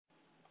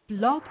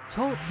Blog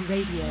Talk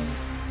Radio.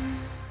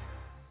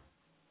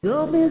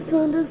 Don't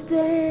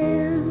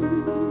misunderstand.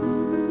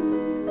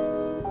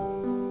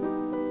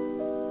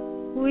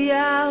 We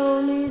are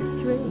only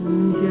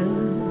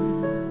strangers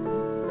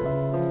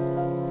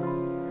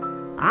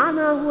on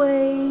our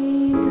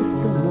way to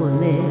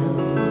someone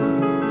else,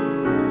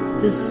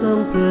 to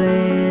some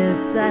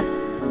place that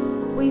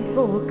we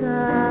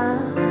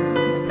forgot.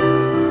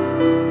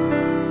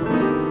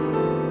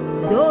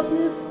 Don't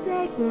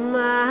mistake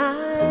my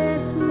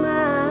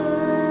smile,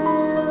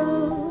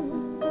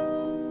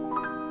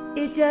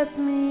 it just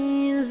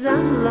means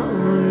I'm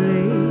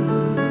lonely.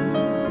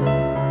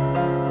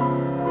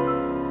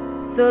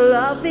 So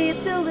love me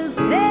till this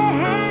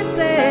day ends,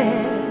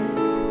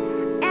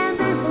 and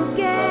then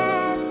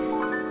forget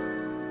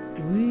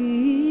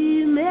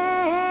we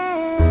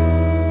met.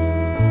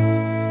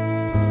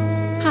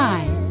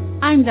 Hi,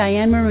 I'm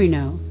Diane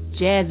Marino,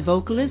 jazz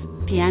vocalist,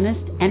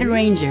 pianist, and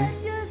arranger.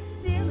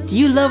 Do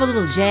you love a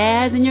little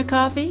jazz in your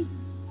coffee?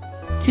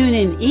 Tune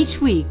in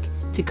each week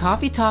to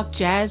Coffee Talk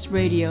Jazz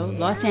Radio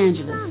Los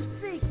Angeles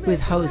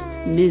with host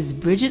Ms.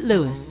 Bridget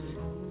Lewis.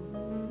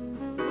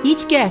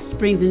 Each guest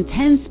brings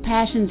intense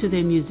passion to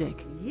their music.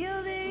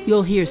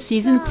 You'll hear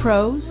seasoned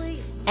pros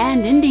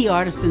and indie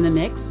artists in the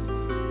mix,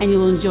 and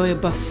you'll enjoy a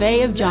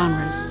buffet of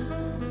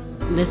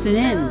genres. Listen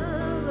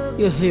in.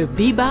 You'll hear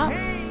bebop,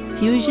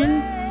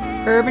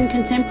 fusion, urban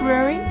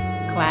contemporary,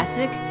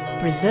 classic,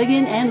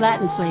 Brazilian, and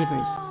Latin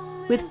flavors,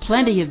 with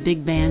plenty of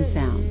big band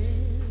sounds.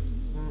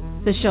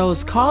 The show's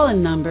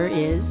call-in number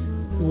is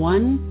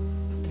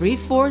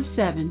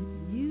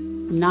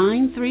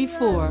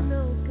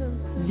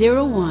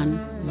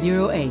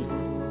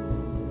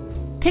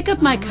 1-347-934-0108. Pick up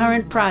my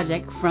current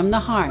project, From the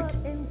Heart.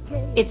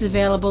 It's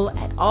available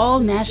at all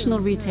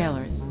national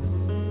retailers.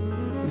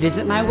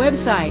 Visit my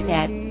website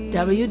at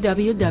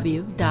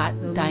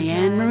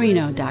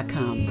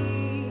www.dianemarino.com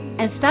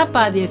and stop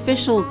by the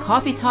official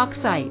Coffee Talk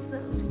site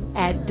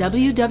at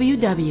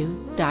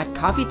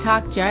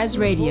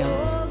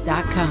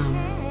www.coffeetalkjazzradio.com.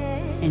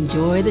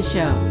 Enjoy the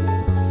show.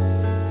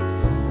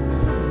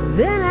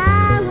 Then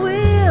I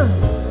will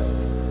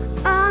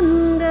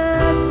understand.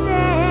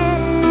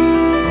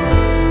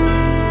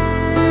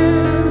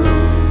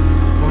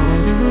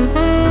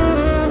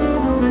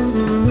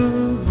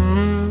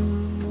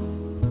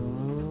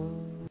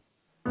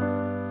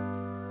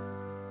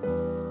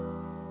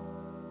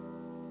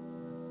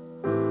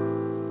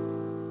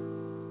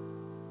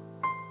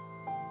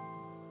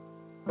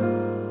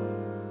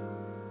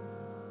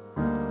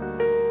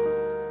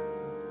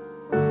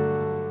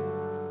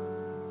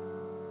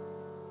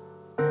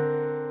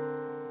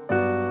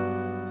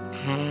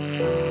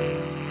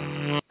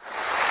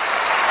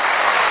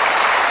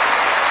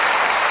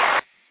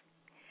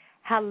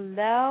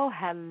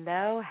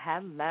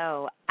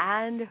 Hello,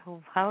 and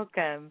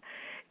welcome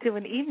to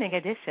an evening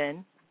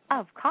edition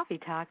of Coffee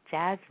Talk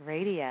Jazz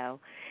Radio.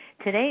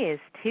 Today is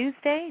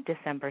Tuesday,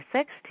 December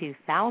 6,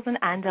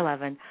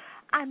 2011.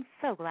 I'm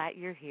so glad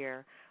you're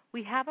here.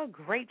 We have a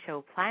great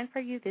show planned for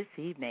you this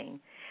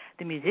evening.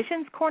 The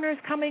Musician's Corner is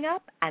coming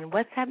up, and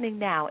what's happening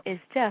now is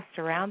just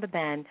around the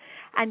bend.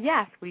 And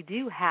yes, we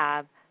do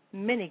have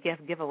many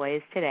gift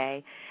giveaways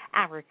today,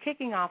 and we're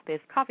kicking off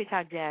this Coffee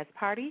Talk Jazz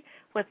party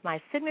with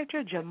my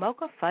signature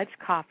Jamocha Fudge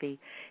coffee.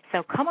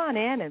 So come on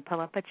in and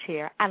pull up a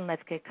chair and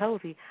let's get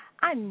cozy.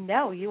 I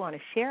know you want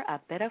to share a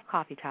bit of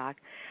Coffee Talk.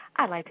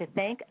 I'd like to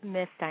thank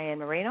Miss Diane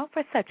Marino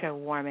for such a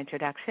warm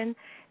introduction.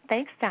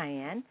 Thanks,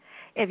 Diane.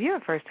 If you're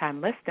a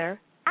first-time listener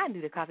and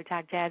new to Coffee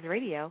Talk Jazz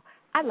Radio,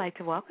 I'd like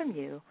to welcome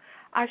you.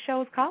 Our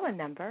show's call-in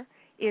number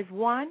is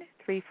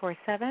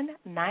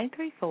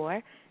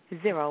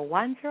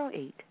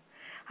 1-347-934-0108.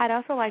 I'd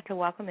also like to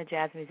welcome the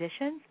jazz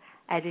musicians,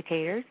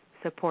 educators,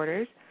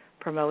 supporters,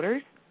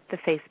 promoters, the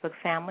Facebook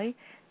family,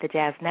 the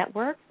Jazz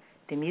Network,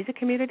 the music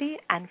community,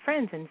 and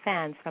friends and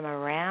fans from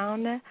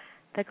around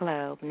the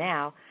globe.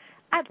 Now,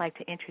 I'd like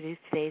to introduce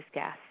today's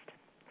guest.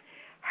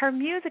 Her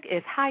music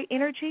is high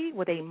energy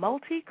with a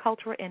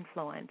multicultural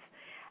influence,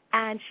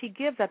 and she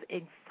gives us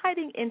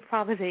exciting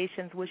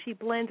improvisations where she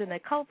blends in the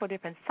colorful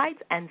different sights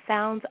and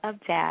sounds of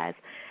jazz.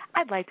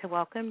 I'd like to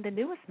welcome the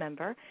newest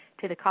member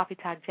to the Coffee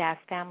Talk Jazz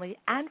family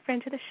and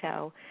friend to the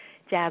show,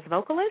 jazz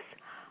vocalist,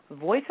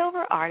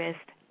 voiceover artist,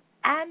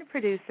 and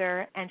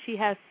producer, and she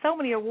has so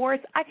many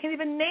awards I can't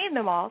even name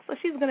them all. So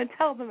she's going to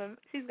tell us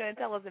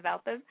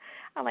about them.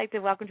 I'd like to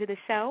welcome to the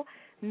show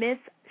Miss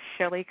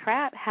Shirley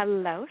Crabbe.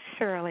 Hello,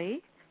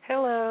 Shirley.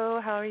 Hello.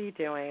 How are you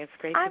doing? It's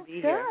great to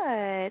be here.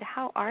 I'm good.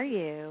 How are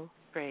you?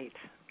 Great.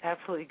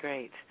 Absolutely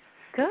great.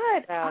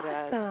 Good.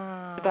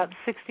 Awesome. About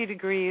 60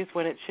 degrees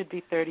when it should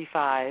be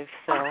 35.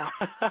 So,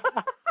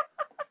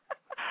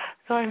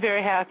 so I'm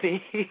very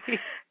happy.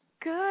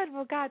 Good.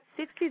 Well, God,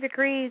 60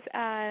 degrees.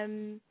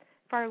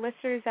 For our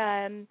listeners,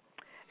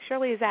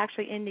 Shirley is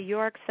actually in New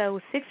York, so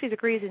 60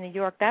 degrees in New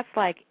York, that's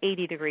like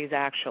 80 degrees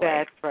actually.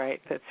 That's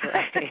right.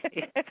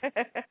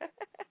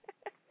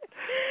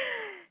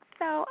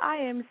 So I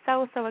am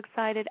so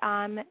excited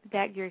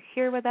that you're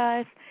here with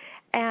us.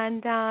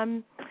 And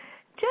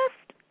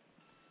just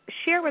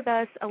share with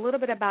us a little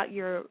bit about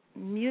your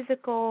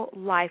musical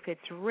life.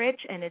 It's rich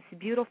and it's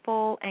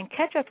beautiful. And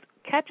catch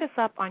us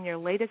up on your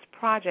latest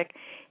project.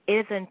 It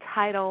is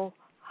entitled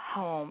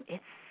Home.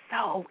 It's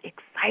so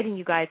exciting,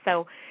 you guys.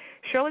 So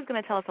Shirley's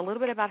going to tell us a little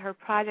bit about her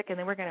project, and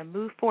then we're going to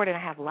move forward, and I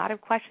have a lot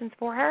of questions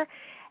for her.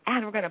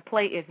 And we're going to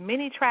play as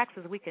many tracks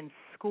as we can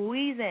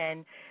squeeze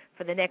in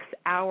for the next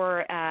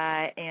hour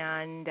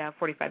and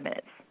 45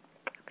 minutes.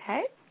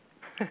 Okay?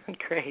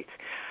 Great.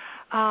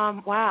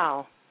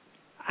 Wow.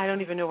 I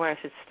don't even know where I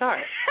should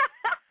start.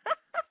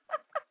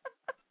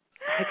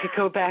 I could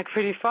go back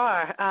pretty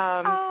far.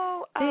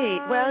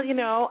 Well, you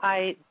know,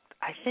 I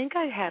think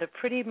I had a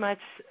pretty much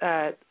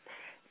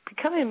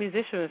becoming a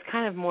musician was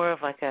kind of more of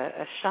like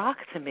a shock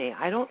to me.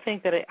 I don't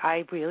think that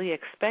I really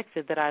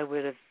expected that I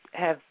would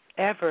have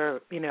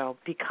ever, you know,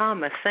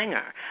 become a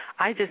singer.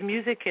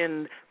 Music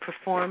and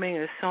performing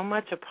is so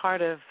much a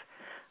part of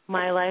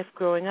my life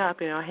growing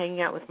up, you know,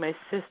 hanging out with my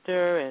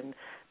sister and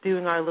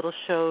doing our little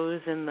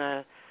shows in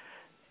the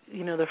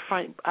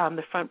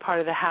front part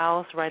of the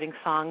house, writing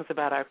songs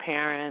about our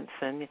parents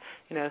and,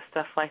 you know,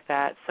 stuff like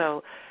that.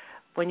 So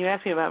when you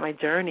ask me about my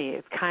journey,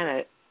 it's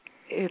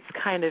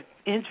kind of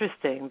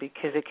interesting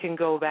because it can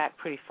go back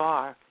pretty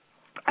far.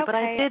 Okay, but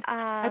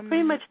I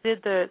pretty much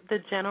did the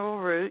general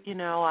route. You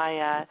know,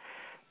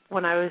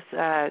 when I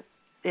was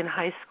in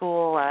high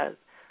school,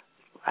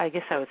 I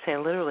guess I would say I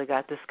literally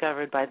got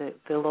discovered by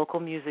the local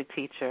music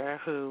teacher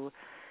who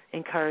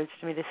encouraged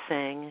me to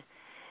sing.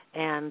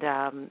 And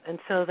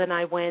so then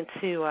I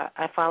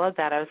followed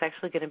that. I was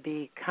actually going to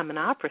become an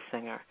opera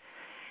singer,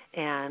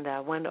 and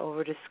went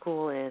over to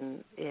school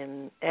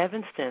in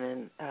Evanston,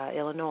 in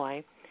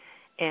Illinois,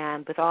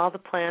 and with all the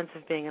plans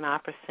of being an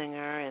opera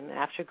singer. And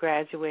after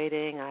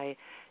graduating, I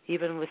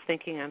even was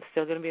thinking I'm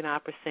still going to be an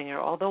opera singer,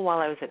 although while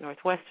I was at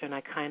Northwestern,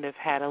 I kind of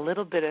had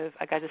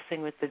I got to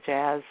sing with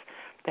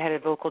they had a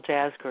vocal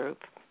jazz group,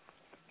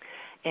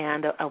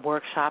 and a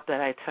workshop that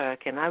I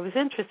took, and I was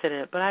interested in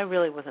it, but I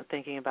really wasn't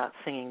thinking about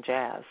singing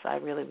jazz. I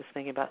really was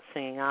thinking about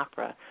singing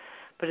opera.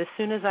 But as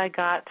soon as I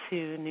got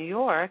to New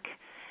York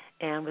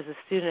and was a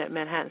student at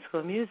Manhattan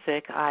School of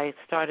Music, I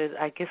started,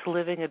 I guess,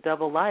 living a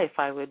double life.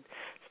 I would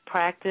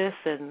practice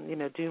and, you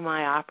know, do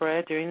my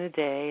opera during the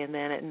day, and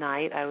then at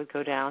night I would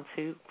go down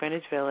to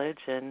Greenwich Village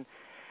and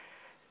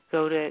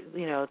go to,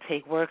 you know,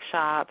 take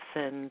workshops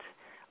and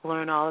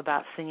learn all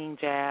about singing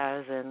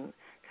jazz, and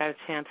got a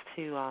chance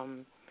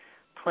to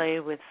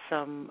play with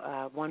some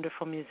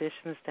wonderful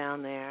musicians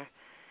down there.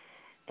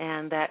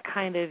 And that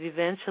kind of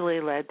eventually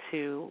led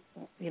to,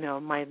 you know,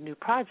 my new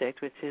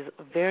project, which is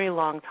a very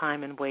long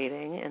time in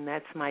waiting, and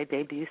that's my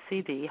debut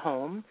CD,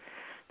 Home,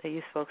 that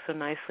you spoke so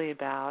nicely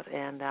about.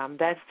 And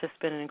that's just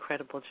been an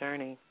incredible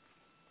journey.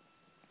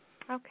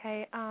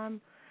 Okay.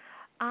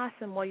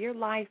 Awesome. Well, your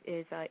life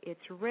is it's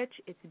rich,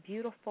 it's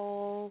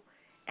beautiful,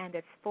 and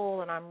it's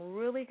full, and I'm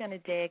really going to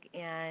dig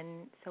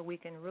in so we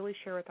can really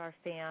share with our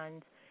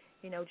fans,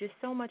 you know, just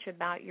so much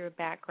about your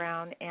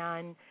background.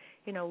 And,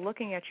 you know,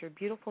 looking at your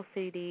beautiful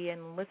CD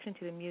and listening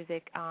to the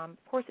music, of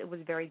course it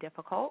was very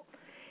difficult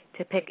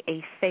to pick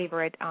a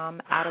favorite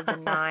out of the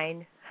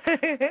nine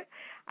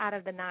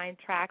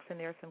tracks, and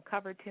there's some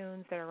cover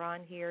tunes that are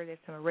on here. There's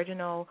some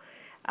original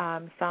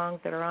songs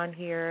that are on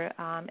here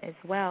as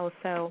well.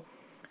 So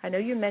I know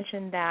you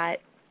mentioned that,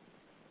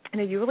 you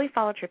know, you really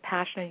followed your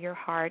passion and your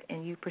heart,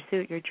 and you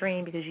pursued your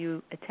dream because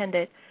you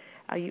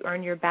you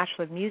earned your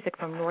Bachelor of Music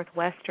from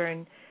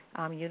Northwestern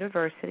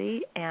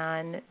University,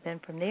 and then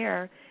from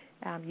there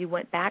you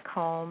went back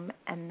home,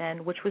 and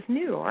then, which was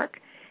New York,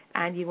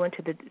 and you went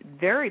to the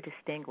very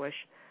distinguished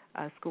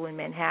school in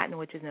Manhattan,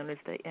 which is known as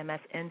the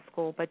MSN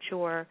School. But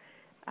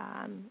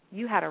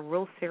you had a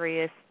real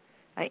serious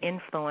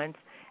influence,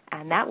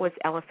 and that was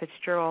Ella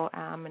Fitzgerald.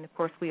 And of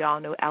course, we all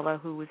know Ella,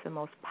 who was the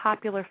most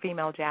popular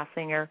female jazz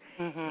singer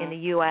in the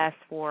U.S.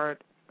 for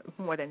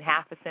more than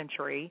half a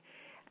century.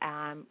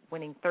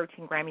 Winning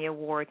 13 Grammy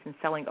Awards and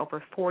selling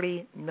over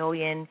 40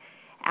 million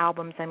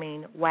albums. I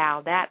mean,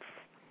 wow, that's,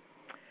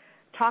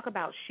 talk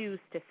about shoes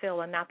to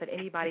fill, and not that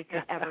anybody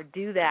could ever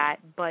do that,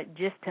 but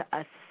just to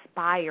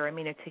aspire, I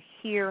mean, to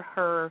hear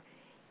her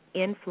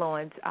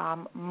influence.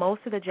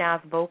 Most of the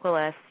jazz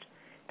vocalists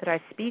that I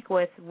speak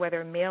with,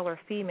 whether male or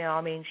female,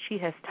 I mean, she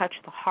has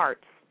touched the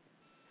hearts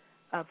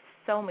of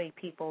so many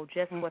people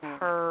just with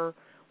her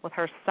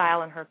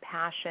style and her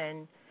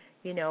passion,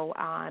 you know,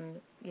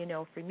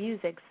 for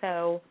music.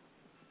 So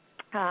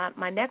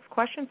my next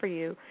question for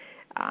you,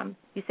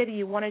 you said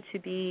you wanted to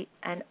be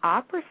an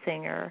opera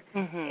singer,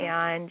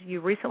 and you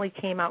recently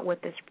came out with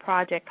this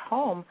project,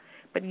 Home,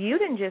 but you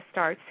didn't just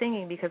start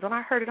singing, because when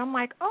I heard it, I'm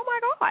like, oh, my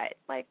God,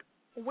 like,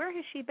 where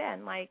has she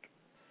been? Like,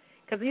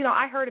 because, you know,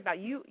 I heard about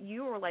you.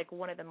 You were, like,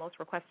 one of the most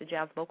requested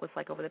jazz vocalists,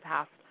 like, over the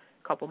past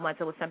couple months.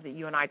 It was something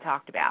you and I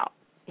talked about,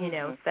 you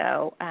know,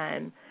 so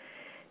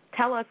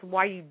tell us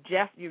why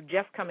you're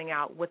just coming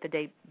out with the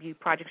debut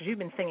project, because you've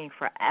been singing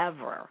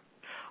forever.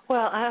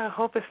 Well, I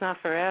hope it's not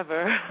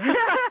forever.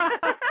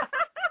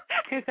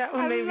 That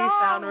would make me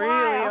sound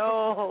really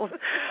old.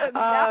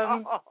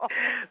 No.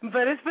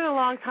 But it's been a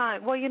long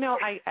time. Well,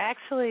 I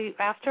actually,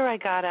 after I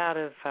got out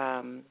of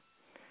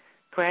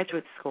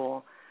graduate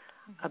school,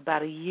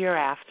 about a year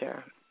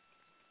after,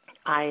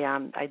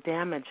 I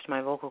damaged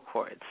my vocal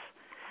cords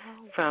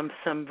from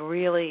some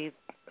really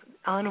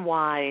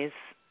unwise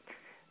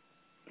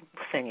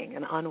singing,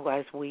 an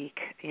unwise week.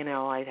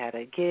 I had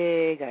a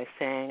gig, I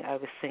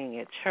was singing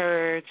at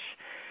church,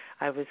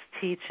 I was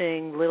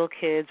teaching little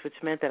kids, which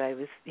meant that I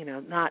was,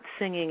 not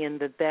singing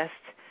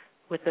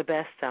with the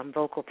best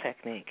vocal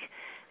technique.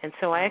 And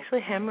so I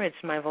actually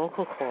hemorrhaged my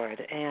vocal cord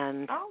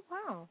and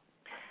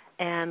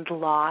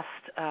lost,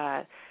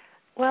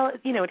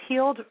 it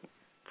healed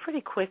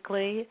pretty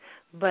quickly,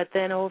 but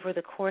then over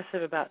the course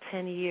of about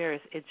 10 years,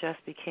 it just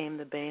became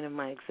the bane of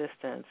my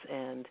existence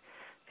and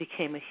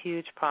became a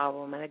huge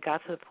problem. And it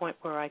got to the point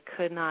where I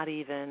couldn't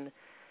even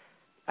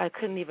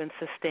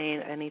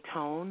sustain any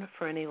tone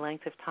for any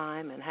length of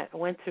time, and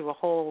went through a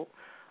whole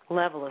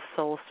level of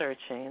soul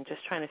searching and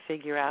just trying to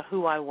figure out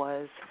who I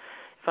was,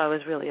 if I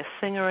was really a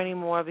singer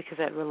anymore, because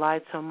I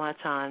relied so much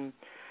on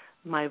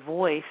my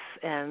voice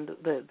and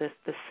the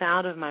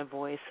sound of my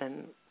voice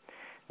and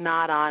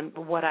not on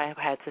what I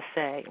had to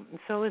say. And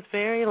so it was a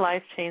very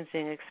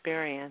life-changing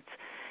experience.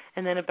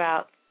 And then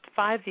about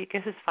 5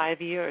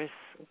 years,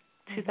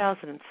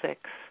 2006,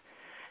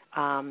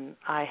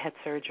 I had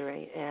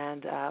surgery,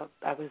 and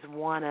I was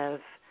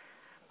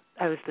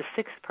the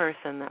sixth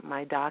person that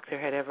my doctor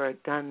had ever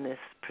done this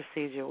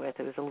procedure with.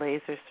 It was a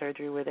laser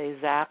surgery where they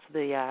zapped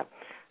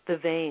the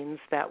veins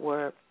that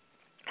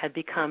had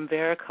become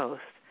varicose,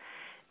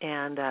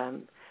 and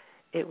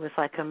it was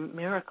like a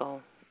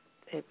miracle.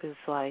 It was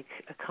like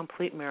a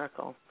complete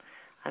miracle.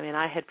 I mean,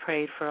 I had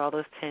prayed for all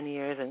those 10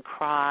 years and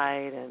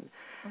cried and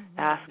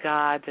asked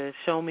God to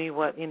show me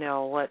what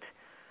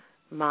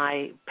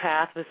my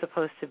path was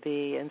supposed to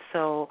be. And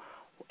so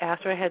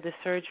after I had the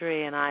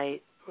surgery and I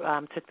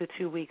took the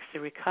 2 weeks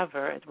to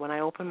recover, when I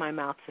opened my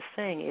mouth to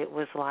sing, it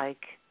was like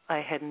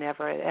I had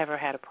never, ever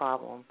had a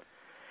problem.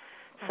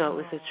 So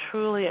it was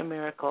truly a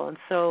miracle. And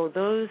so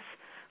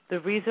the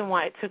reason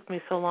why it took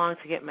me so long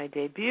to get my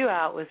debut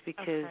out was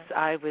because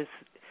I was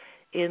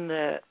in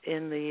the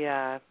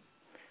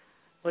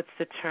what's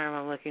the term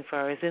I'm looking for?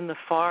 I was in the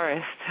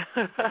forest.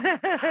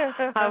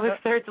 I was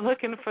there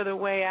looking for the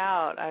way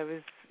out. I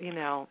was,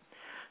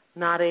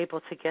 not able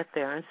to get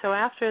there. And so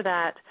after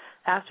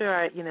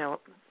I,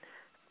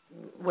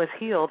 was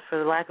healed, for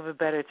the lack of a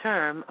better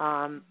term,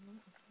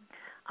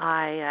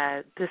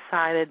 I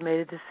made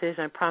a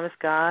decision. I promised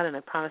God and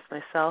I promised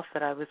myself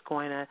that I was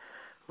going to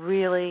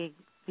really,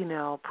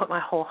 put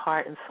my whole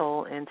heart and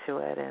soul into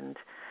it. And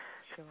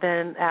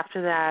then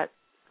after that,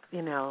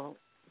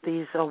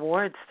 these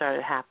awards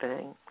started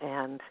happening,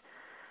 and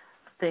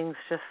things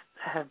just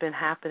have been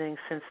happening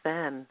since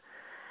then.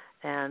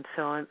 And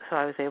so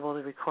I was able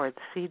to record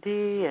the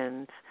CD,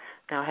 and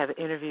now I have an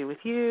interview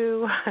with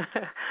you.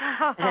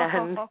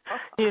 And,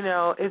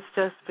 it's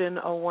just been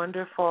a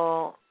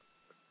wonderful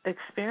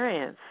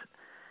experience.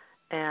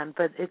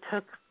 But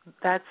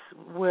that's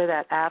where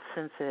that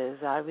absence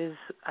is. I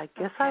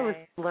was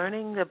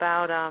learning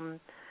about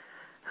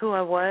who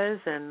I was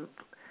and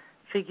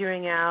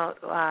figuring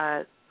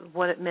out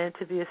what it meant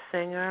to be a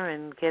singer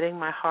and getting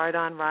my heart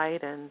on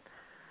right and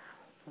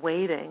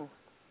waiting.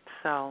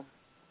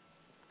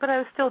 But I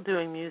was still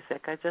doing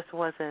music. I just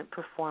wasn't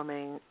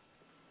performing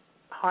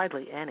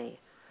hardly any.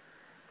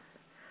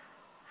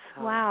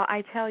 So. Wow,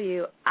 I tell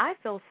you, I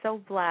feel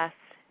so blessed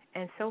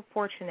and so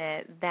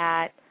fortunate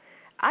that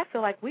I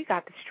feel like we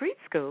got the street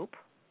scoop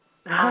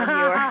on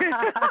your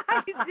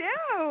I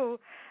do.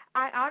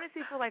 I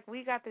honestly feel like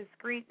we got the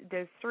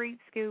street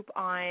scoop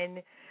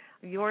on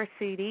your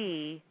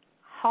CD,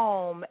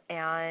 Home,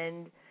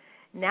 and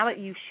now that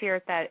you've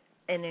shared that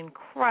an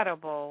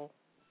incredible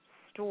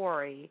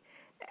story,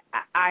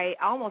 I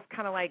almost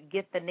kind of like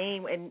get the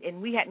name,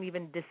 and we hadn't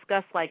even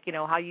discussed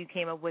how you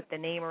came up with the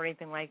name or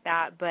anything like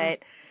that, but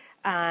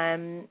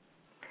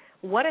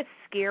what a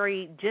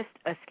scary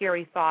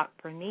thought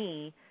for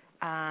me.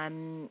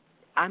 I'm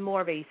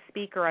more of a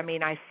speaker. I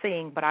mean, I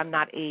sing, but I'm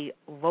not a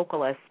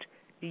vocalist.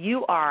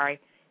 You are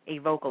a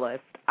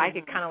vocalist. I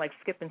could kind of like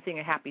skip and sing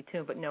a happy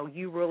tune, but no,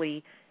 you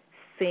really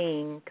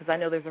sing, because I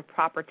know there's a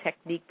proper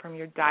technique from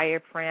your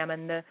diaphragm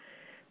and the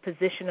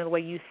position and the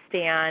way you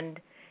stand,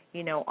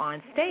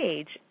 on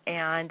stage.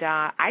 And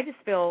I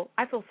feel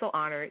so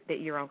honored that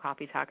you're on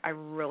Coffee Talk. I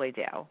really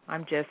do.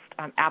 I'm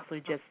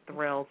absolutely just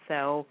thrilled.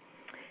 So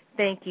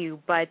thank you.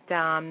 But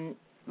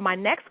my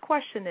next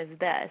question is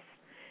this.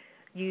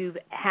 You've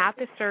had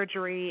the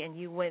surgery and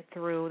you went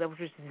through, that was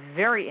just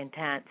very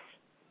intense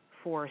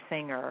for a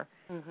singer.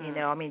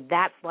 I mean,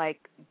 that's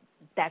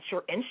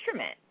your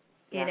instrument,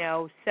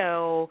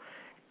 So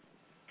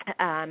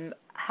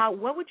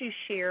what would you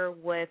share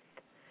with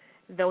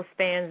those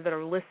fans that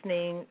are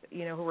listening,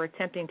 who are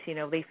attempting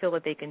to, they feel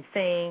that they can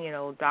sing,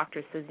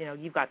 doctor says,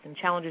 you've got some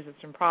challenges and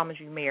some problems,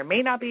 you may or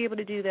may not be able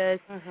to do this,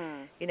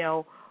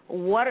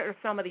 what are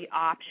some of the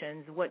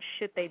options? What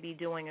should they be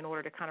doing in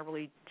order to kind of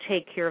really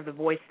take care of the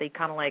voice they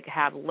kind of like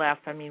have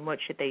left? I mean, what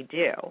should they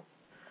do?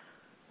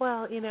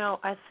 Well,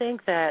 I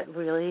think that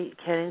really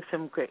getting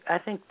I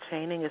think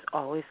training is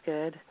always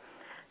good.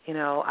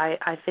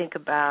 I think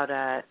about,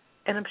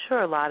 and I'm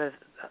sure a lot of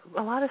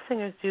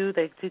singers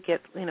they do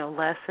get,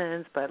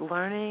 lessons, but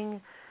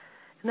learning,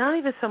 not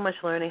even so much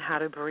learning how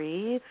to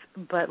breathe,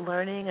 but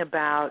learning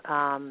about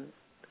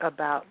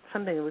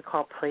something that we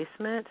call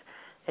placement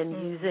and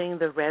using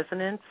the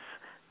resonance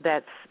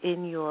that's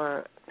in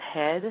your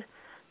head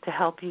to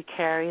help you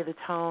carry the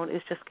tone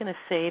is just going to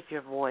save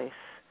your voice,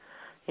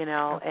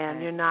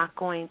 and you're not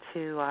going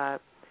to,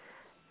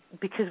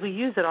 because we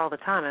use it all the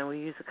time and we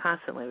use it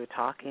constantly. We're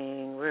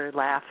talking, we're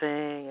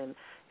laughing, and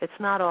it's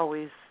not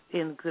always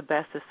in the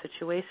best of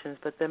situations,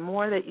 but the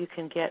more that you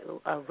can get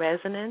a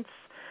resonance,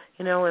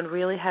 and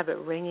really have it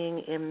ringing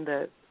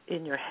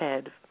in your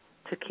head,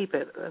 to keep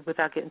it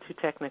without getting too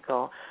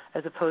technical,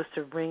 as opposed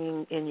to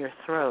ringing in your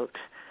throat,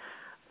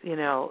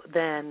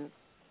 then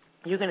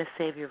you're going to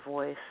save your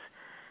voice.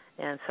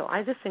 And so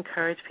I just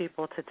encourage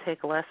people to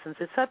take lessons.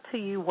 It's up to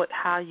you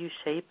how you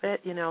shape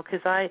it,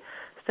 because I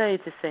studied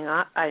to sing.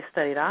 I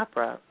studied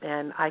opera,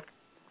 and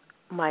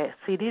my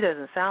CD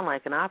doesn't sound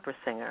like an opera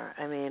singer.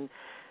 I mean,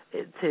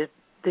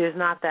 there's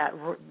not that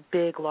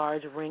big,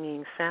 large,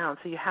 ringing sound.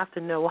 So you have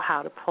to know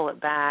how to pull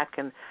it back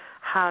and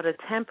how to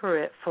temper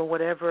it for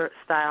whatever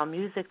style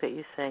music that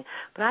you sing.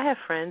 But I have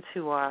friends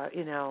who are,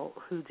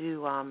 who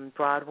do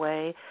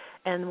Broadway,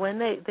 and when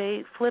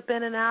they flip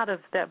in and out of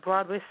that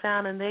Broadway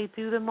sound and they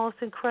do the most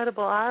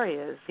incredible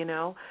arias,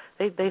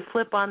 they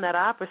flip on that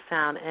opera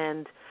sound,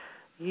 and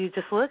you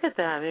just look at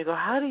them and you go,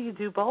 how do you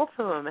do both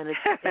of them? And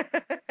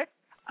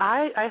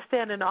I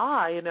stand in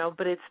awe,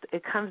 but it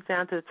comes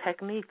down to the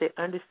technique. They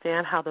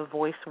understand how the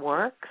voice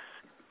works,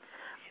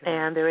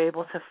 and they're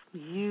able to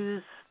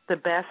use the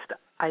best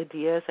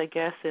ideas, I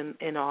guess,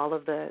 in all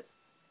of the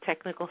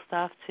technical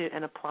stuff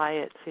and apply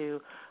it to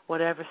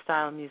whatever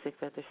style of music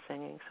that they're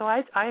singing. So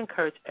I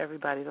encourage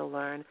everybody to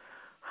learn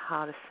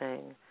how to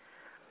sing,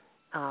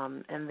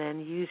 and then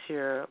use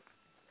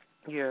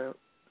your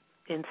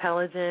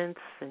intelligence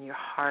and your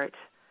heart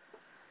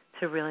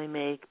to really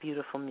make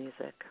beautiful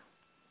music.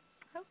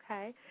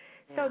 Okay.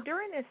 So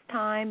during this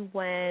time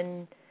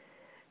when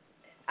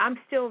I'm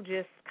still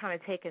just kind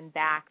of taken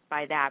back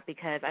by that,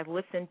 because I've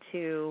listened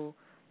to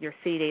your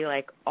CD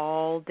like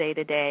all day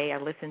today. I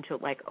listened to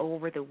it like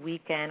over the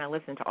weekend. I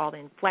listened to all the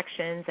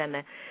inflections and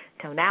the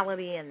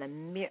tonality and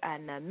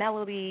the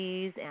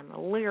melodies and the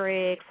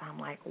lyrics. I'm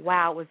like,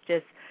 wow, it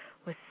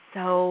was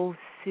so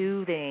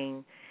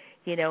soothing,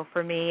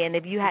 for me. And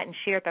if you hadn't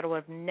shared that, I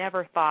would have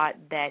never thought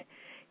that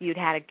you'd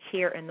had a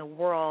care in the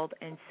world.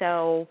 And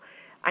so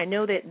I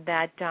know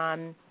that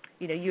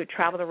you had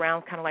traveled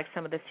around kind of like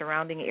some of the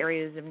surrounding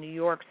areas of New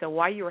York. So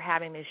while you were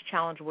having this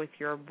challenge with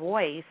your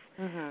voice,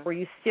 were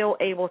you still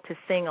able to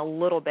sing a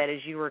little bit as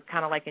you were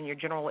kind of like in your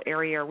general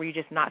area, or were you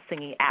just not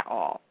singing at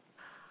all?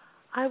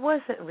 I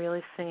wasn't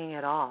really singing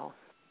at all.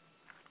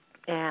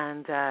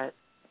 And, I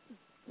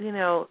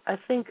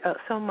think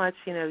so much,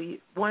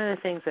 one of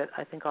the things that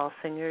I think all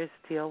singers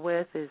deal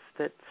with is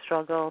that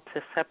struggle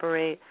to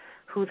separate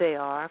who they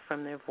are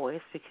from their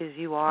voice, because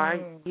you are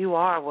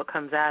what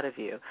comes out of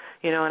you,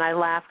 and I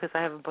laugh because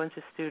I have a bunch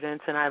of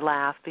students, and I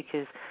laugh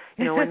because,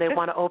 when they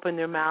want to open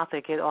their mouth,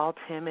 they get all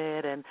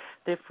timid, and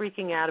they're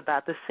freaking out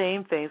about the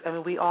same things. I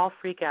mean, we all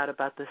freak out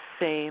about the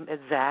same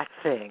exact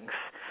things.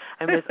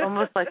 I mean, it's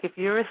almost like if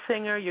you're a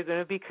singer, you're going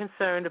to be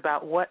concerned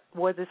about what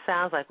it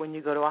sounds like when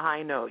you go to a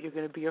high note. You're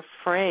going to be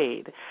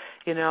afraid,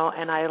 and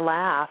I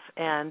laugh,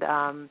 and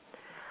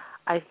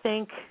I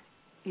think,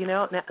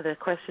 now the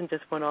question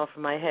just went off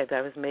in my head.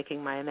 I was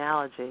making my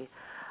analogy.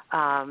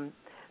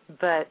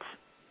 But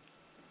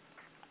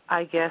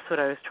I guess what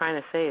I was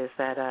trying to say is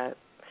that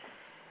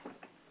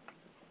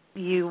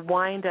you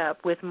wind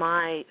up with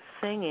my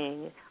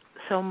singing,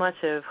 so much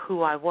of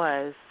who I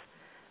was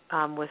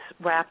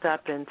wrapped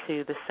up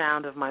into the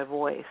sound of my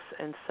voice.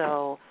 And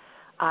so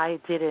I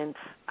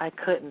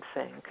couldn't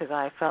sing because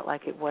I felt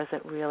like it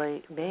wasn't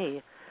really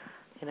me,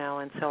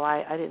 and so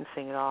I didn't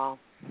sing at all.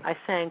 I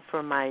sang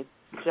for my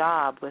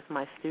job with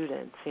my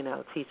students,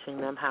 teaching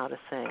them how to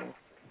sing.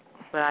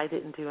 But I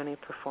didn't do any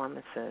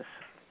performances,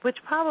 which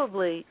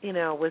probably,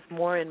 was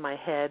more in my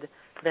head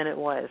than it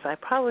was. I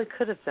probably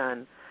could have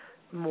done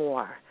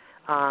more,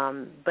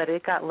 but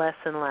it got less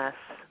and less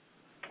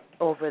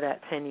over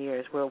that 10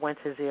 years where it went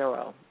to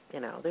zero.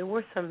 There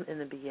were some in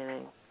the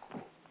beginning.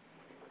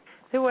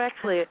 There were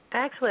actually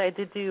I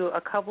did do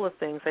a couple of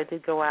things. I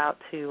did go out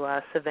to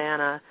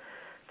Savannah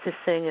to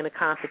sing in a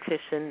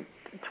competition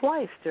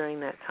twice during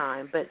that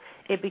time, but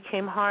it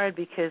became hard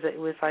because it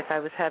was like I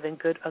was having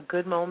a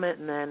good moment,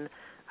 and then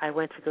I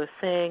went to go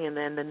sing, and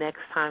then the next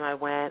time I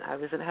went, I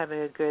wasn't having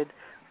a good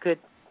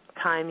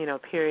time,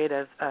 period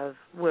of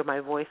where my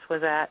voice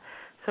was at.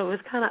 So it was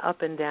kind of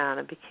up and down.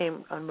 It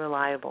became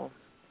unreliable.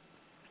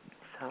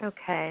 So.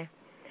 Okay.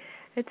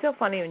 It's so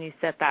funny when you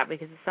said that,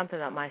 because it's something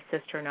that my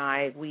sister and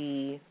I,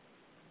 we're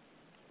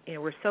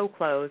so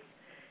close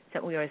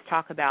something we always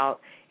talk about.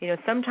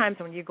 Sometimes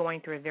when you're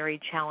going through a very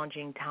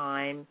challenging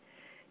time,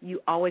 you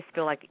always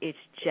feel like it's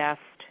just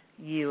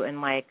you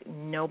and like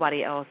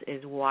nobody else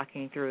is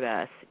walking through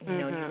this.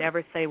 You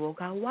never say, well,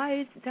 God,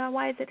 why is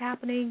it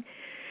happening?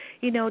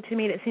 To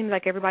me, it seems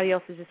like everybody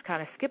else is just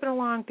kind of skipping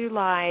along through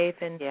life,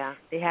 and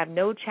they have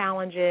no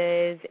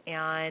challenges.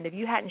 And if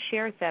you hadn't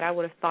shared that, I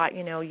would have thought,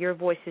 your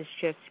voice is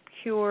just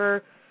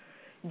pure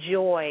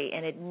joy,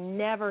 and it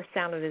never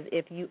sounded as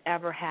if you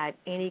ever had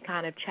any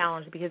kind of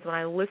challenge, because when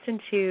I listen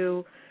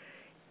to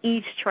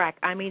each track,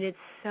 I mean, it's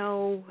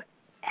so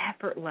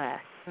effortless.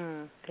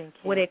 Thank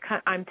you.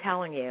 I'm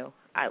telling you,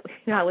 I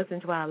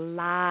listen to a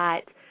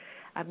lot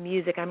of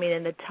music. I mean,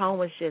 and the tone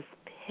was just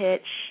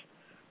pitch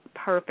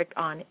perfect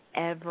on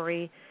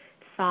every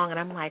song, and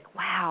I'm like,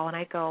 wow. And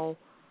I go,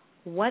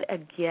 what a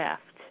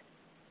gift,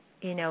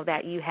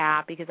 that you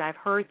have, because I've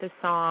heard the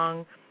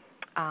song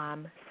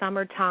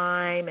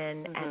Summertime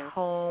and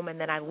Home, and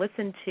then I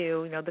listen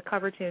to, the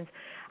cover tunes.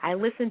 I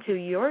listen to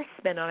your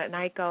spin on it, and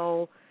I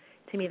go,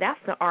 to me, that's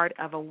the art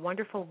of a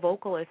wonderful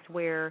vocalist,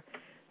 where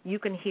you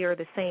can hear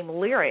the same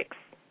lyrics,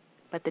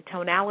 but the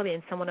tonality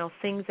and someone else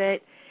sings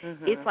it,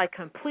 it's like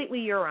completely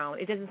your own.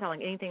 It doesn't sound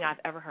like anything I've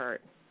ever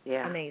heard.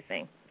 Yeah.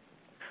 Amazing.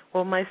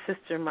 Well, my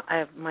sister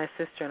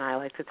and I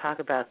like to talk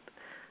about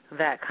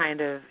that kind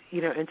of,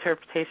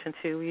 interpretation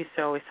too. We used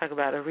to always talk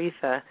about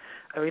Aretha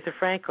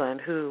Franklin,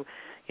 who,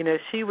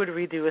 she would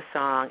redo a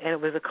song, and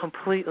it was a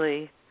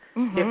completely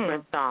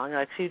different song.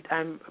 Like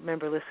I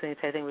remember listening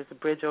to, I think it was The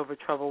Bridge Over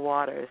Troubled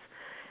Waters,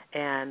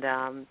 and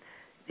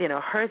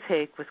her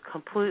take was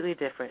completely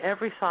different.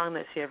 Every song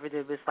that she ever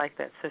did was like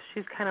that. So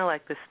she's kind of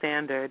like the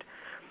standard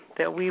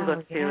that we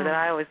look to, that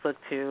I always look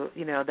to,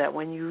 that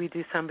when you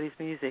redo somebody's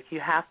music, you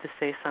have to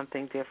say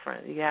something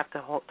different. You have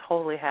to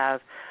totally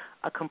have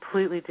a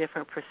completely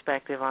different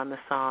perspective on the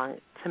song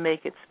to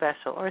make it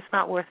special, or it's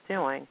not worth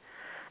doing.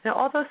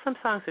 Although some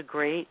songs are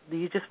great,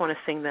 you just want to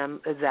sing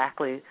them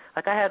exactly.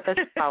 Like that's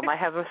the problem. I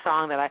have a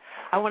song that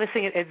I want to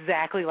sing it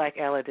exactly like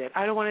Ella did.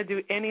 I don't want to do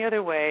it any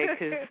other way,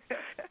 because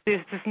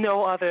there's just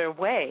no other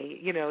way,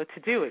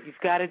 to do it. You've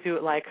got to do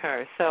it like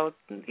her. So,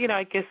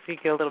 I guess you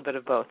get a little bit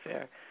of both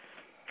there.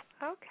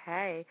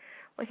 Okay.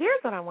 Well,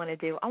 here's what I want to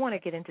do. I want to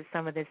get into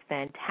some of this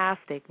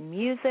fantastic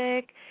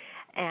music.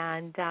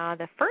 And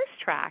the first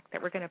track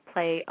that we're going to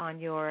play on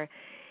your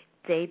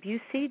debut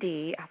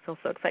CD, I feel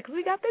so excited because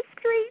we got the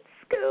street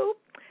scoop.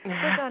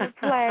 We're going to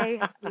play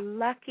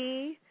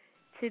Lucky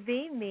to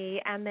Be Me.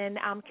 And then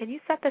can you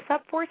set this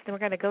up for us? Then we're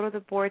going to go to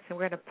the boards and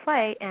we're going to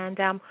play. And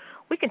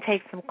we can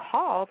take some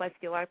calls. I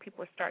see a lot of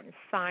people are starting to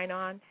sign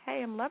on.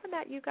 Hey, I'm loving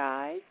that, you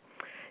guys.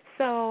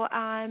 So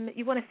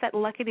you want to set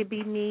Lucky to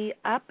Be Me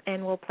up,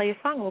 and we'll play a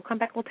song. We'll come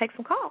back and we'll take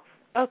some calls.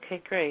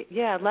 Okay, great.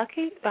 Yeah,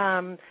 Lucky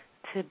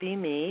to Be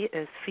Me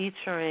is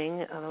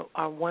featuring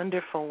our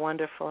wonderful,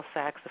 wonderful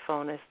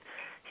saxophonist,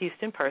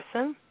 Houston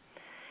Person,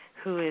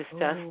 who is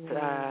just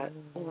a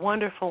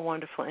wonderful,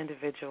 wonderful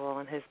individual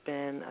and has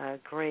been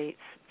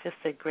just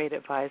a great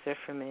advisor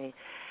for me.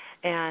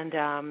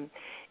 And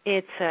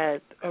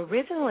it's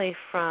originally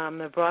from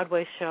the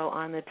Broadway show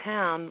On the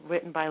Town,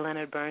 written by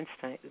Leonard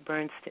Bernstein.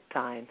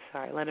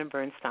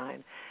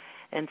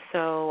 And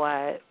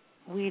so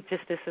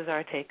this is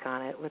our take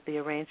on it with the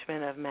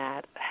arrangement of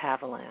Matt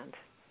Haviland.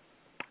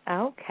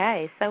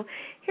 Okay, so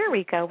here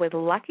we go with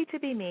Lucky to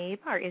Be Me,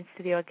 our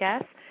in-studio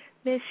guest,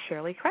 Miss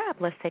Shirley Crabbe.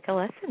 Let's take a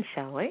listen,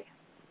 shall we?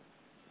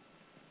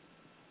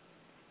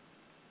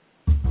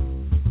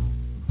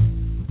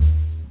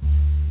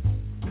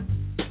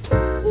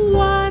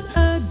 What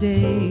a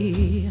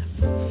day,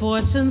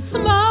 fortune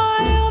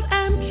smiled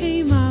and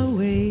came my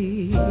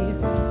way,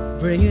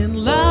 bringing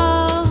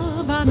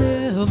love I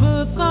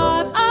never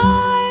thought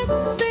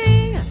I'd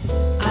see.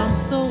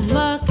 I'm so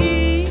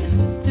lucky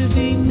to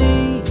be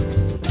me.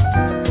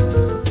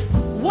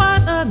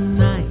 What a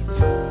night,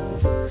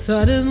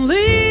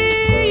 suddenly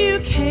you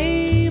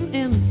came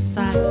in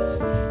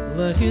sight,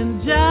 looking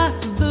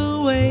just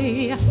the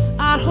way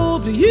I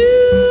hoped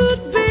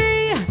you'd be.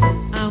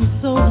 I'm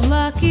so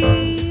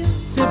lucky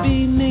to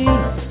be me.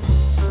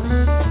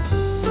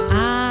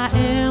 I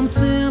am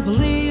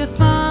simply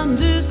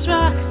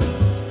thunderstruck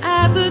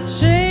at the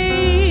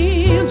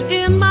change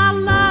in my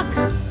luck.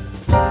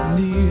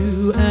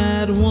 Knew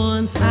at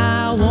once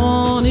I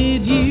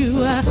wanted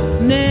you,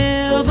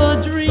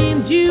 never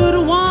dreamed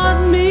you'd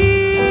want me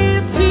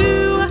to.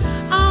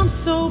 I'm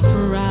so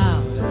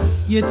proud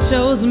you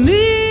chose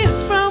me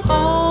from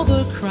all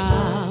the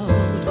crowd.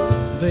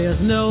 There's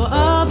no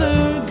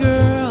other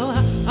girl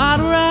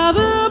I'd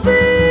rather be.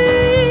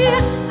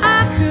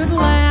 I could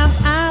laugh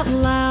out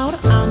loud.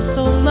 I'm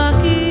so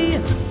lucky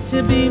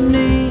to be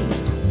me.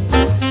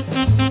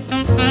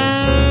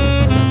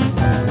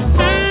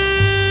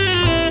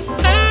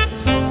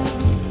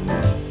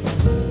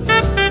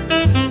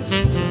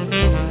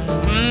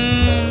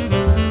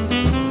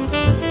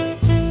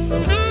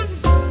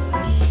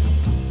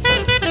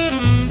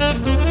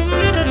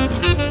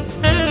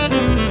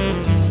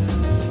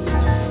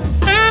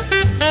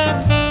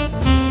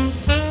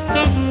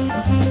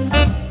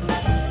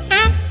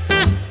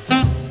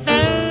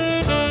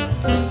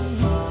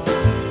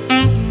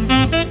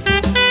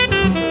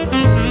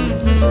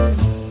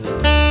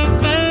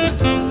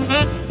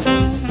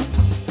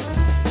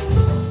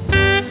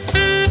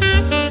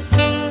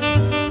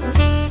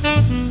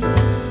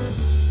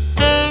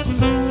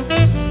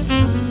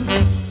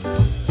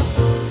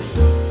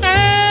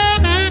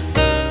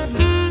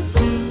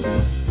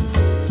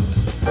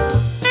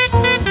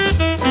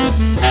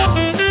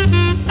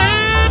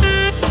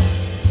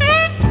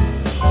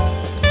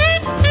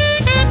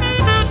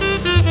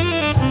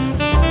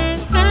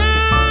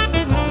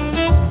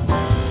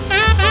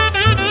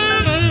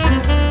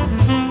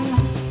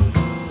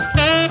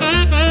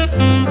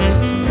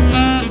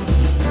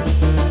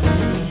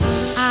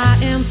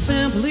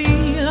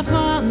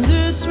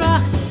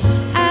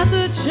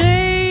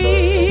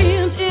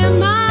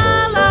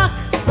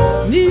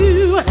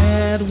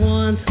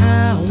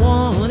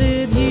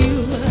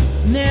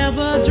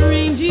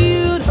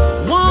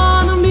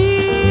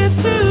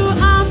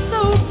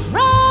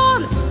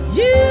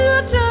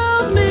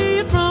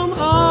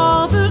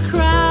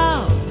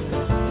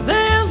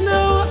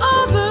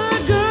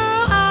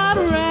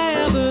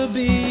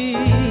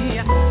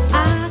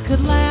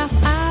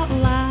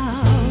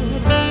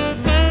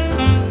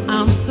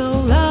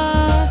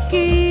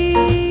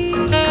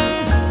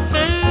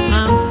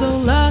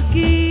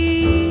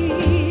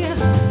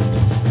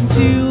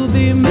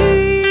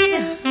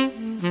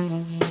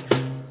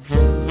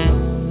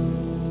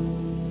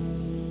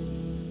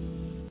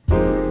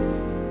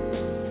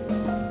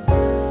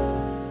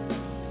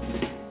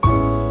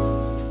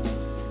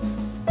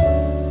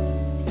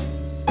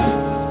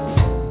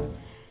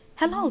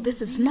 Hello, this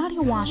is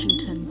Nadia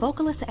Washington,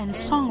 vocalist and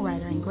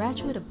songwriter and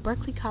graduate of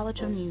Berklee College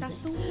of Music.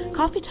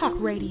 Coffee Talk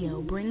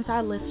Radio brings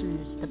our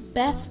listeners the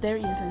best there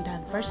is in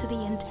diversity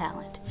and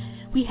talent.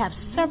 We have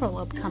several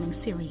upcoming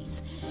series.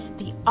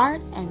 The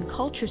Art and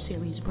Culture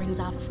series brings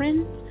our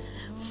friends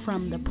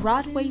from the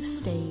Broadway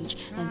stage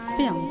and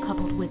film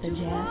coupled with a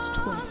jazz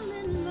twist.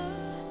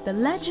 The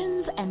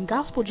Legends and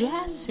Gospel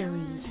Jazz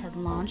series has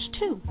launched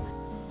too.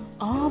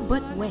 Oh,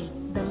 but wait,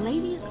 the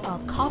ladies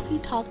of Coffee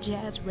Talk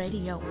Jazz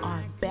Radio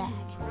are back.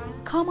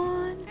 Come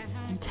on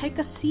and take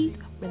a seat,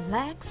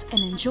 relax,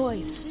 and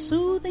enjoy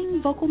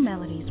soothing vocal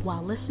melodies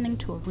while listening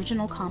to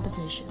original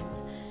compositions.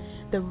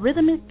 The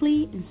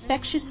rhythmically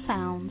infectious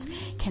sounds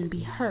can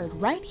be heard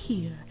right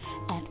here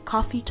at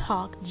Coffee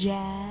Talk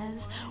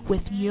Jazz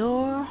with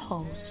your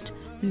host,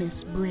 Miss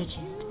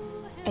Bridget,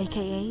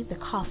 a.k.a. the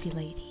Coffee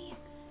Lady.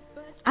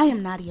 I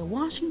am Nadia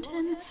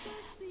Washington,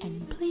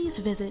 and please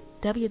visit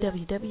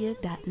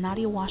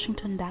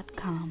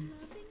www.nadiawashington.com.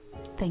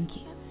 Thank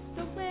you.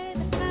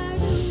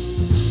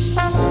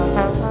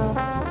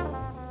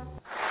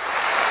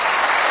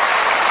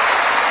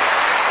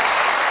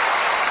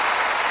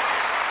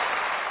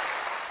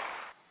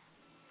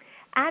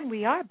 And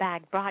we are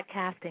back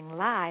broadcasting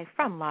live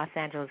from Los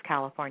Angeles,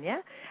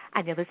 California.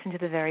 And you're listening to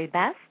the very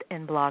best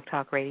in Blog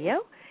Talk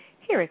Radio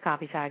here at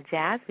Coffee Talk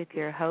Jazz with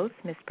your host,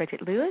 Miss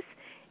Bridget Lewis,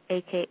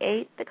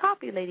 a.k.a. the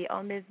Coffee Lady,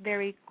 on this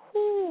very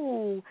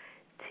cool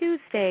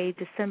Tuesday,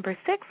 December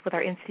 6th, with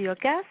our in-studio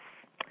guests,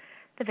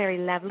 the very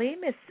lovely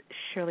Miss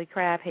Shirley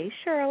Crabbe. Hey,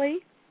 Shirley.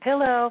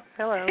 Hello.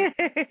 Hello.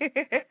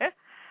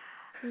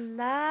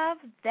 Love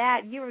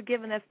that. You were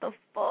giving us the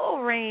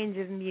full range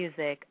of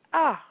music.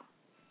 Oh,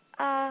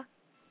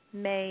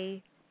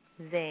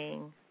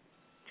 amazing.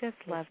 Just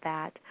love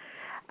that.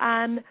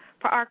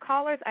 For our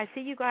callers, I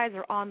see you guys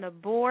are on the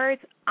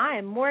boards. I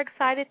am more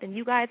excited than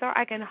you guys are.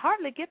 I can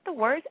hardly get the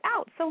words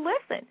out. So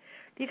listen,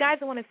 if you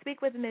guys want to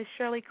speak with Miss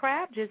Shirley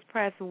Crabbe, just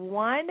press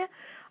 1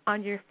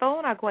 on your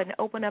phone. I'll go ahead and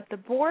open up the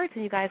boards,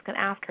 and you guys can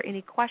ask her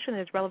any question that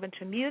is relevant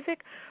to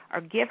music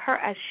or give her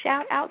a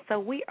shout-out. So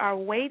we are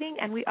waiting,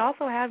 and we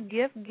also have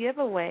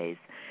giveaways.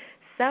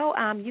 So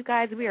you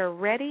guys, we are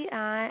ready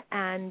to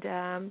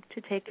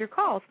take your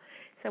calls.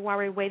 So while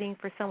we're waiting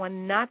for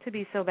someone not to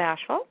be so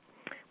bashful,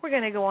 we're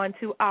going to go on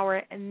to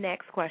our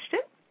next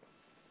question.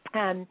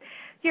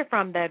 You're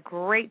from the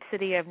great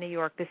city of New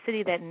York, the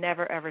city that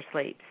never, ever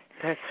sleeps.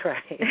 That's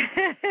right.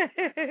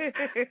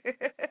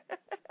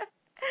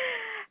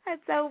 And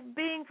so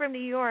being from New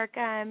York,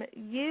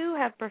 you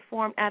have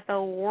performed at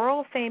the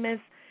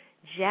world-famous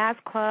jazz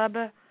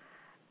club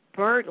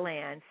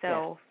Birdland.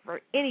 So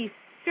for any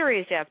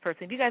serious jazz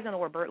person, if you guys don't know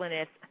where Birdland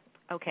is,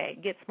 okay,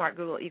 get smart,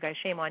 Google it. You guys,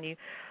 shame on you.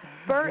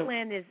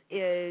 Birdland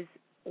is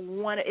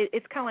one.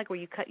 It's kind of like where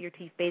you cut your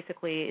teeth,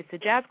 basically. It's a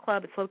jazz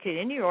club. It's located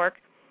in New York,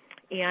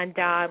 and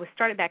it was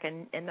started back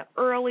in the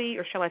early,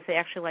 or shall I say,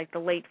 actually like the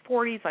late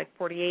 40s, like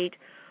 48,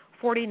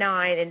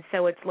 49, and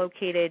so it's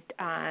located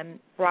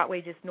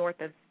Broadway, just north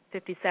of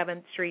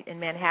 57th Street in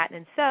Manhattan.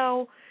 And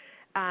so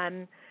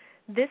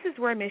this is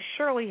where Miss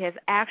Shirley has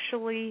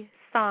actually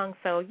sung,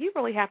 so you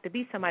really have to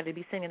be somebody to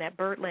be singing at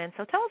Birdland.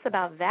 So tell us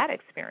about that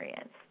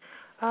experience.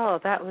 Oh,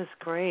 that was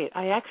great.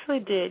 I actually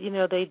did,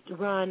 they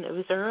run, it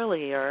was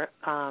earlier,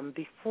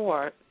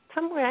 before,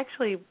 somewhere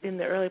actually in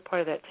the early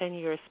part of that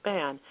 10-year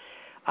span.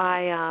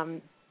 I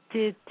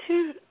did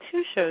two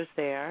shows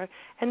there,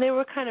 and they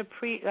were kind of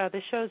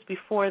the shows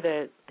before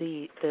the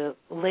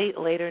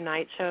later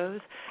night shows.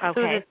 Okay.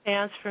 So it was a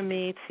chance for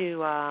me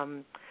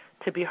to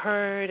be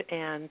heard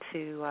and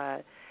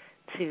to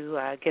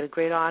get a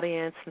great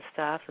audience and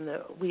stuff. And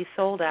we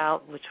sold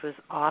out, which was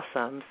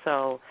awesome.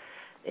 So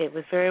it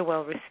was very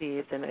well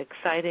received, and an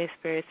exciting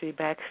experience to be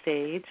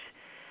backstage,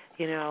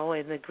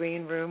 in the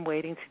green room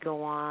waiting to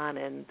go on.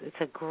 And it's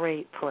a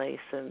great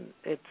place, and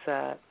it's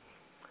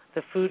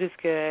the food is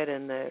good,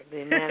 and the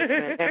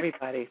management,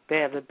 everybody, they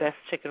have the best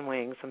chicken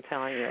wings, I'm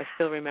telling you. I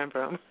still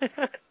remember them.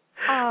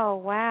 Oh,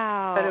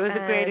 wow. But it was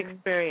a great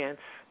experience,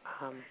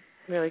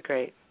 really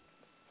great.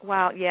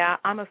 Wow, yeah,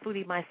 I'm a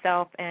foodie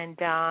myself, and,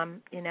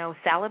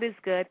 salad is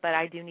good, but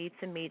I do need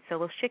some meat. So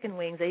those chicken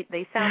wings,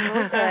 they sound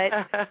real good,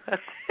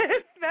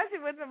 especially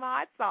with some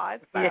hot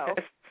sauce. So.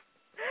 Yes.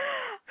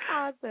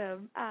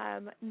 Awesome.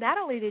 Not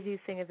only did you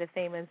sing at the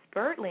famous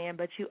Birdland,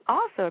 but you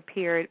also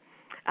appeared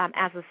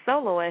as a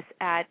soloist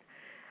at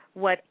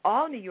what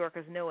all New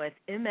Yorkers know as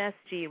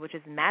MSG, which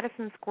is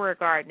Madison Square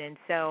Garden. And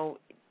so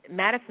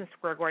Madison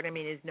Square Garden,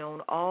 is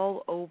known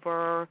all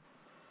over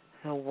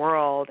the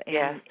world.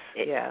 And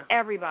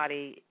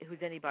everybody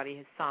who's anybody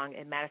has sung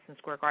in Madison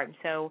Square Garden.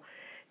 So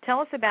tell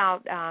us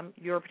about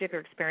your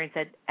particular experience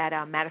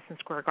at Madison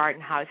Square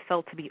Garden, how it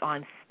felt to be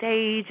on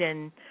stage,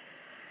 and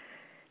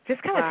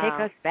just kind of take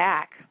us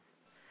back.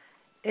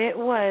 That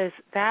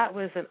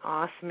was an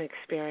awesome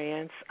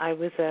experience. I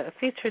was a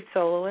featured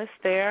soloist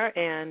there,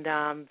 and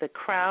the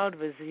crowd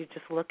was, you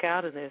just look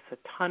out and there's a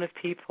ton of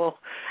people.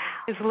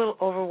 It was a little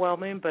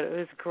overwhelming, but it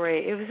was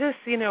great. It was just,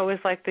 it was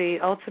like the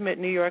ultimate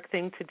New York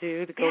thing to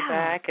do, to go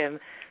back and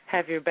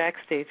have your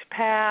backstage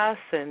pass,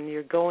 and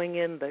you're going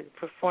in the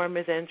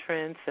performer's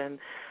entrance, and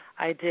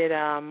I did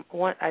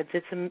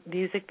some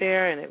music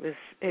there, and it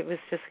was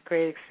just a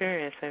great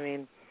experience. I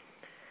mean,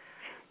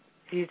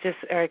 you just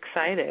are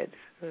excited.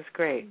 It was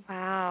great.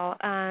 Wow.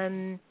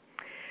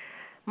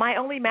 My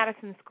only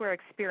Madison Square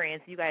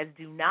experience, you guys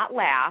do not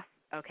laugh,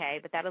 okay,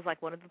 but that is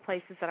like one of the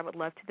places that I would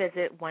love to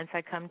visit once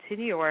I come to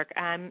New York.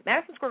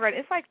 Madison Square Garden,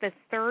 it's like the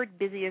third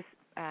busiest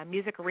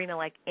music arena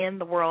like in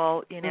the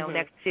world,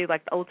 next to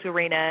like the O2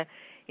 Arena,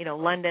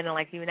 London and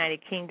like the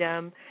United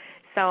Kingdom.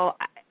 So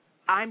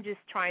I'm just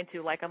trying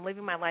to, like, I'm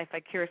living my life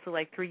vicariously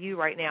like through you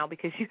right now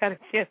because you got a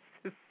chance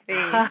to see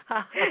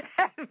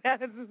at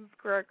Madison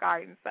Square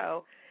Garden.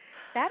 So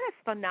that is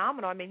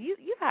phenomenal. I mean, you've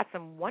had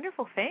some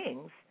wonderful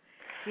things,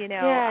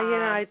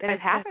 that have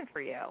happened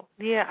for you.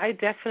 Yeah, I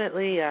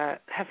definitely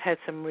have had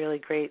some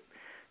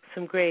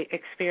great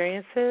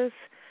experiences.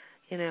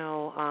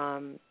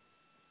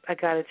 I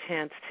got a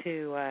chance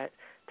to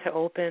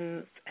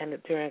open and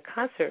during a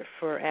concert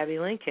for Abbey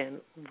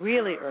Lincoln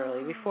really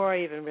early, before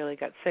I even really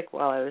got sick.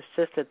 Well, I was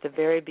just at the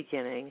very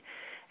beginning.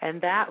 And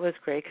that was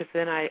great because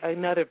then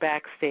another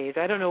backstage.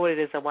 I don't know what it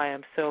is and why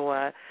I'm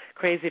so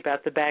crazy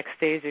about the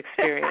backstage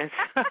experience.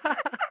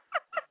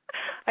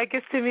 I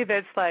guess to me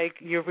that's like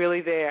you're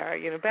really there.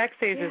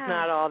 Backstage is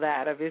not all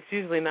that. I mean, it's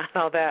usually not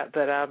all that.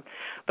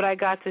 But I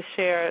got to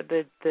share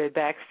the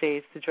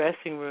backstage, the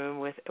dressing room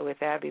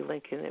with Abbey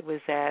Lincoln. It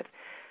was at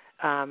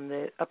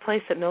a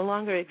place that no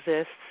longer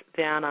exists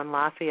down on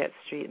Lafayette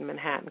Street in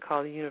Manhattan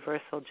called the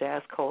Universal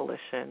Jazz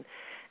Coalition.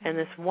 And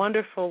this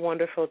wonderful,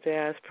 wonderful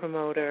jazz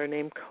promoter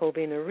named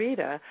Kobe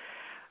Narita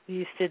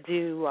used to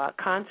do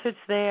concerts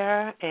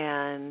there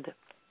and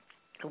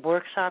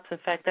workshops. In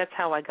fact, that's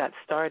how I got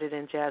started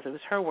in jazz. It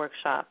was her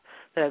workshop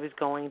that I was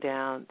going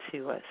down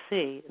to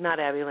see,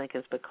 not Abbey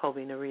Lincoln's, but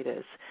Kobe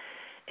Narita's.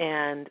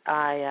 And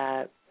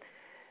I,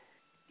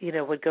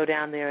 would go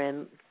down there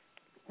and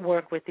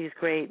work with these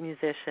great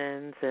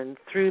musicians, and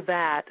through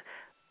that,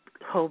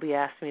 Hobie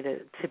asked me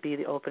to be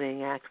the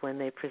opening act when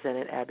they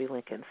presented Abbey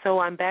Lincoln. So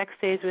I'm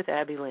backstage with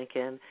Abbey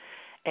Lincoln,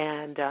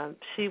 and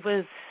she's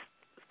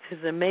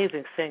an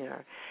amazing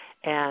singer.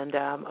 And,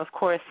 of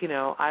course,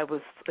 I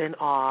was in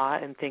awe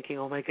and thinking,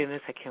 oh, my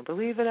goodness, I can't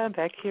believe it. I'm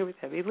back here with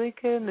Abbey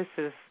Lincoln. This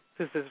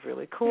is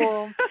really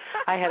cool.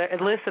 I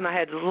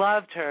had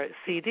loved her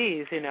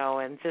CDs,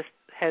 and just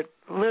had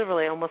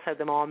literally almost had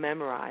them all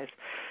memorized.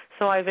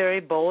 So I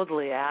very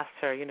boldly asked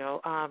her,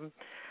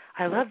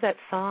 I love that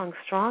song,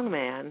 Strong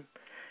Man.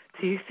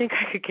 Do you think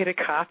I could get a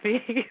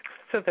copy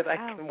so that I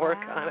can work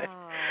on it?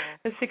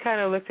 And she kind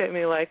of looked at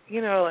me like,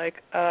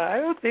 I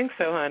don't think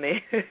so,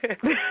 honey.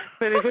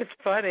 But it was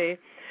funny,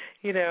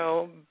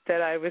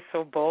 that I was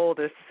so bold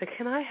as to say,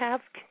 can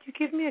you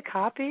give me a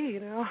copy,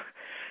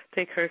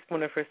 take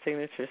one of her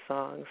signature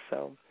songs.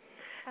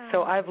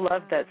 So I've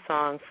loved that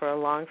song for a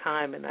long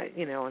time, and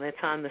and it's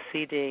on the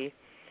CD.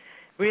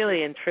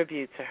 Really in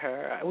tribute to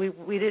her.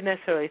 We didn't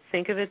necessarily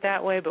think of it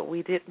that way, but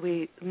we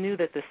knew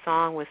that the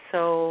song was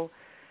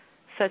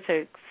such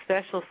a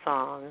special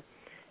song,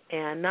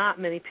 and not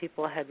many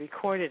people had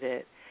recorded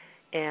it,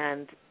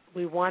 and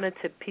we wanted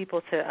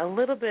people to a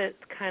little bit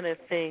kind of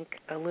think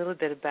a little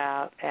bit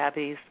about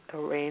Abby's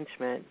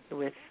arrangement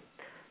with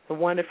the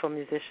wonderful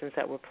musicians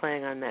that were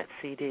playing on that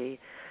CD,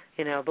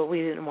 but we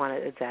didn't want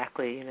to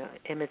exactly,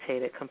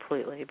 imitate it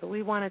completely, but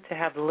we wanted to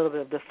have a little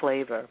bit of the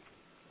flavor,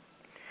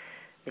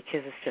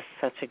 because it's just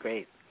such a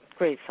great,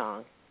 great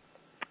song.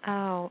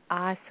 Oh,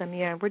 awesome.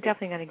 Yeah, we're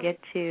definitely going to get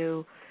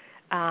to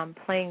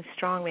playing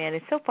Strongman.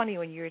 It's so funny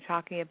when you were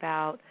talking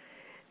about,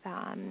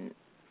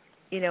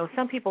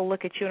 some people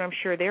look at you, and I'm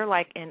sure they're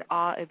like in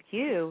awe of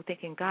you,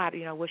 thinking, God,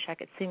 I wish I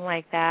could sing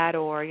like that,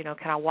 or,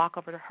 can I walk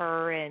over to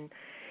her and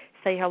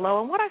say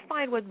hello? And what I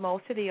find with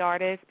most of the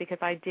artists, because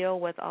I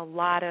deal with a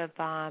lot of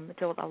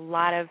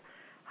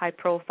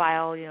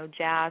high-profile,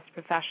 jazz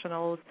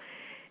professionals,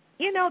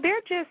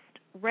 they're just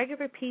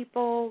regular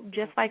people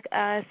just like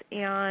us,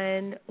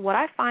 and what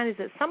I find is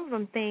that some of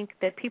them think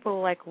that people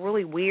are like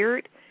really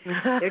weird.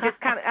 They're just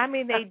kind of,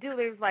 they do.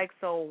 There's like,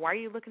 so why are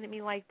you looking at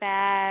me like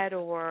that?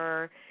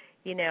 Or,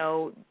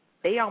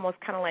 they almost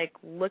kind of like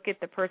look at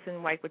the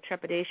person like with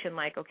trepidation,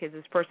 like, okay, is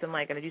this person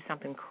like going to do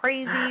something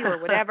crazy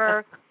or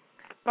whatever?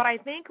 But I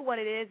think what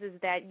it is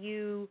that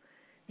you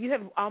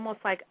have almost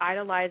like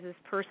idolized this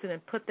person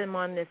and put them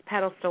on this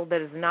pedestal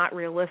that is not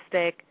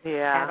realistic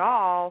at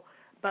all,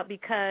 but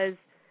because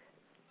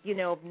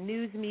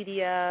news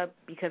media,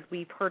 because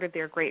we've heard of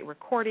their great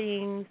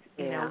recordings,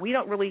 we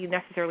don't really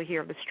necessarily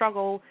hear of the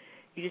struggle.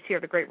 You just hear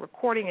of the great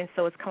recording, and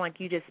so it's kind of like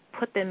you just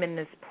put them in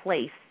this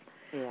place,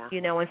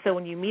 and so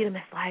when you meet them,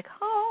 it's like,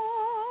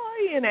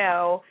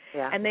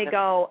 and they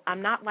go,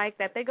 I'm not like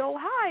that. They go,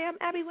 hi, I'm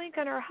Abbey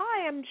Lincoln, or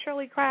hi, I'm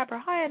Shirley Crabbe, or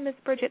hi, I'm Miss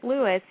Bridget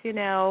Lewis,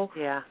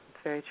 Yeah,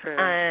 very true.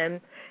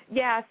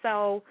 Yeah,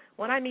 so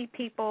when I meet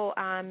people,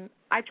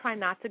 I try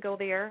not to go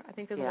there. I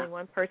think there's only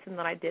one person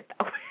that I did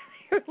that with.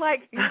 He was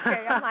like,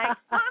 okay. I'm like,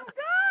 I'm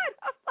good.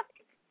 I'm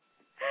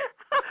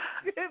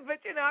good. But,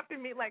 after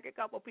meet like a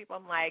couple people,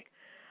 I'm like,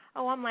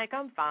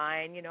 I'm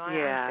fine. I'm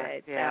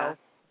good. Yeah. So.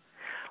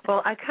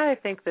 Well, I kind of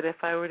think that if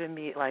I were to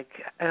meet,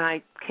 and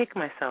I kick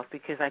myself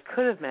because I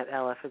could have met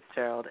Ella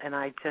Fitzgerald, and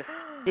I just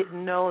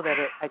didn't know that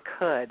I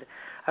could.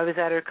 I was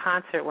at her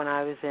concert when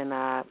I was in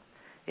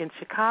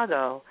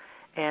Chicago,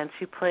 and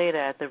she played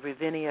at the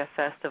Ravinia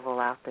Festival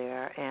out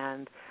there,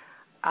 and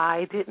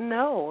I didn't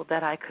know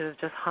that I could have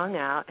just hung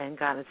out and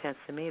gotten a chance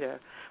to meet her.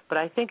 But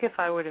I think if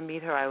I were to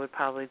meet her, I would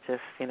probably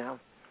just,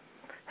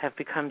 have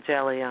become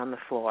jelly on the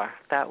floor.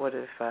 That would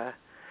have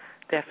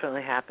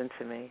definitely happened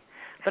to me.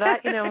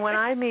 But when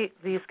I meet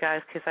these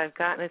guys, because I've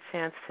gotten a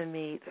chance to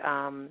meet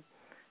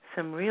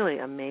some really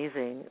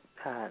amazing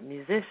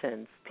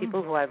musicians,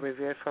 people who I've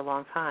revered for a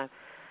long time,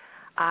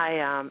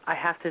 I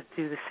have to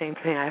do the same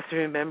thing. I have to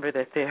remember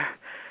that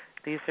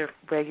these are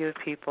regular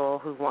people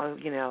who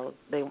want,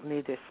 they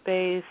need their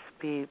space,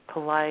 be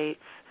polite,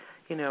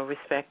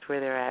 respect where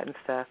they're at and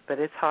stuff. But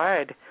it's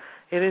hard.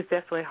 It is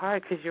definitely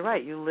hard because you're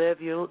right. You're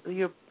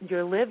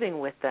living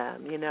with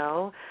them.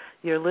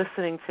 You're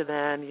listening to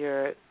them.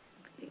 You're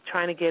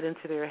trying to get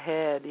into their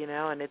head.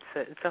 And it's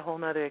a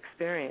whole other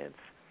experience.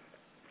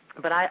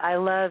 But I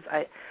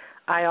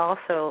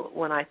also,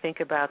 when I think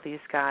about these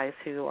guys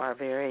who are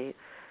very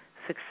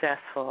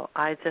successful,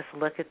 I just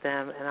look at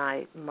them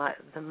and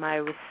my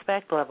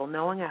respect level,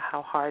 knowing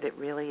how hard it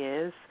really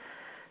is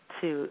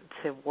to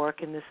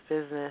work in this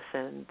business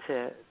and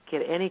to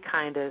get any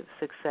kind of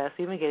success,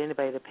 even get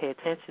anybody to pay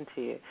attention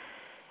to you.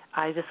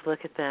 I just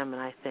look at them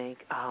and I think,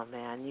 oh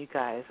man, you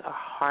guys are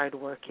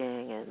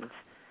hardworking and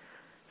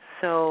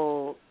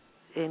so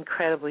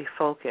incredibly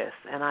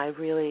focused, and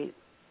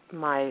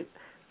my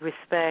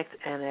respect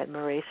and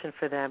admiration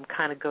for them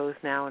kind of goes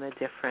now in a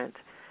different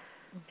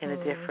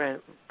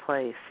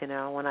place,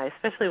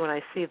 especially when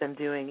I see them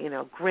doing,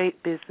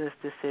 great business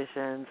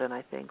decisions, and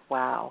I think,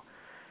 wow,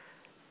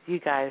 you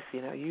guys,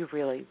 you've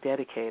really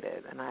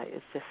dedicated, and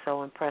it's just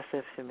so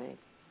impressive to me.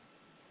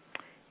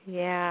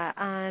 Yeah,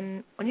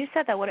 when you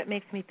said that, what it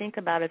makes me think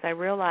about is I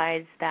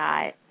realize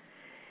that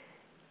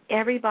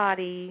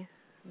everybody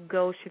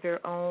goes through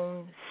their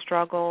own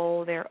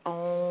struggle, their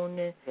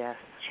own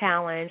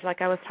challenge.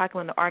 Like I was talking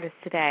with an artist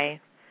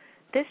today.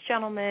 This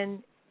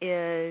gentleman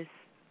he's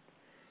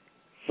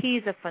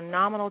a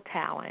phenomenal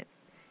talent,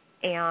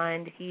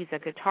 and he's a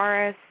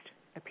guitarist,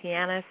 a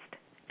pianist,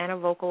 and a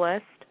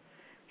vocalist.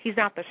 He's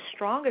not the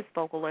strongest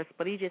vocalist,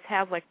 but he just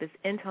has like this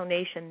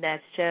intonation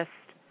that's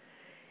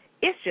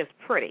it's just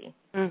pretty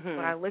when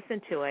I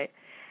listen to it.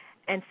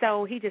 And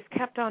so he just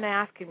kept on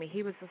asking me.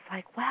 He was just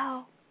like,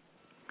 well,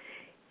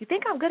 you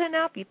think I'm good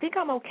enough? You think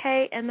I'm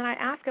okay? And then I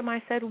asked him,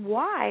 I said,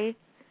 why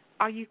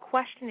are you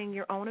questioning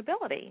your own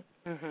ability?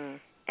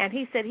 And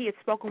he said he had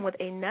spoken with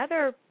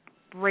another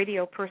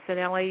radio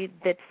personality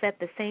that said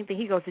the same thing.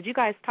 He goes, did you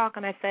guys talk?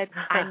 And I said,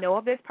 I know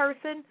of this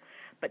person,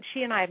 but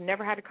she and I have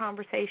never had a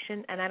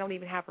conversation, and I don't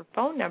even have her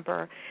phone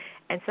number.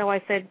 And so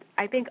I said,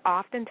 I think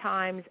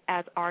oftentimes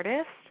as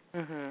artists,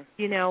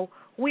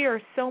 we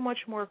are so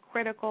much more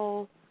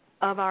critical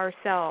of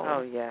ourselves.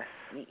 Oh, yes.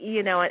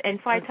 And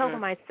so I told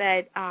him, I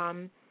said,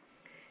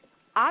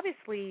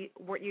 obviously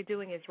what you're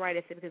doing is right.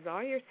 I said, because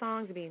all your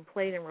songs are being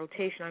played in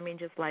rotation, I mean,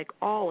 just like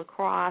all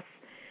across,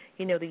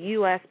 the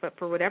U.S., but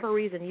for whatever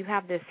reason you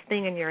have this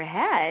thing in your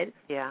head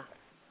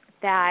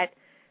that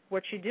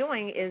what you're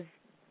doing is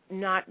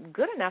not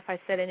good enough. I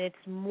said, and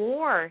it's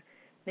more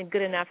than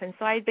good enough. And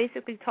so I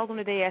basically told him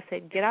today, I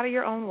said, get out of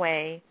your own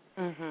way.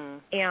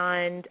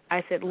 And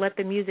I said, let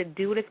the music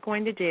do what it's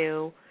going to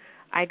do.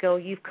 I go,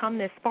 you've come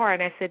this far.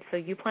 And I said, so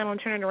you plan on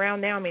turning around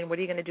now? I mean, what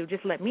are you going to do?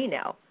 Just let me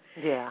know.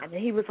 Yeah. And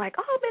then he was like,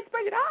 oh, Miss,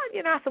 bring it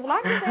on. I said, well,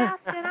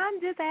 I'm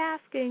just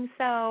asking.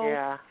 So,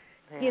 I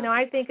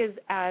think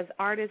as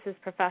artists, as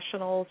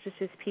professionals,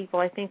 just as people,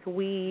 I think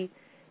we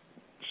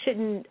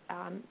shouldn't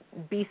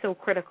be so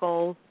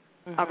critical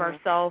of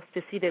ourselves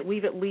to see that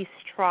we've at least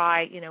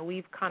tried,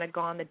 we've kind of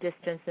gone the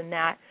distance in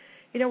that.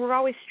 We're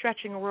always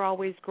stretching and we're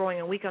always growing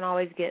and we can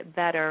always get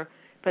better,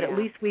 but at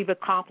least we've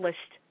accomplished,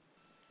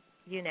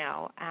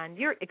 and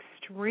you're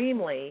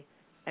extremely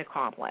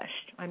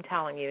accomplished. I'm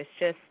telling you, it's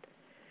just,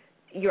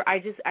 I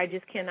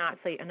just cannot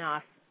say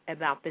enough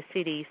about the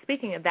CD.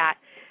 Speaking of that,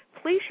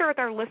 please share with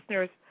our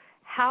listeners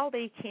how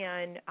they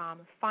can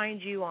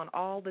find you on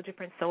all the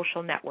different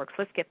social networks.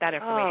 Let's get that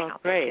information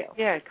out there, too.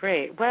 Yeah,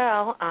 great.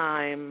 Well,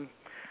 I'm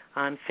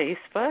on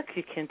Facebook.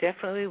 You can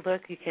definitely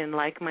look. You can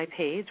like my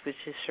page, which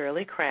is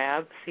Shirley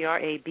Crabbe,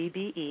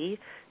 Crabbe,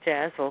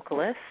 jazz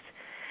vocalist,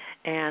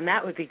 and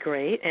that would be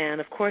great.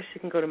 And, of course,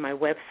 you can go to my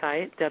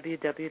website,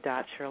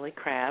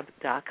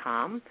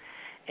 www.shirleycrabbe.com,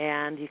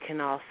 and you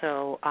can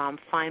also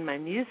find my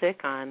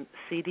music on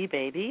CD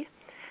Baby,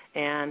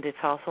 and it's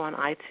also on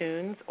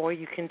iTunes, or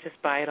you can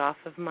just buy it off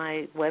of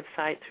my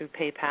website through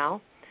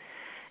PayPal.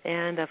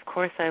 And, of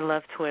course, I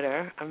love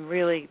Twitter. I'm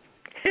really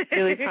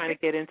really trying to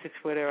get into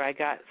Twitter.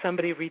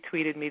 Somebody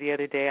retweeted me the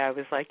other day. I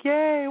was like,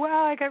 yay,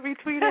 wow, I got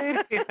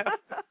retweeted.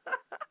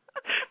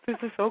 This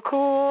is so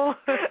cool.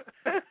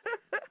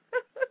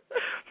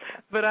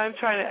 But I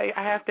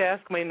have to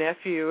ask my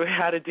nephew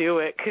how to do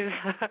it because,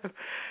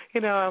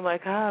 I'm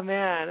like, oh,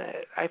 man,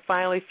 I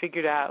finally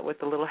figured out what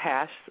the little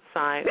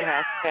hashtag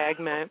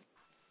meant.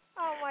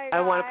 Oh, my God.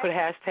 I want to put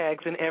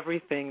hashtags in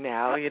everything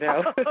now, I'm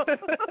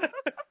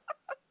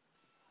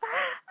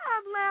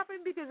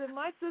laughing because if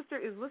my sister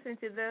is listening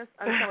to this,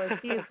 I'm telling you,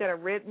 she is going to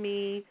rip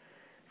me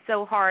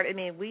so hard. I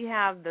mean, we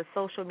have the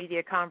social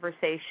media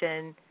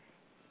conversation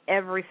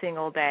every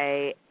single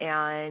day,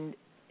 and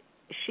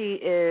she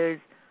is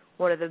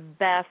one of the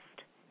best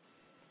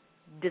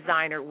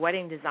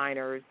wedding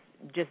designers,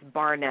 just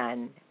bar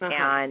none.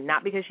 And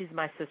not because she's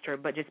my sister,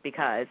 but just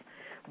because.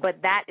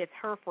 But that is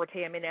her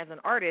forte. I mean, as an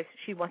artist,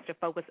 she wants to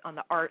focus on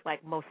the art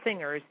like most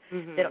singers.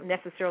 They don't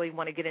necessarily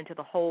want to get into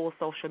the whole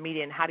social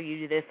media and how do you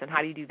do this and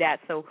how do you do that.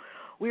 So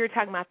we were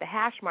talking about the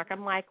hash mark.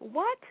 I'm like,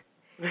 what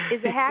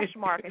is a hash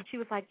mark? And she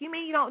was like, you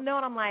mean you don't know?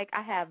 And I'm like,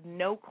 I have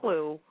no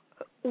clue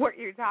what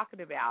you're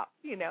talking about,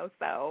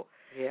 so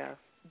yeah,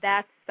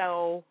 that's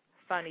so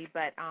funny.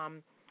 But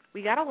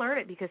we got to learn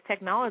it because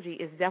technology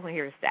is definitely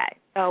here to stay.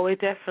 Oh, it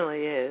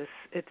definitely is.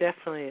 It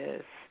definitely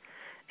is.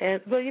 And,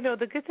 well,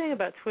 the good thing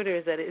about Twitter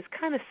is that it's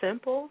kind of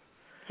simple.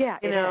 Yeah,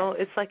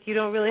 it's like you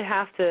don't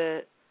have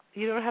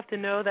to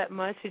know that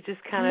much. You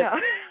just kind of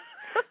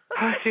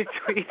post your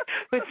tweet,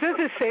 which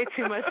doesn't say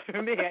too much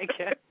for me, I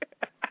guess,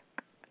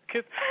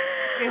 because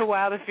it took me a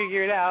while to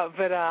figure it out.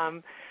 But,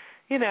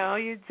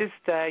 you just,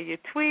 you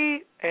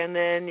tweet and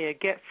then you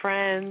get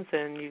friends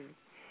and you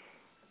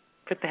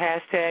put the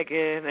hashtag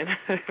in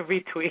and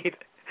retweet.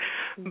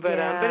 But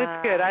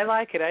it's good. I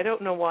like it. I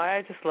don't know why.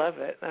 I just love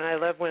it. And I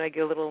love when I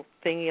get a little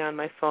thingy on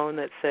my phone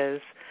that says,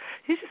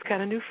 you just got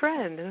a new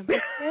friend. And I'm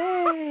like,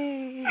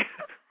 hey.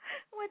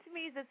 Which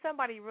means that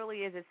somebody really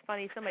is. It's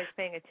funny. Somebody's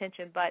paying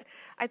attention. But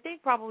I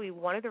think probably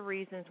one of the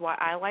reasons why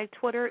I like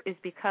Twitter is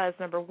because,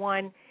 number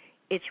one,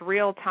 it's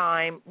real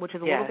time, which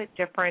is a little bit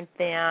different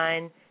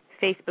than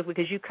Facebook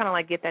because you kind of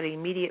like get that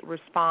immediate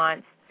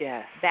response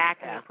back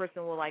and the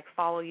person will like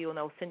follow you and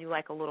they'll send you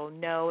like a little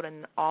note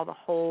and all the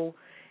whole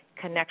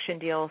connection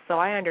deal. So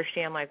I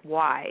understand like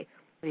why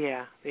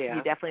you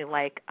definitely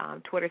like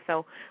Twitter.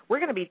 So we're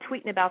going to be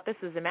tweeting about this.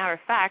 As a matter of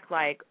fact,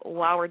 like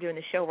while we're doing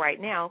the show right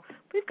now,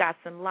 we've got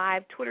some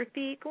live Twitter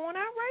feed going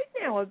out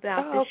right now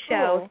about the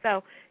show.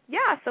 Cool.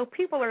 So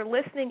people are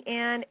listening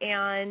in,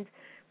 and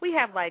we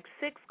have like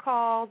 6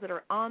 calls that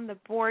are on the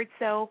board.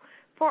 So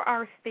for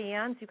our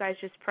fans, you guys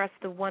just press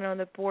the one on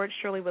the board.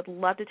 Shirley would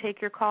love to take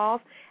your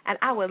calls, and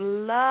I would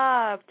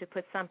love to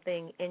put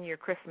something in your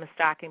Christmas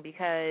stocking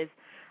because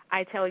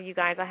I tell you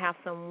guys I have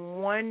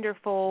some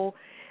wonderful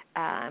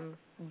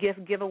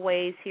gift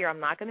giveaways here.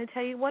 I'm not going to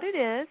tell you what it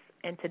is,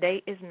 and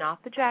today is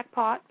not the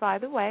jackpot, by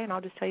the way, and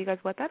I'll just tell you guys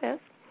what that is.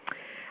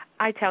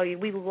 I tell you,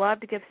 we love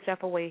to give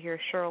stuff away here,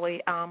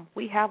 Shirley.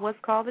 We have what's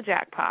called the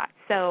jackpot.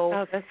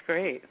 Oh, that's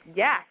great.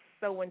 Yes.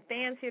 So when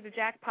fans hear the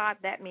jackpot,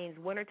 that means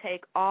winner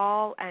take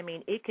all. I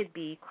mean, it could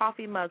be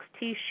coffee mugs,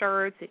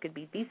 T-shirts. It could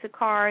be Visa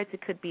cards.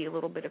 It could be a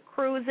little bit of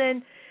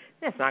cruising.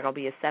 It's not going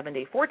to be a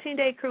 7-day,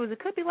 14-day cruise. It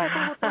could be like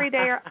a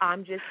 3-dayer.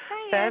 I'm just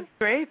saying. That's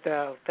great,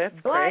 though. That's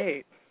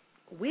great.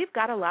 We've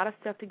got a lot of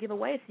stuff to give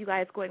away, so you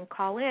guys go ahead and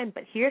call in.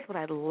 But here's what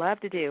I'd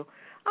love to do.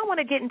 I want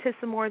to get into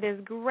some more of this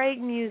great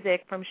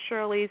music from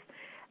Shirley's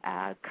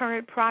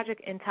current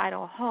project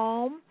entitled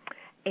Home.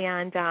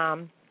 And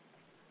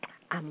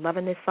I'm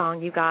loving this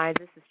song, you guys.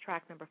 This is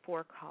track number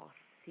 4 called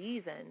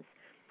Seasons.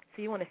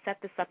 So you want to set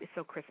this up. It's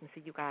so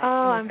Christmassy, you guys. Oh,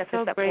 I'm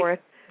so great.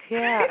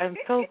 Yeah, I'm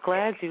so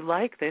glad you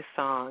like this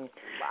song. Love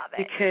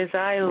it. Because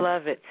I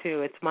love it,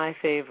 too. It's my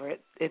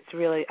favorite. It's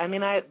really, I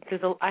mean, I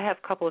have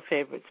a couple of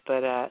favorites,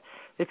 but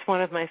it's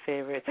one of my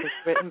favorites. It's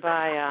written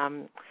by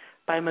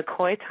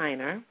McCoy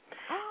Tyner.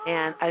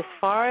 And as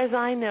far as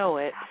I know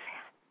it,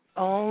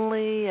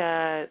 only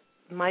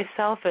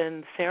myself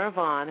and Sarah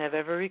Vaughan have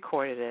ever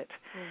recorded it.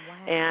 Oh,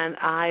 wow. And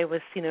I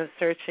was,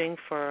 searching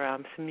for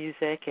some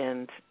music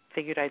and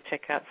figured I'd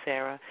check out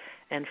Sarah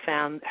and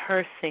found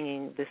her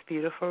singing this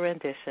beautiful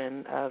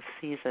rendition of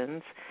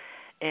Seasons.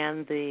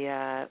 And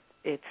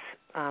it's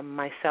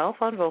myself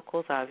on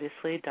vocals,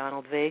 obviously,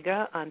 Donald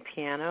Vega on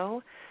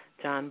piano,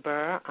 John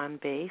Burr on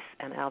bass,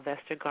 and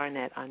Alvester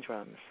Garnett on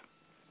drums.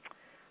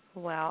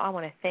 Well, I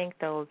want to thank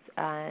those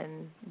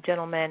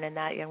gentlemen and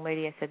that young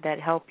lady I said that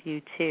helped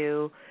you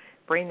to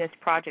bring this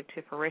project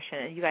to fruition.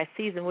 And you guys,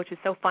 Season, which is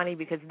so funny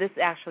because this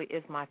actually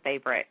is my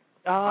favorite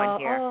on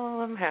here.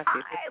 Oh, I'm happy.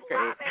 That's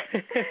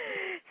great.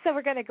 So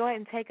we're going to go ahead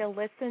and take a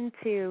listen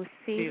to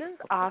Seasons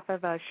off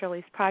of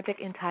Shirley's project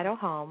entitled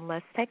Home.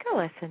 Let's take a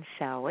listen,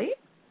 shall we?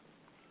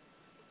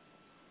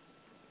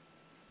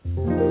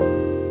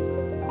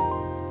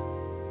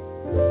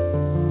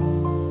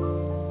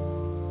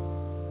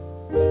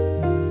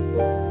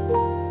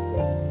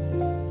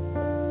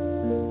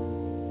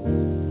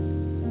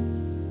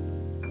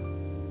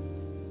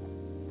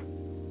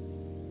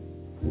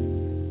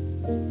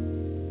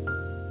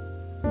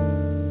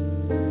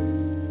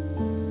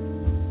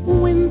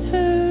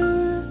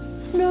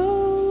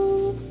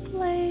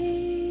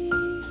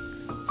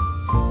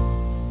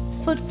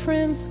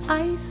 footprints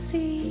I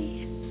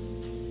see,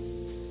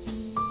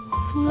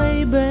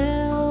 sleigh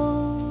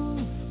bells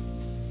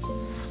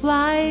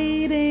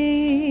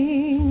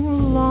sliding,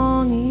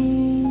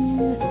 longing,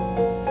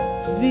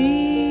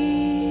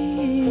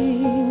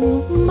 being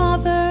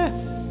mother,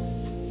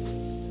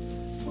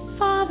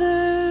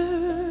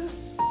 father,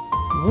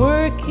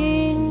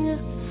 working,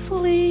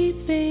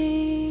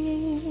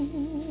 sleeping,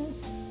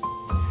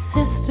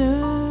 sister,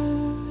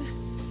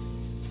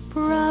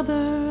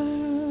 brother,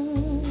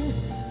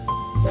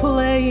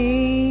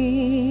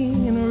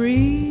 playing and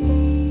reading,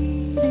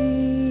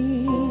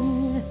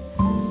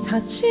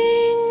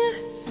 touching,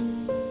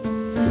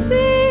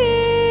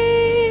 seeing,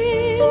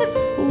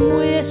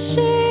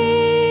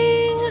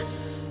 wishing,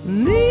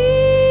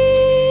 needing,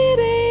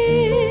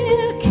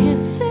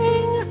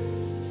 kissing,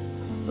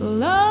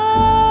 loving,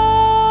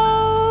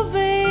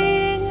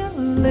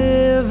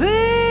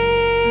 living,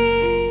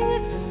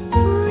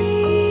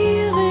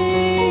 breathing,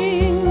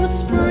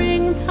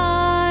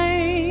 springtime,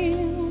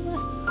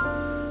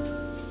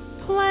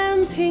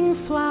 planting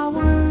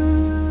flowers,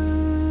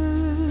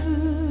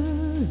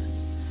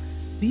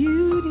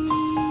 beauty,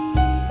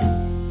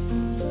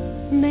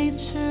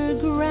 nature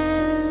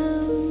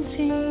granting,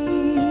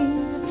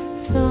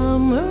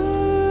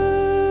 summer's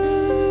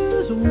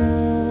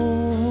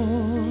warm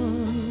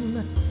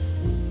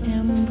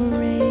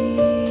embrace.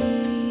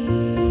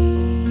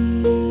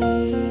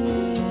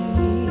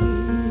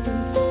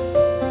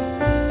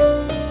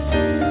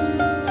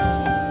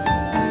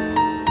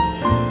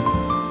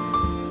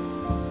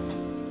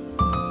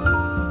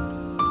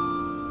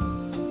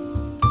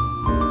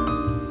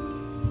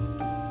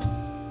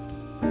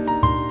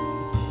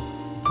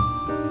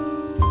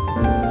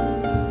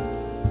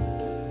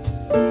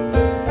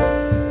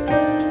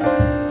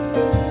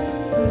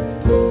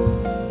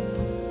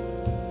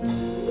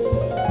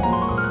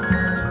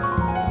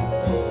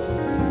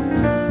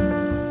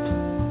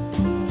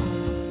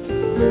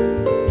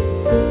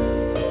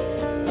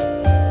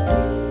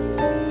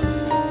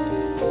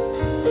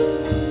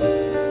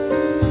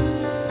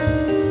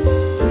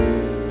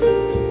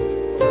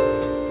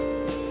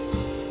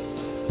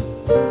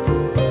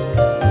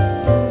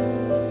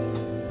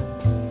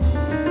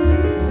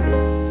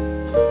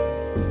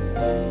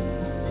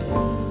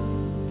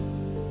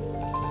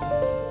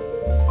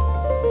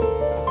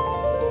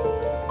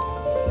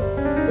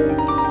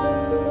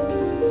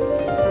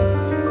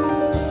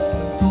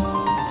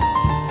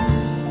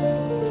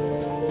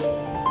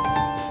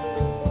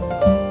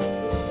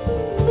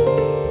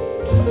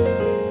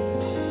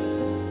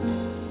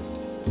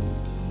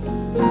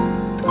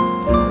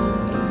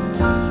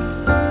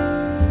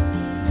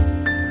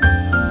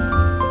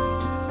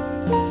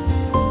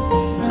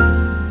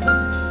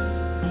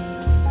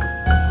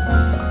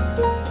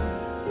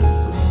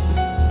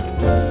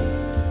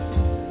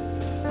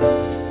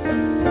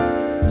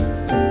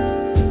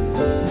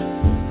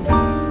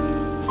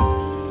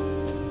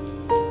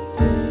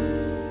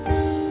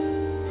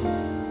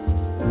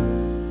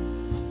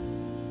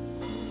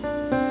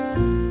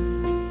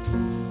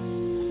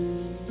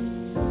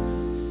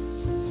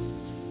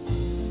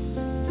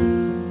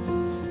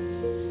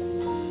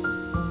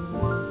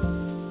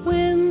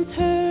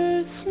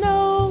 Winter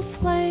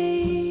snowflakes,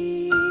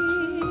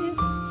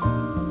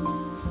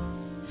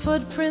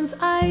 footprints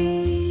I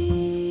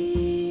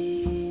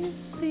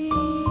see,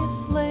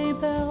 sleigh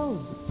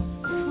bells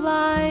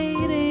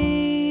sliding,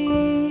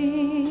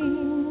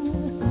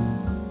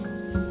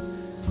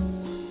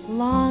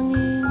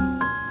 longing,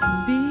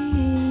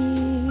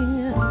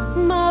 being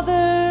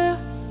mother,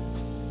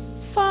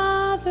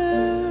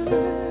 father,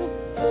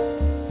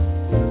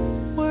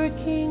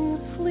 working,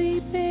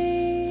 sleeping,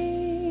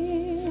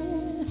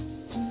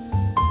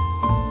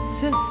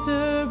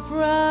 sister,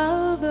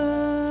 brother,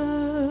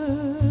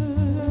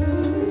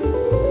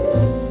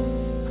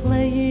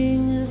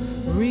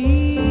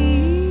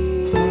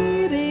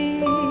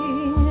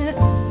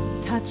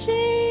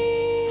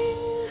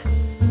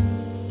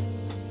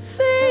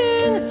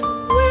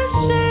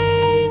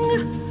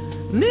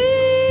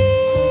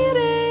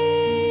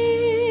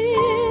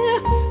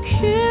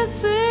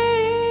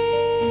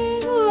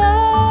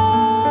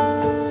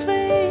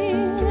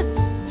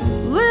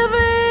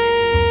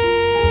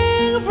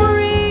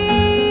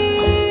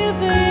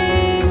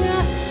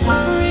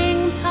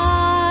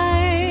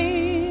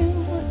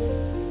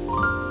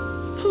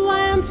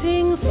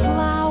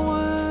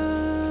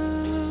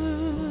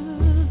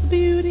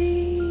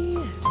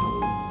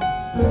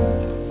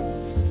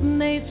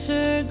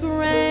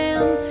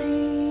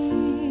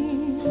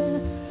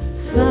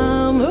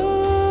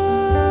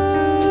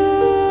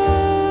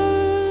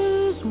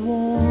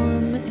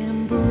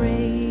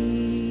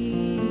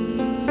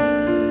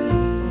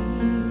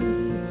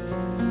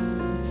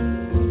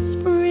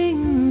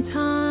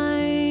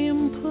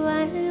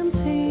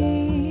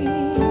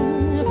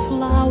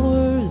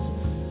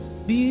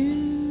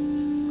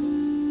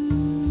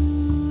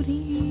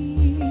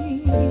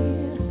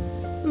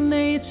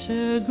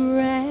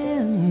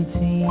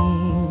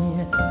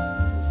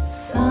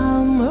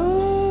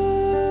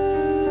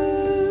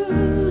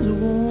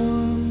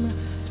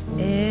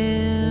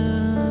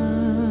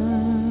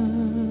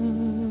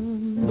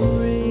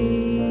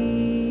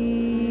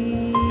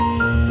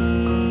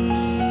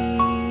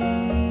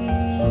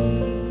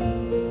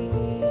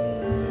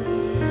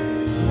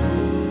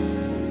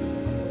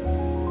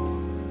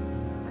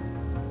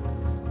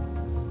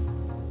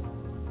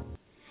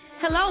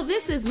 Hello,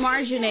 this is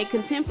Marjan, a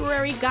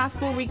contemporary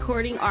gospel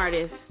recording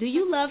artist. Do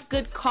you love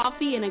good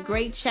coffee and a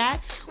great chat?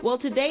 Well,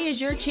 today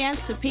is your chance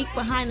to peek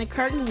behind the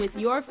curtain with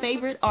your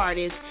favorite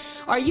artist.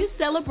 Are you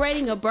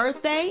celebrating a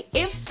birthday?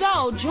 If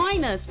so,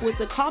 join us with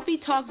the Coffee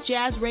Talk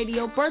Jazz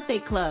Radio Birthday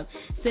Club.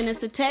 Send us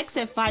a text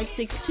at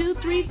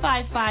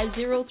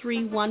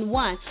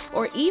 562-355-0311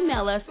 or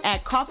email us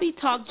at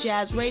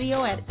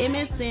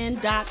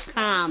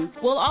coffeetalkjazzradio@msn.com.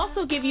 We'll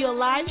also give you a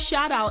live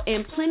shout-out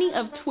and plenty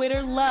of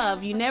Twitter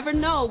love. You never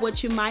know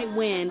what you might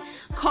win.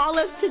 Call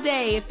us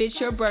today if it's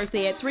your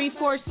birthday at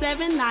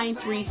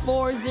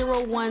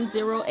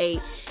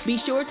 347-934-0108. Be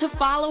sure to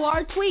follow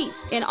our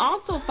tweets and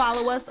also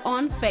follow us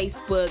on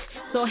Facebook.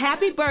 So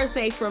happy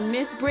birthday from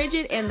Miss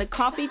Bridget and the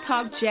Coffee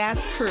Talk Jazz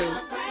crew.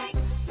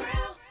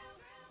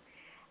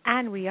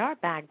 And we are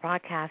back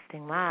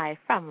broadcasting live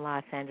from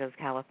Los Angeles,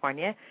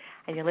 California.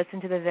 And you're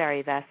listening to the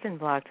very best in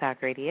Blog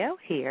Talk Radio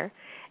here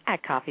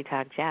at Coffee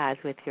Talk Jazz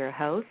with your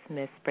host,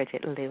 Miss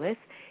Bridget Lewis,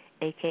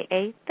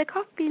 a.k.a. the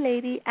Coffee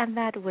Lady, and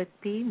that would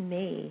be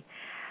me.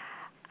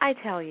 I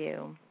tell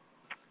you,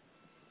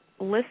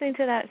 listening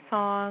to that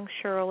song,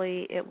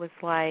 Shirley, it was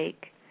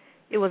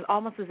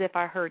almost as if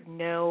I heard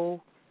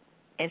no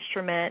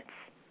instruments,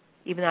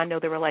 even though I know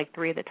there were like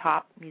three of the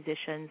top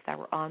musicians that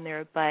were on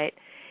there, but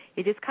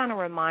it just kind of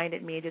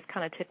reminded me, it just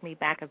kind of took me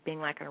back of being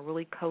like in a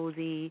really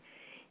cozy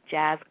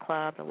jazz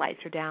club. The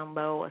lights are down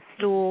low, a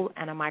stool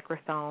and a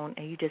microphone,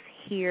 and you just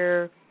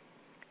hear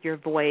your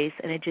voice,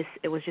 and it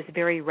was just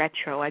very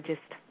retro.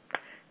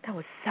 That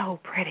was so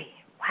pretty.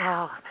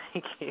 Wow. Oh,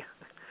 thank you.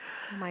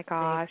 Oh my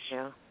gosh.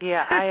 Thank you.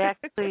 Yeah, I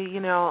actually,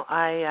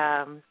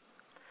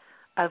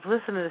 I've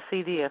listened to the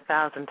CD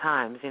 1,000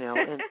 times, and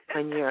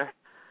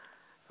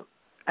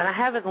I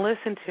haven't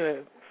listened to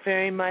it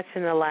very much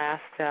in the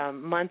last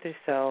month or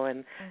so,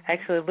 and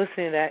actually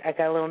listening to that, I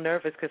got a little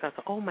nervous because I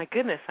thought, oh my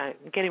goodness, I'm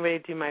getting ready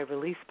to do my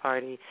release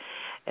party,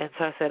 and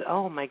so I said,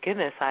 oh my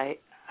goodness, I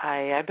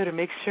better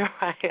make sure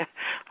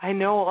I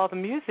know all the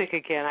music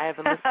again. I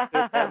haven't listened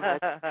to it that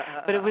much,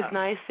 but it was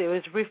nice. It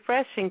was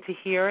refreshing to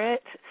hear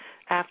it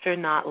after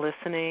not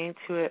listening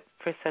to it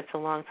for such a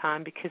long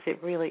time, because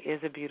it really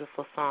is a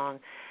beautiful song.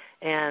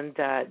 And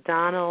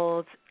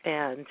Donald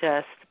and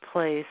just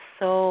plays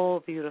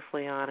so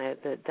beautifully on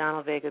it.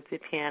 Donald Vega, the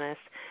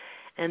pianist,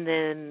 and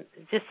then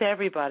just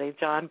everybody.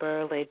 John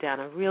Burr laid down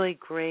a really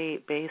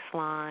great bass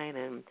line,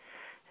 and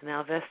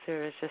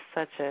Alvester is just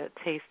such a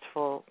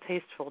tasteful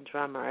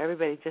drummer.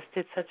 Everybody just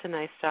did such a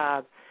nice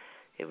job.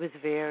 It was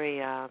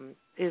very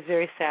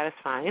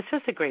satisfying. It's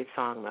just a great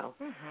song, though.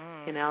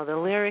 Mm-hmm. The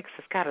lyrics,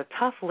 it's got a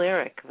tough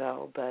lyric,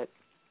 though, but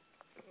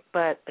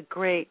a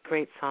great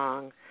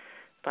song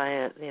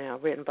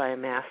written by a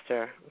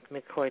master,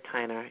 McCoy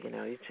Tyner.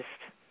 You just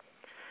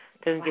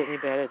doesn't get any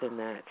better than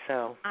that.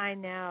 So I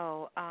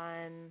know.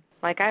 I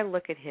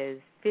look at his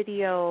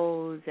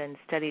videos and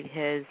studied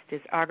his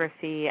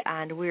discography,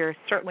 and we're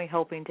certainly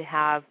hoping to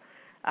have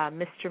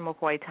Mr.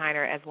 McCoy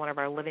Tyner as one of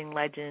our living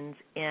legends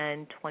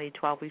in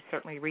 2012. We've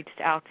certainly reached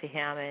out to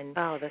him. And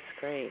oh, that's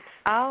great.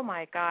 Oh,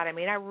 my God. I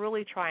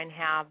really try and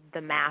have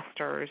the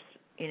masters,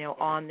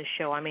 on the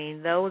show.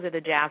 Those are the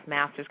jazz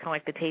masters, kind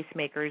of like the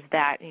tastemakers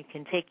that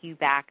can take you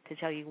back to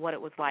tell you what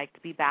it was like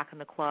to be back in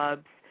the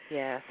clubs.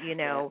 Yes.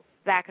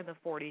 Back in the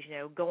 40s,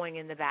 going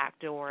in the back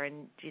door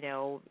and,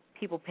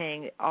 people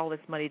paying all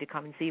this money to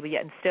come and see, but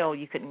yet and still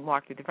you couldn't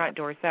walk through the front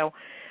door. So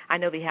I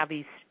know they have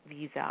these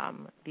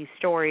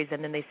stories,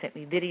 and then they sent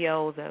me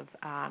videos of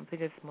I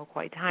think it's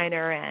McCoy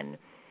Tyner and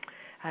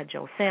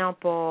Joe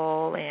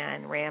Sample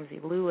and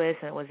Ramsey Lewis,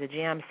 and it was a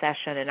jam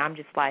session, and I'm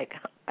just like,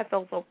 I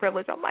felt so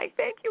privileged. I'm like,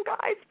 thank you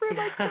guys for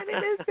sending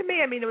this to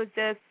me. It was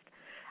just,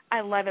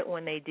 I love it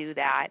when they do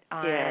that.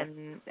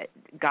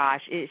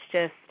 Gosh, it's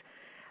just,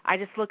 I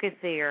just look at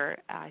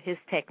his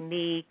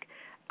technique.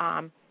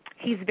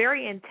 He's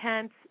very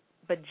intense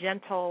but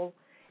gentle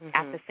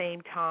at the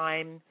same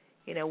time,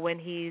 when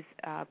he's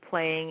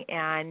playing,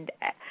 and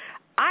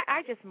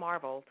I just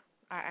marveled.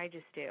 I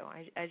just do.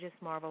 I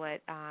just marvel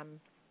at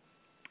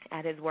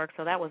his work.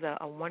 So that was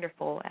a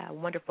wonderful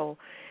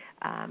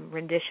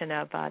rendition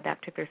of that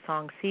particular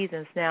song,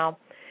 Seasons. Now,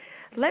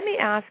 let me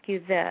ask you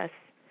this.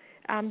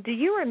 Do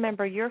you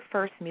remember your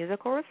first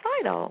musical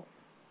recital?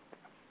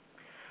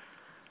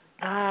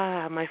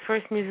 My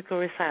first musical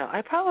recital.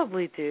 I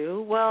probably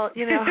do. Well,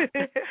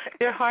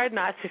 they're hard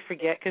not to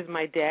forget because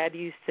my dad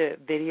used to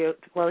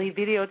he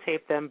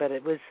videotaped them, but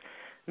it was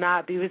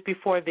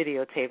before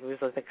videotape. It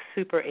was like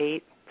Super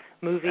 8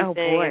 movie thing.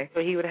 Boy. So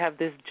he would have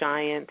this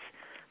giant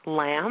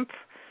lamp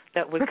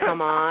that would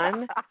come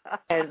on,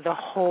 and the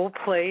whole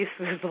place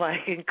was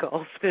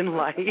engulfed in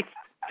light.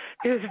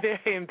 It was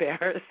very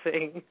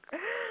embarrassing.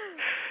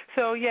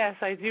 So, yes,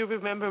 I do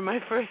remember my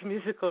first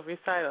musical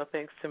recital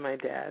thanks to my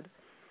dad.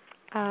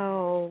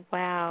 Oh,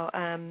 wow.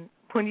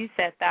 When you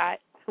said that,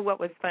 what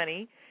was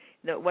funny,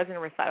 that it wasn't a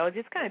recital, it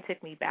just kind of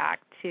took me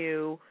back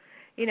to,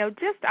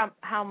 just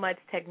how much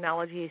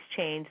technology has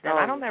changed. Now,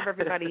 I don't know if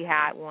everybody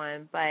had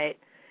one, but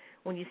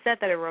when you said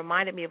that, it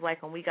reminded me of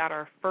when we got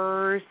our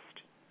first,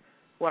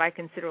 what I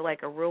consider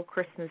a real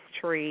Christmas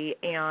tree,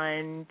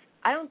 and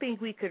I don't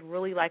think we could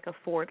really like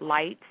afford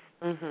lights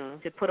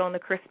to put on the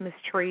Christmas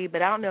tree,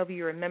 but I don't know if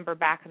you remember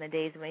back in the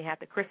days when they had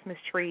the Christmas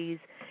trees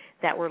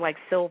that were like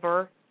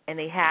silver, and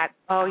they had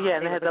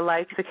and they had the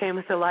lights that came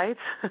with the lights.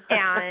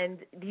 And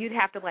you'd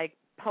have to like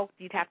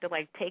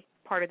take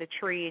part of the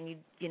tree, and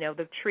you know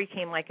the tree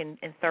came like in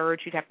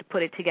thirds. You'd have to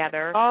put it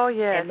together. Oh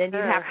yeah, and then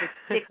you'd have to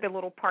stick the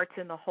little parts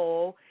in the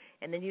hole.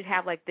 And then you'd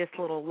have, like, this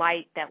little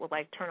light that would,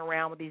 like, turn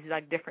around with these,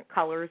 like, different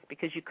colors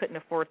because you couldn't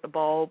afford the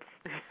bulbs.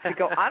 To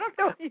go, I don't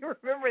know if you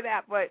remember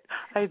that, but...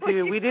 I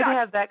do. We didn't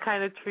have that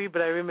kind of tree,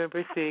 but I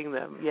remember seeing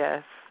them,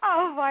 yes.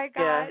 Oh, my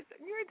God. Yes.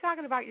 You were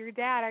talking about your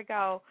dad. I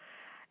go,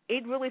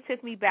 it really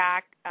took me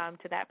back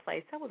to that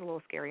place. That was a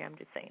little scary, I'm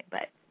just saying.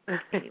 But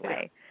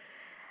anyway,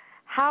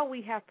 how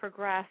we have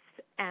progressed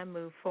and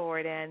moved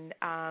forward. And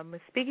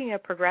speaking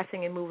of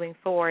progressing and moving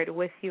forward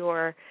with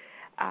your...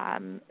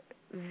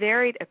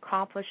 varied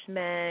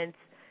accomplishments,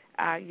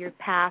 your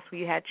past where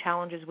you had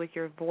challenges with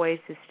your voice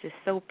is just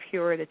so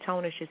pure. The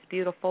tone is just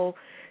beautiful.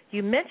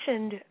 You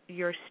mentioned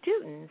your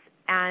students,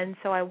 and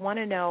so I want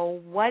to know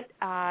what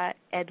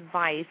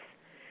advice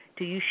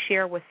do you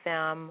share with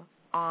them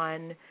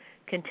on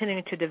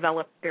continuing to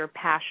develop their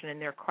passion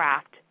and their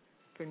craft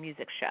for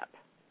musicianship?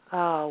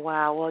 Oh,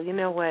 wow. Well, you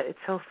know what? It's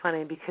so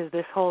funny because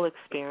this whole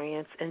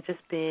experience and just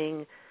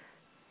being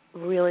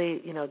really,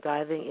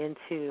 diving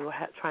into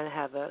trying to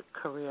have a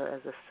career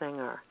as a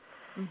singer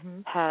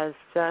has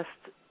just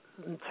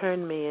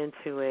turned me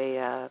into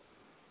I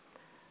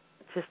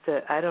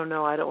don't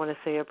want to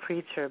say a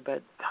preacher,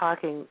 but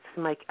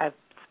I've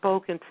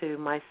spoken to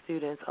my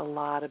students a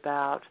lot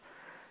about,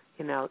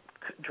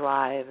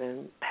 drive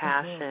and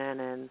passion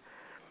and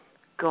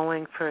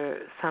going for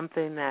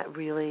something that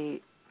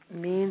really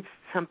means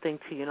something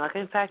to you. Like,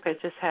 in fact, I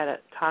just had a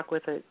talk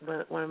with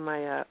one of my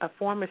a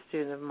former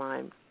student of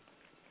mine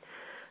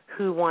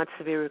who wants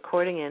to be a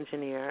recording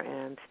engineer,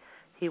 and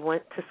he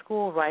went to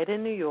school right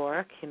in New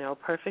York,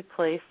 perfect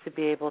place to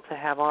be able to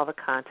have all the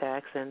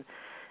contacts, and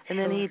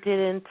then he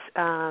didn't,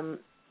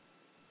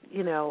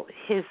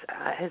 his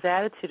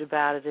attitude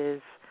about it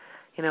is,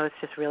 it's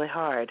just really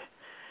hard,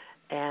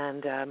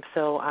 and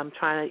so I'm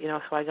trying to,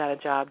 so I got a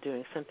job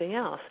doing something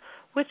else,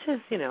 which is,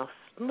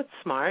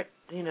 smart,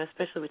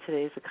 especially with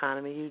today's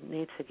economy, you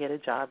need to get a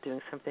job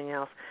doing something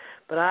else.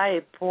 But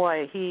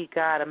he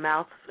got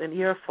an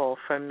earful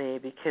from me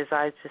because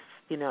I just,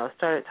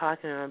 started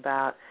talking to him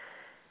about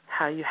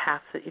how you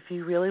have to, if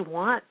you really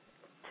want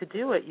to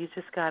do it, you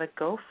just got to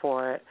go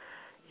for it,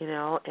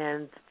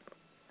 and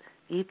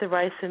eat the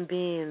rice and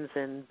beans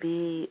and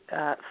be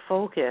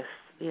focused,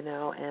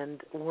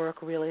 and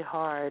work really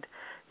hard,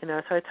 So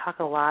I talk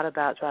a lot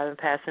about drive and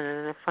passion,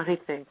 and a funny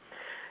thing,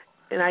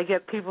 and I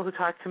get people who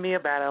talk to me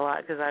about it a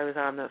lot because I was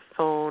on the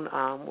phone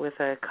with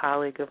a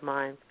colleague of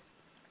mine,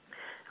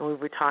 and we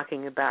were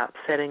talking about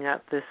setting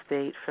up this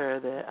date for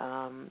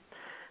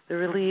the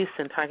release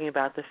and talking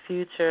about the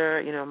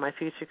future, my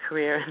future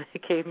career, and they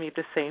gave me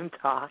the same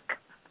talk,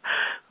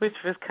 which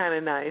was kind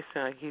of nice.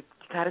 You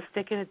got to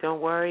stick in it.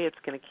 Don't worry. It's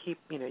going to keep,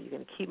 you're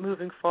going to keep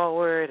moving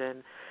forward,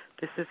 and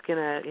this is going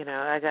to,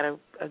 I got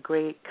a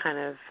great kind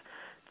of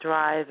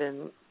drive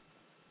and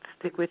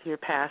stick with your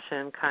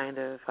passion kind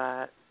of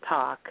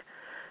talk.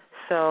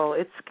 So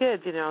it's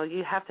good,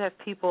 you have to have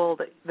people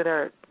that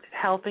are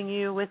helping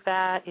you with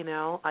that,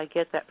 I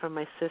get that from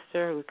my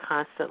sister who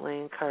constantly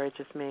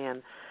encourages me,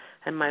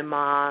 and my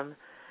mom,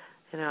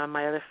 and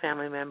my other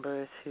family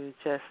members who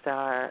just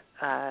are,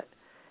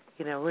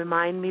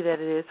 remind me that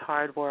it is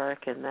hard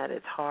work and that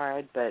it's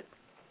hard, but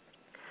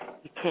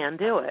you can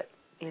do it.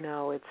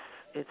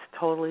 It's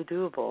totally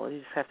doable. You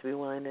just have to be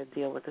willing to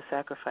deal with the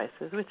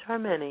sacrifices, which are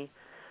many.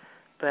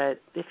 But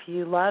if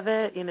you love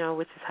it,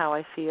 which is how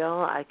I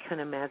feel, I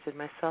couldn't imagine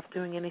myself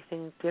doing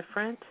anything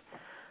different.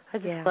 I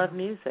just love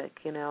music,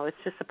 It's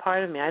just a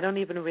part of me. I don't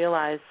even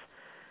realize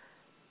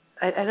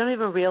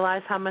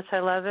how much I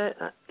love it.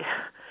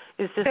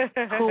 It's just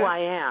who I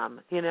am,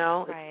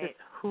 Right. It's just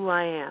who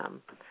I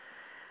am.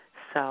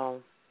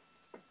 So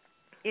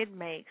it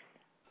makes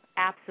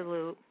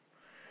absolute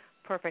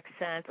perfect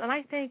sense. And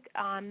I think,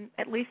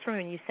 at least from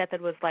when you said that,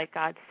 was like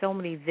God, so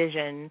many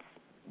visions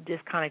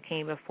just kind of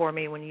came before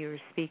me when you were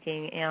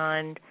speaking.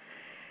 And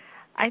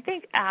I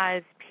think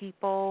as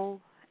people,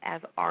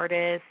 as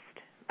artists,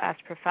 as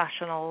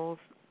professionals,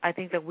 I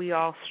think that we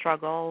all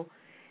struggle,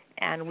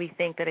 and we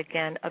think that,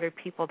 again, other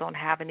people don't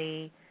have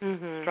any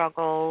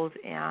struggles.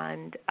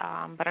 And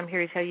but I'm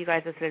here to tell you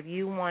guys that if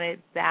you want it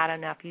bad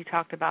enough, you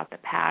talked about the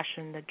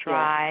passion, the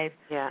drive.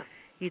 Yeah.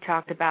 You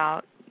talked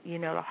about,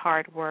 the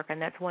hard work,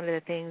 and that's one of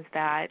the things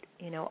that,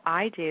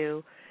 I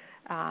do.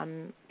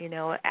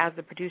 As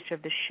the producer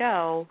of the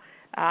show,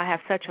 I have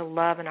such a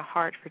love and a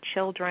heart for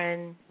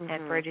children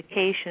and for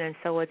education, and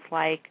so it's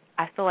like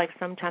I feel like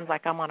sometimes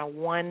like I'm on a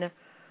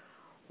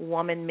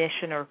one-woman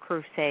mission or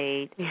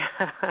crusade.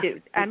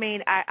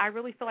 I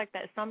really feel like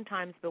that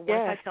sometimes, but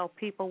once I tell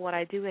people what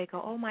I do, they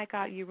go, oh, my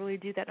God, you really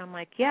do that? And I'm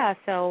like, yeah,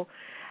 so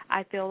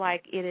I feel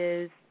like it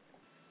is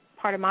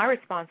part of my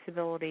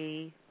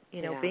responsibility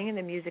being in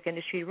the music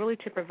industry, really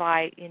to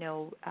provide,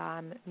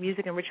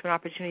 music enrichment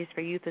opportunities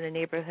for youth in the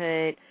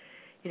neighborhood,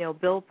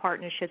 build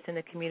partnerships in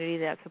the community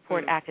that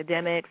support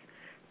academics,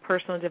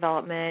 personal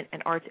development,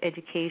 and arts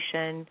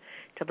education,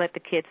 to let the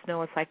kids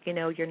know it's like,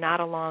 you're not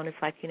alone. It's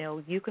like,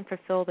 you can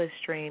fulfill this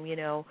dream,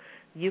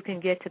 you can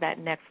get to that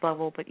next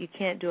level, but you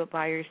can't do it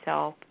by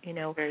yourself.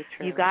 Very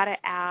true. You got to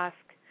ask.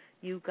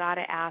 You got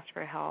to ask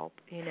for help.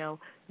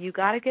 You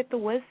got to get the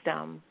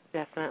wisdom.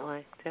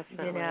 Definitely.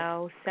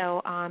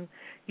 So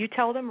you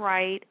told him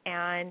right,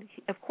 and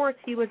of course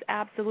he was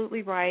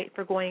absolutely right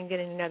for going and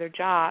getting another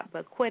job,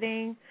 but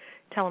quitting,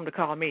 tell him to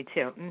call me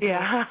too.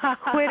 Yeah.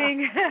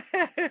 Quitting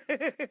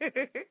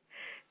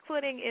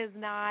is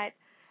not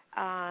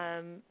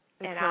an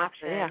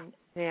option.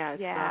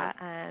 It's not.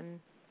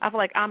 I feel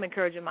like I'm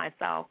encouraging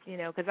myself,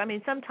 because,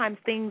 sometimes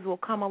things will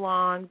come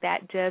along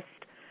that just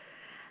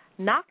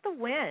knock the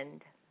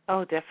wind.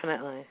 Oh,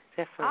 definitely.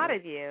 Out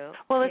of you.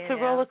 Well, it's a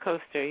roller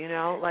coaster,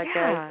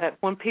 that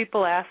when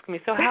people ask me,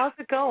 so how's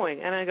it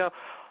going? And I go,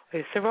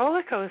 it's a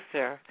roller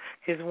coaster.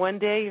 Because one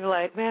day you're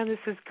like, man, this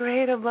is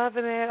great, I'm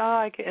loving it. Oh,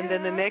 I can't. And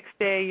then the next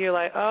day you're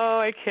like, oh,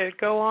 I can't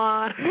go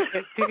on.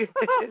 I can't do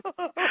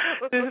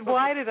this.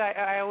 Why did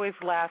I always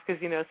laugh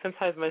because,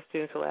 sometimes my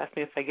students will ask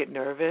me if I get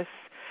nervous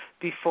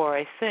before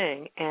I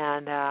sing.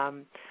 And I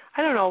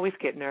don't always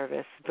get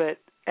nervous, but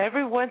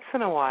every once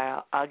in a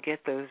while I'll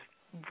get those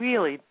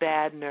really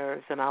bad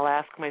nerves, and I'll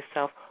ask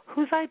myself,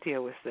 whose idea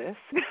was this?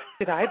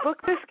 Did I book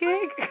this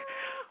gig?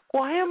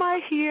 Why am I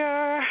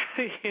here?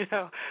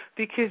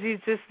 Because you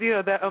just,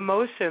 that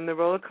emotion, the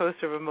roller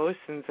coaster of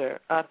emotions are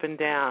up and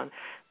down.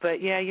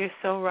 But, yeah, you're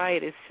so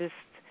right. It's just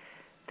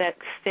that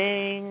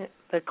staying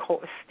the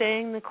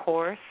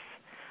course.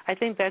 I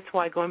think that's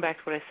why, going back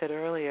to what I said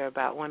earlier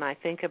about when I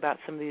think about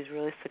some of these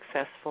really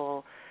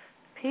successful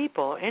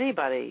people,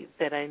 anybody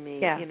that I meet,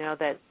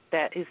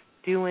 that is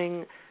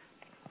doing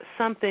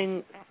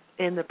something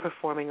in the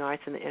performing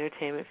arts and the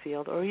entertainment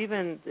field, or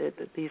even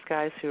these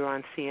guys who are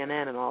on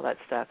CNN and all that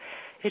stuff.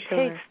 It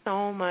takes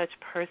so much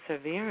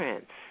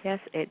perseverance. Yes,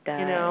 it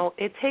does.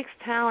 It takes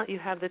talent. You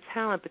have the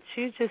talent, but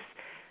you just,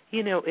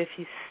 if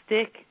you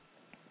stick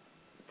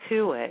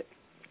to it,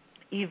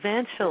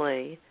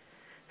 eventually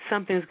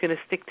something's going to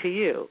stick to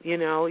you.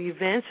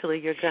 Eventually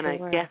you're going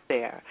to get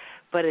there.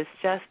 But it's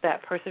just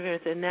that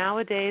perseverance. And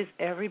nowadays,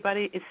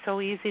 it's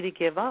so easy to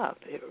give up.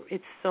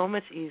 It's so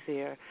much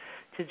easier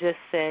to just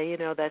say,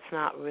 that's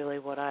not really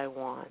what I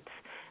want.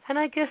 And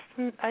I guess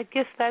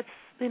that's,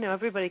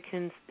 everybody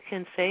can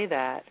say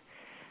that.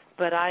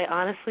 But I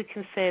honestly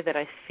can say that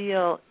I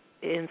feel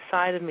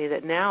inside of me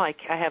that now I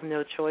have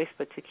no choice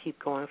but to keep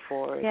going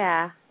forward.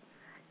 Yeah.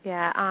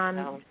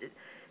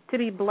 To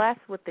be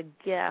blessed with the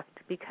gift,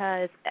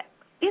 because,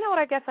 what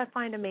I guess I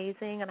find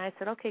amazing, and I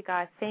said, okay,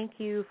 God, thank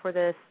you for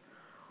this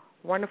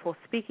wonderful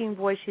speaking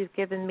voice you've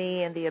given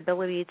me and the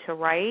ability to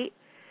write,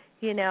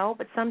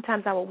 but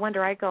sometimes I would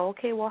wonder, I go,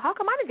 okay, well, how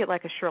come I didn't get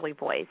like a Shirley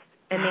voice?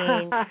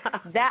 Really,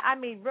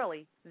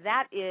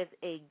 that is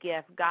a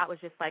gift. God was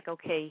just like,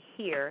 okay,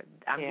 here,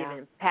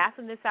 I'm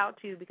passing this out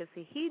to you, because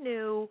he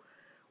knew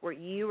what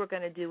you were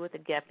going to do with the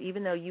gift,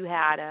 even though you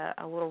had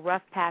a little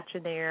rough patch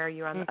in there,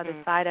 you're on the other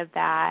side of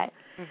that,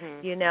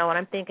 and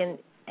I'm thinking,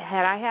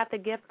 had I had the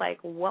gift, like,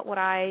 what would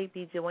I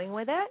be doing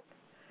with it?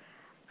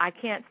 I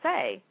can't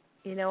say.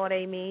 You know what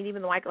I mean?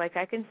 Even though I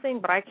can sing,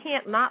 but I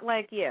can't, not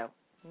like you.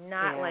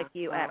 Not like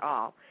you at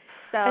all.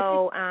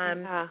 So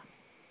I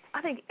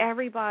think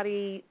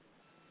everybody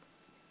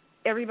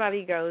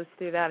goes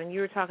through that. And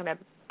you were talking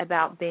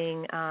about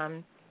being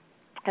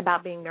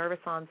nervous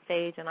on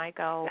stage, and I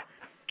go,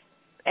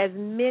 as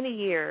many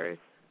years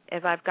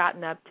as I've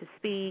gotten up to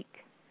speak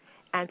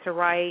and to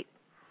write,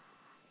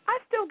 I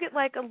still get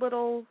like a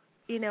little,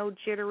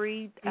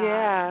 jittery.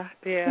 Yeah.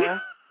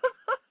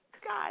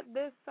 God,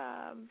 this.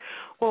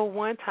 Well,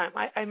 one time,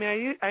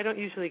 I don't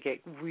usually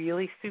get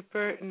really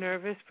super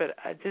nervous, but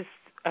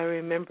I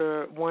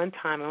remember one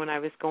time when I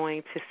was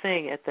going to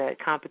sing at the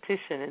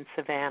competition in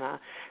Savannah,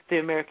 the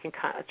American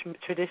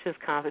Traditions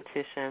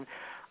competition.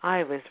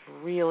 I was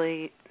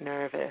really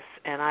nervous,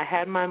 and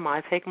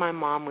I take my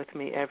mom with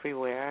me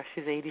everywhere.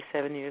 She's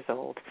 87 years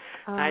old.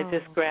 Oh. And I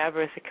just grab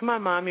her and say, come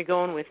on, Mom, you're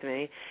going with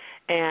me.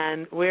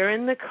 And we're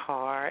in the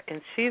car,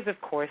 and she's, of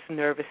course,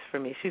 nervous for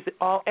me.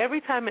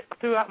 Every time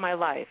throughout my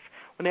life,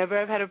 whenever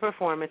I've had a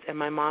performance and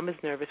my mom is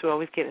nervous, we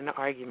always get in an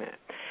argument.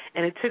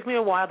 And it took me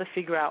a while to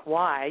figure out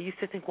why. I used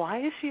to think, why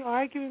is she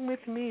arguing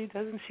with me?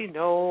 Doesn't she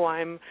know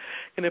I'm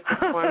going to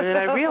perform? And then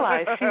I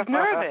realized she's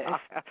nervous.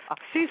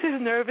 She's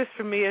as nervous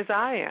for me as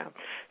I am.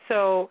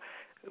 So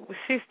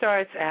she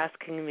starts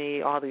asking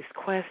me all these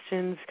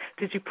questions.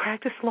 Did you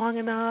practice long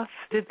enough?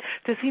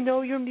 Does he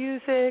know your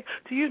music?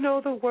 Do you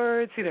know the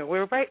words?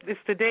 We're right. It's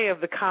the day of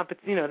the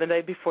the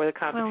night before the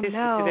competition.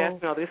 Oh, no. She's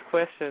asking all these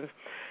questions,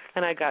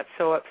 and I got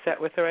so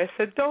upset with her. I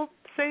said, "Don't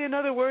say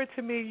another word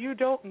to me. You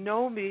don't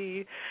know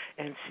me."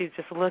 And she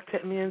just looked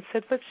at me and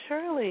said, "But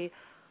Shirley,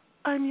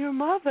 I'm your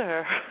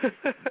mother."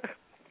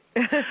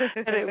 And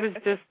it was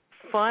just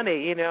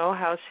funny,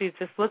 how she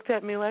just looked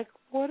at me like,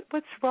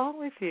 "What's wrong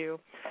with you?"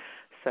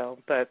 So,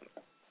 but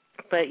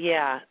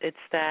yeah, it's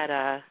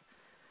that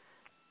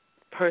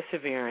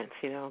perseverance,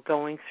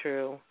 going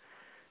through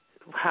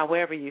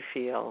however you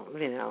feel,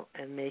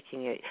 and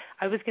making it.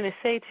 I was going to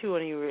say, too,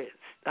 when you were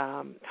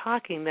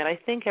talking, that I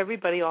think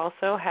everybody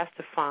also has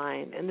to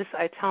find, and this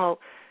I tell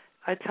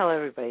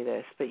everybody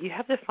this, but you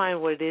have to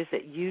find what it is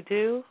that you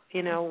do,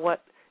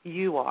 what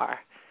you are,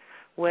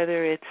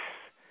 whether it's,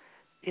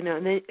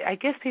 and I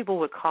guess people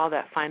would call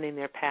that finding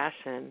their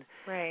passion.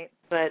 Right.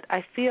 But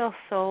I feel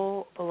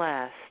so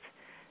blessed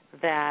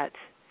that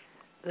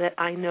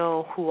I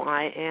know who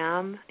I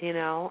am,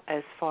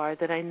 as far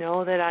that I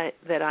know that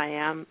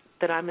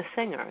I'm a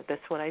singer.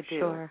 That's what I do.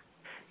 Sure.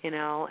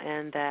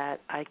 And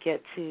that I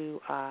get to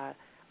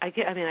I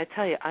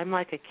tell you, I'm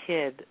like a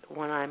kid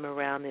when I'm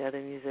around the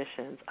other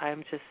musicians.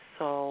 I'm just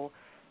so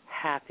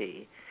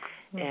happy.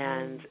 Mm-hmm.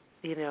 And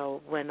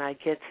when I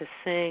get to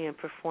sing and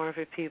perform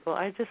for people,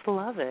 I just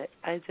love it.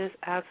 I just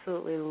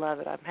absolutely love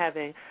it. I'm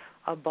having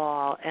a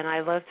ball, and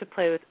I love to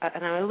play with,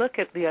 and I look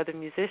at the other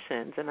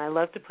musicians, and I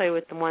love to play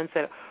with the ones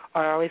that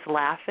are always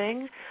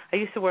laughing. I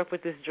used to work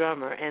with this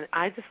drummer, and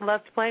I just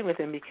loved playing with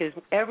him because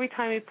every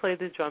time he played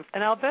the drums,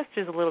 and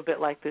Alvestra's a little bit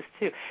like this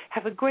too,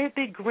 have a great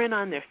big grin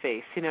on their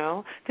face,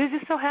 They're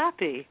just so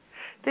happy.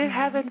 They're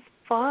having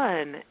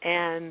fun,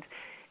 and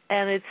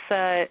it's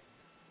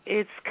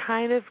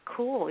kind of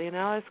cool,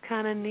 It's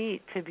kind of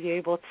neat to be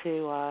able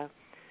to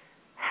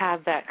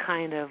have that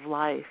kind of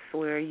life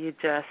where you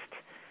just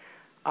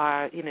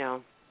are,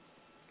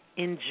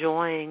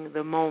 enjoying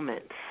the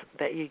moments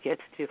that you get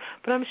to do.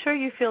 But I'm sure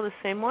you feel the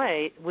same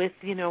way with,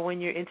 when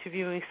you're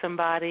interviewing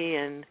somebody,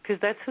 and because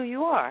that's who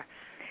you are,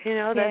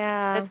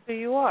 that's who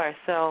you are.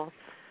 So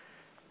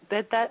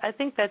that I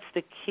think that's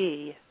the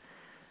key.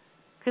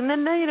 And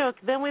then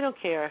then we don't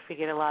care if we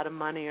get a lot of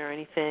money or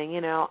anything.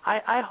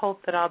 I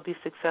hope that I'll be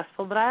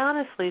successful. But I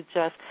honestly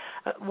just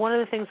one of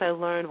the things I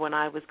learned when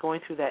I was going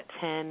through that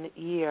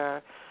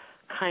 10-year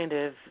kind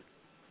of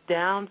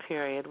down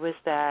period was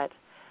that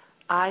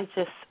I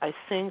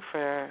sing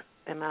for,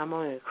 and I'm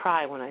going to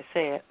cry when I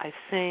say it, I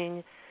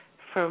sing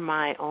for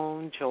my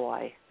own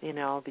joy,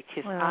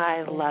 because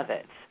I love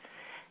it.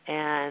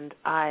 And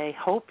I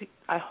hope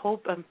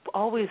I'm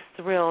always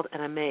thrilled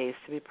and amazed,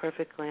 to be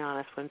perfectly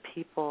honest, when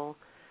people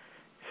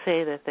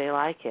say that they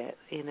like it,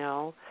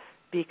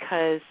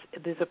 because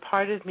there's a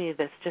part of me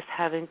that's just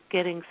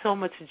getting so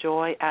much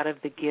joy out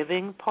of the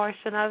giving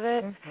portion of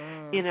it,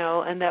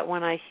 and that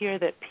when I hear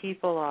that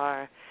people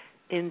are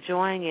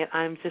enjoying it,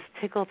 I'm just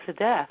tickled to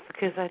death,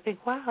 because I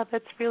think, wow,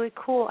 that's really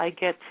cool. I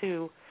get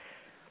to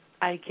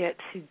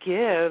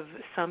give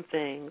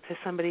something to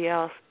somebody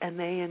else, and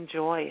they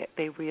enjoy it.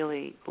 They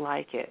really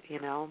like it,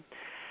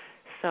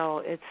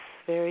 So it's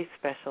very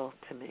special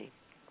to me.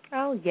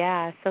 Oh,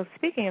 yeah. So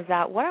speaking of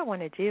that, what I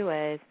want to do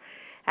is,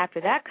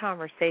 after that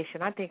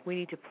conversation, I think we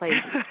need to play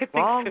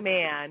Strong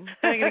Man.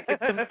 I'm going to get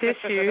some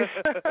tissues.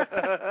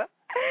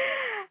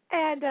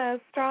 And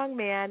Strong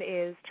Man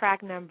is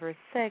track number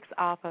 6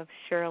 off of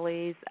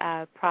Shirley's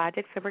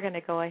project. So we're going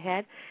to go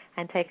ahead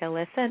and take a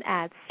listen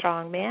at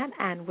Strong Man,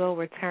 and we'll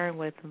return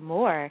with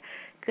more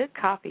good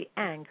coffee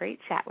and great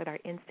chat with our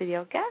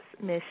in-studio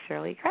guest, Miss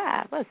Shirley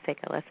Crabbe. Let's take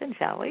a listen,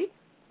 shall we?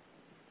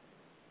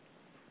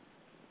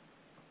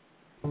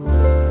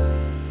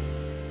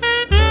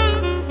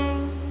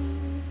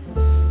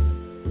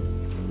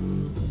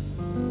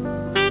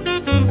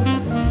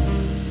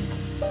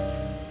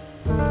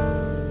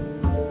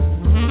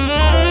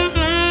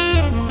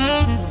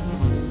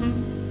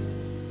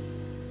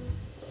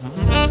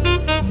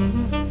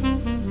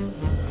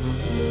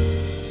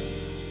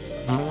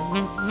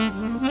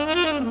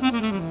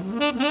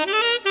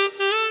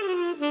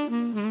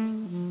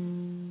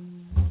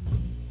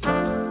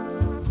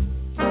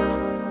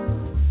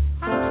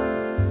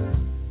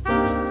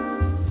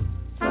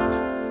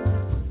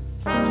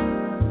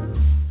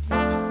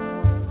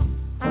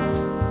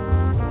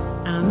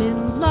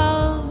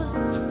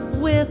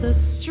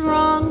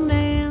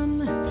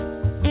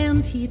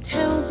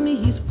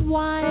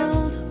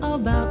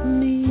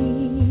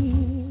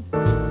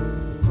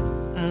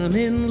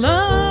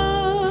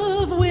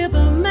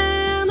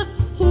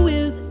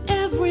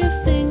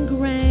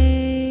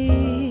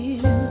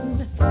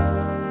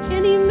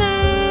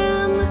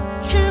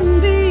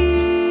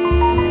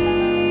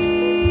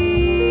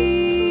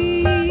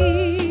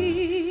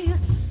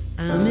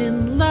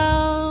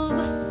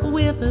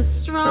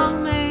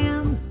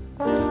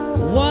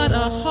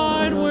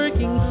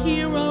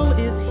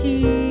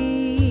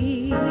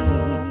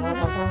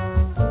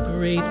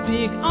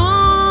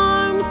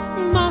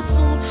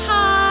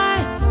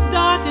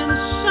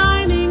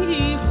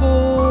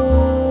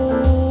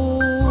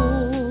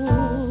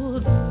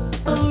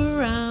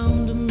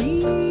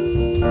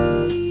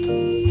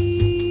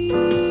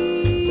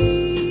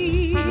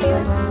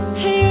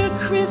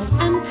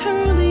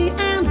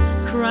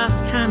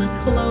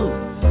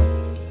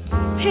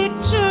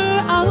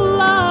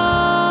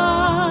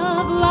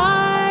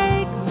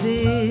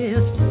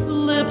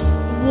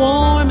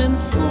 warm and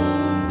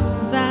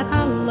full that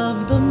I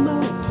love the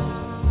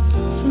most.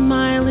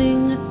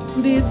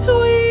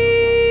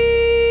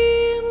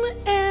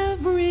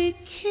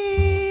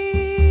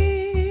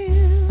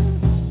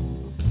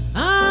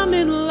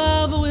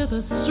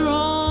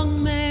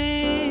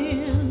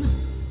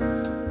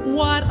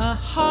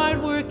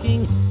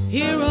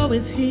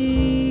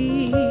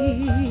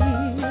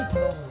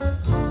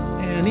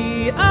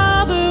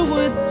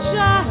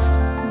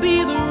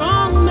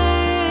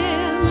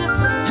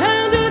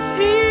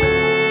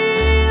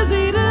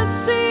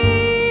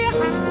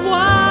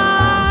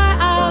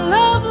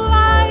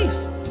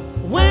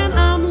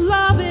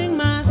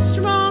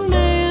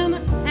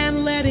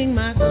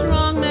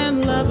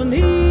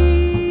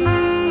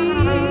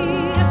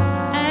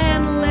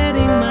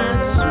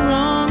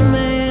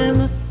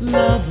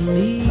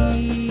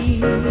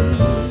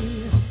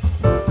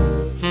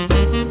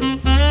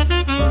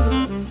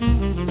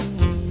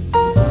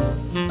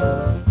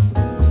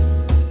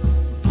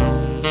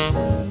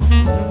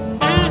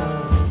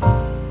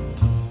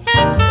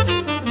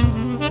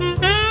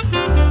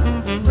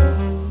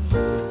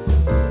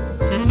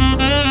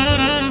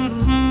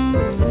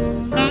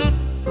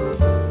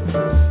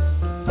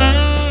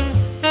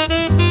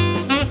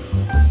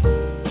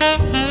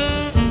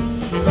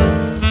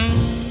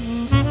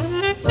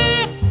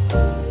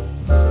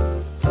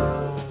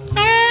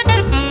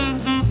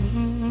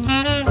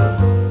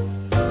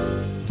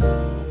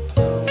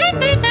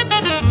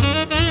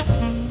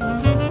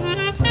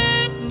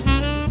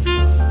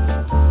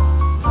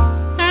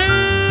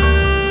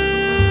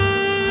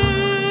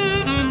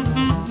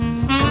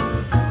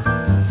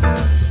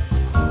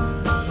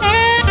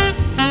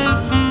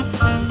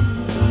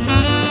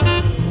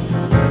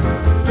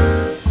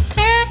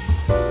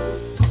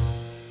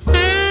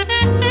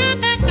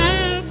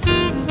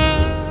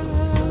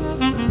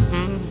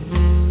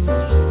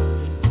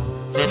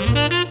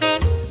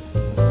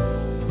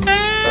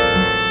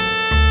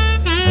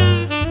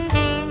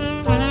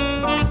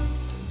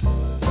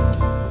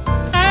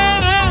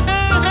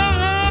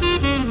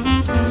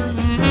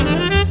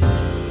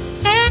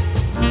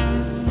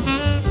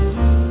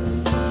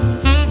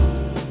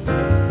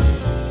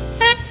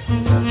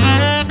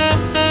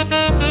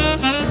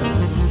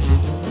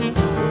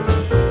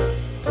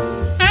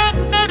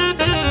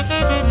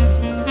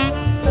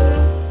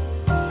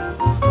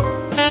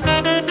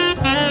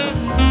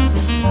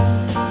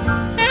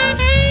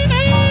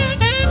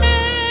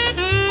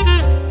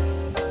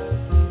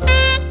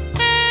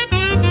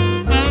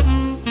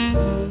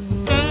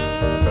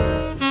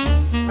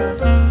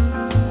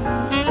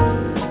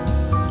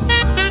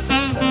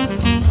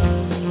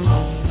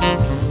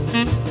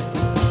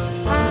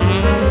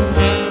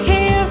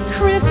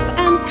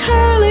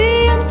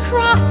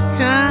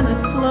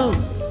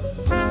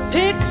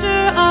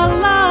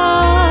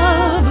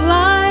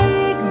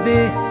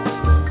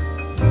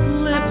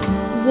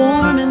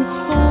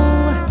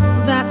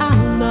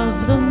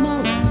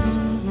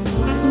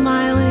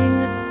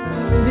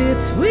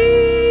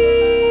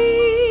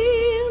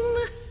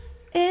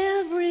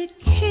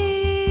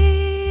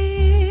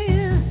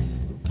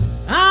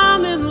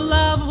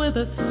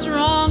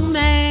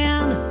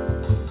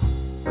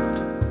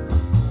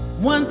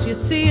 Once you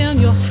see him,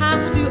 you'll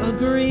have to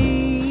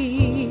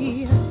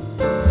agree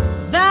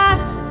that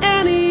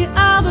any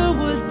other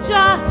would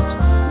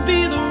just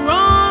be the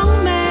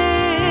wrong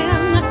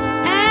man.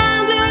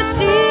 And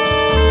it's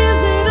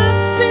easy to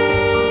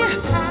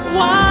see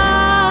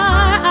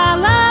why I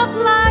love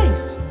life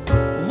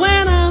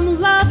when I'm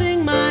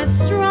loving my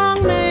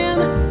strong man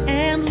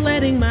and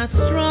letting my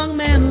strong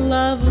man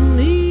love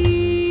me.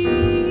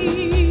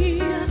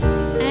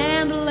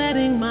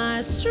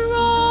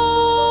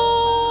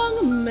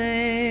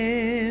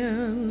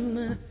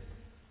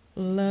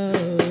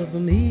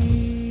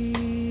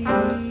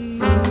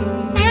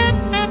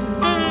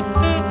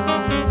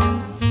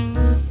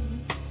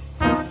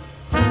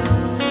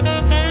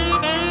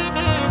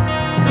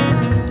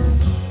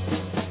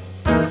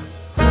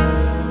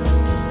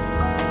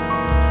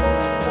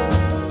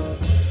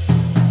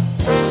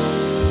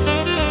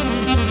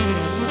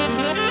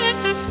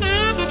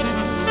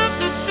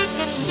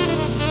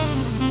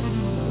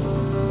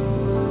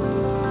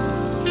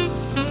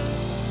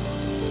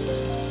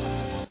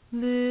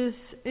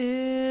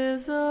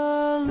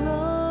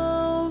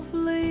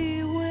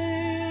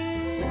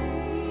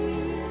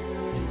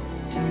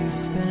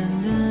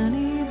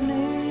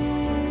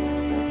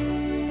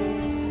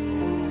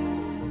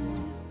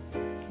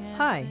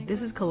 This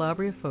is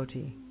Calabria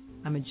Foti.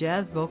 I'm a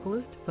jazz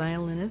vocalist,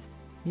 violinist,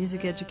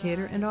 music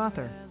educator, and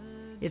author.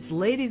 It's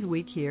Ladies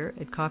Week here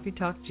at Coffee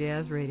Talk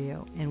Jazz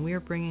Radio, and we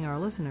are bringing our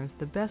listeners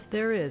the best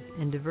there is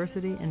in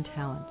diversity and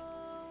talent.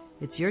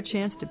 It's your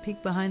chance to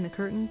peek behind the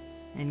curtain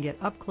and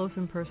get up close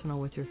and personal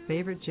with your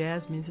favorite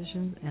jazz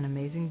musicians and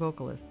amazing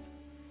vocalists.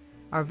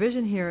 Our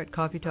vision here at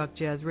Coffee Talk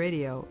Jazz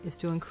Radio is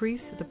to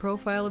increase the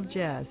profile of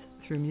jazz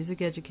through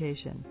music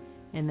education,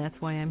 and that's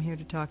why I'm here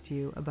to talk to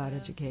you about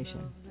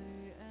education.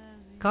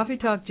 Coffee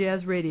Talk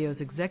Jazz Radio's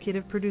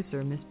executive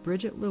producer, Miss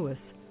Bridget Lewis,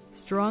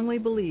 strongly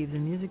believes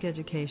in music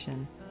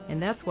education,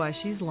 and that's why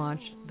she's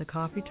launched the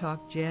Coffee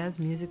Talk Jazz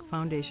Music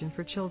Foundation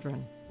for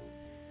Children.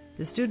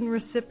 The student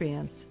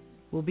recipients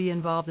will be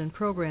involved in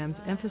programs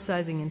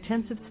emphasizing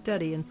intensive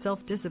study and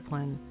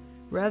self-discipline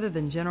rather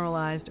than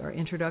generalized or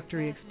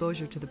introductory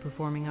exposure to the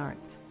performing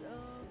arts.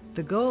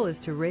 The goal is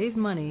to raise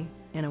money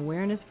and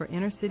awareness for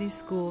inner-city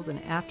schools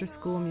and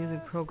after-school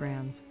music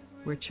programs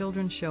where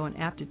children show an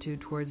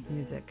aptitude towards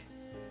music.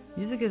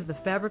 Music is the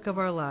fabric of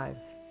our lives,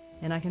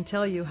 and I can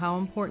tell you how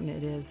important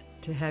it is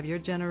to have your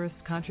generous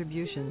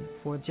contribution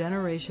for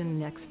Generation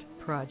Next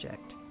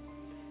project.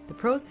 The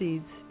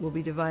proceeds will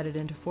be divided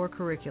into 4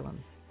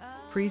 curriculums: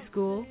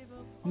 preschool,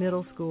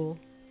 middle school,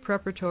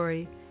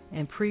 preparatory,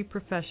 and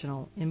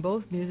pre-professional in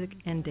both music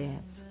and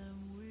dance.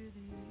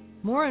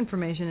 More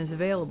information is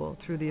available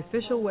through the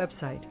official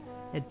website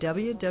at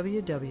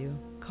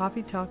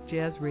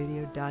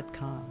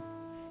www.coffeetalkjazzradio.com.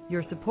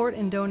 Your support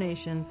and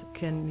donations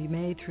can be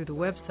made through the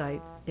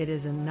website. It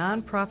is a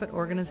non-profit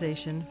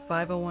organization,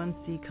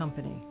 501c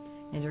company,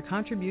 and your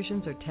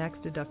contributions are tax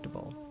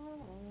deductible.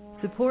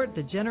 Support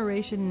the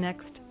Generation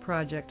Next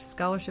Project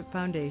Scholarship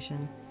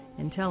Foundation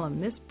and tell them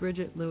Miss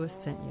Bridget Lewis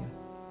sent you.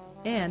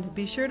 And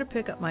be sure to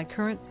pick up my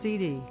current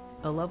CD,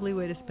 A Lovely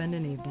Way to Spend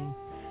an Evening,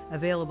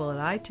 available at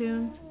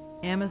iTunes,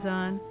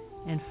 Amazon,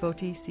 and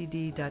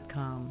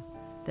FOTICD.com.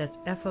 That's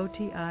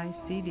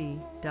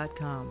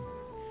FOTICD.com.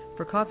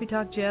 For Coffee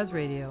Talk Jazz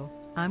Radio,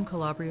 I'm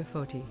Calabria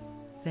Foti.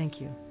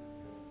 Thank you.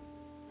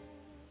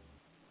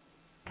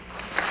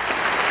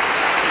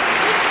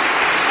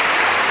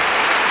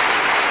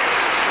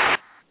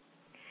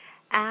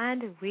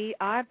 And we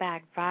are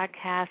back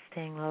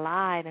broadcasting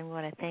live. I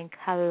want to thank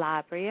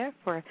Calabria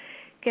for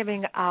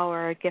giving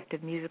our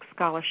Gifted Music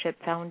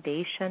Scholarship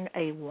Foundation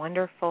a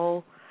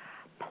wonderful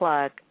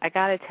plug. I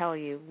got to tell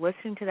you,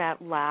 listening to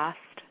that last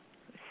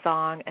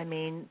song, I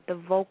mean, the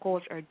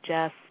vocals are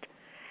just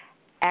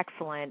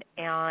excellent,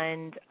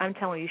 and I'm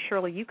telling you,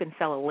 Shirley, you can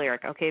sell a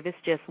lyric, okay? This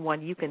is just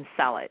one, you can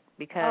sell it,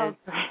 because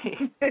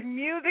the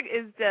music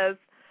is just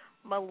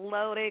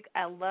melodic.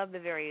 I love the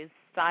various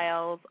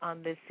styles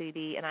on this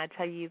CD, and I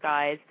tell you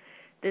guys,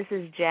 this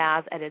is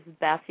jazz at its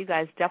best. You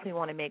guys definitely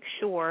want to make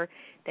sure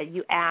that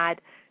you add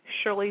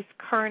Shirley's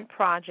current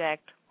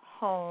project,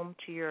 Home,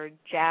 to your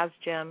Jazz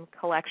Gem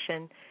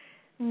collection.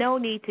 No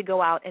need to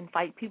go out and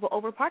fight people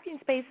over parking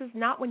spaces,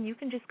 not when you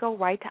can just go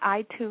right to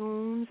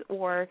iTunes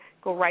or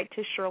go right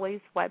to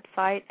Shirley's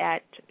website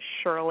at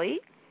Shirley,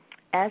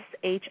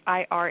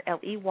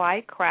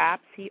 Shirley,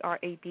 Crabbe,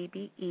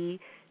 CRABBE.com,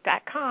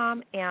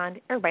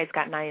 and everybody's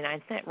got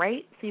 99 cents,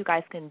 right? So you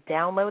guys can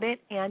download it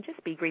and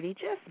just be greedy.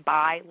 Just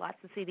buy lots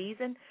of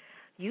CDs and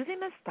use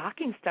them as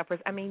stocking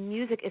stuffers. I mean,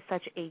 music is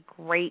such a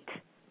great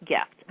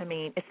gift. I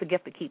mean, it's the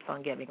gift that keeps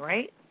on giving,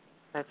 right?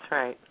 That's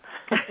right.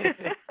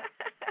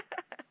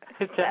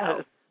 It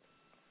does.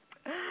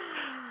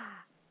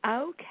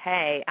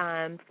 Okay.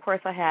 Of course,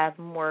 I have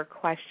more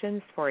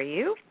questions for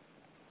you.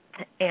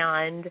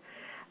 And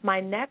my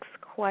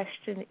next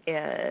question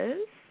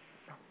is,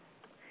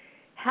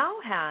 how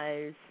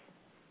has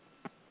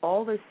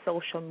all this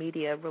social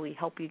media really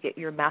helped you get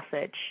your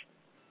message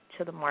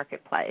to the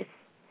marketplace?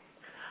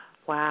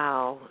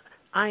 Wow.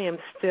 I am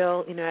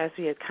still, as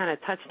we had kind of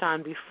touched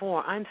on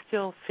before, I'm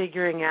still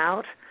figuring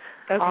out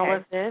all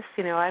of this.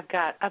 I've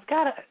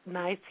got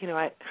nights,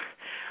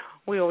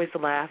 we always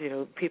laugh,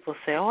 people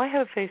say, oh, I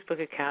have a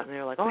Facebook account, and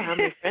they're like, oh, how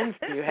many friends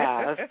do you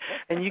have?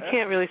 And you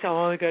can't really say,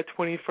 oh, I got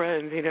 20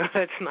 friends,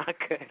 that's not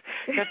good.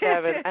 You have to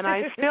have it. And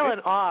I'm still in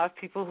awe of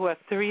people who have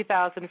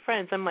 3,000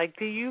 friends. I'm like,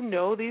 do you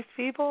know these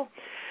people?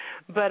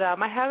 But I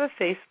have a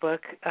Facebook,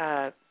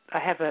 I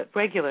have a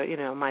regular,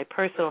 my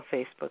personal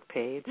Facebook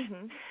page,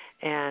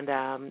 and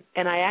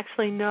I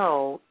actually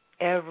know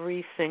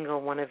every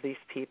single one of these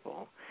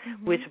people,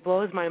 which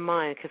blows my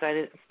mind because I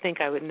didn't think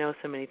I would know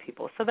so many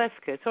people. So that's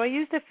good. So I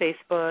used a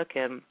Facebook,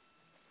 and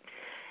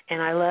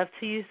I love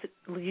to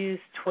use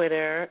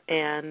Twitter,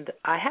 and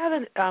I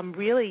haven't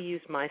really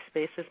used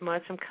MySpace as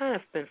much. I'm kind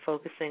of been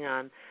focusing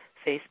on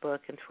Facebook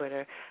and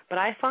Twitter, but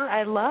I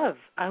love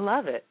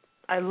it.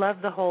 I love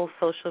the whole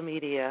social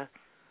media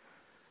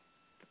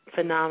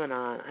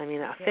phenomenon. I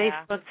mean,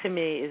 Facebook to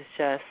me is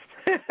just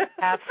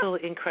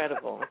absolutely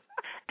incredible.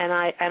 And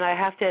I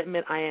have to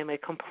admit, I am a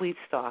complete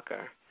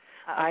stalker.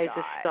 I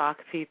just stalk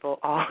people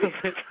all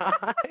the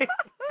time.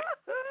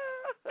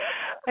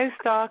 I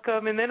stalk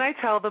them, and then I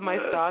tell them I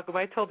stalk them.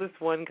 I told this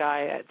one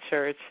guy at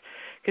church,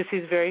 because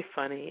he's very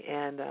funny,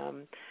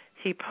 and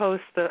he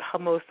posts the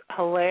most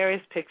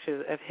hilarious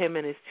pictures of him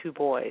and his two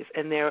boys,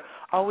 and they're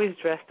always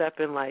dressed up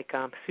in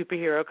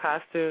superhero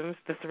costumes,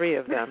 the three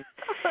of them.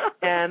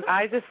 And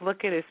I just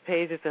look at his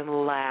pages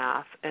and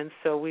laugh. And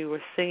so we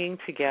were singing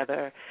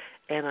together,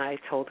 and I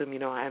told him,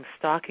 I'm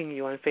stalking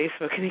you on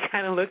Facebook, and he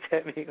kind of looked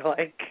at me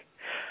like,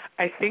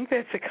 I think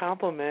that's a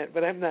compliment,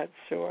 but I'm not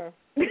sure.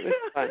 It was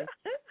fun.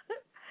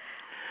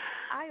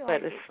 I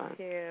like it fun.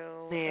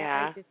 Too.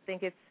 Yeah. I just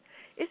think it's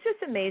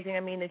just amazing.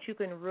 I mean, that you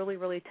can really,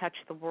 really touch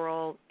the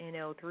world,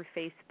 through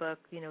Facebook,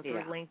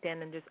 through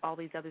LinkedIn and just all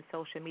these other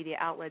social media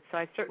outlets. So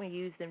I certainly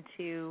use them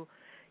to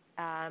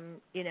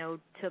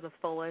the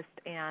fullest,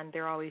 and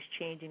they're always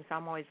changing. So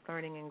I'm always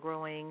learning and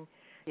growing,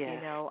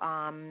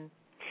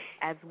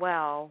 as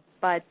well.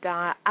 But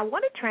I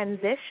want to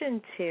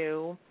transition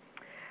to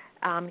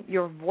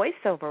your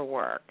voiceover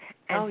work.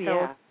 And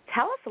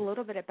tell us a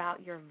little bit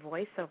about your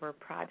voiceover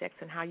projects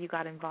and how you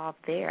got involved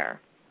there.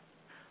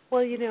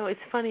 Well, it's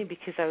funny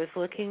because I was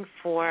looking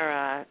for,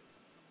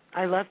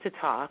 I love to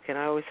talk, and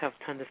I always have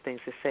tons of things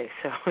to say.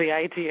 So the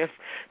idea of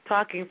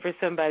talking for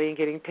somebody and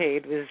getting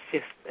paid was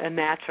just a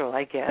natural,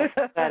 I guess.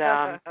 But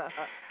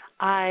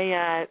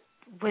I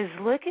was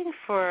looking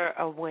for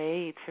a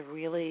way to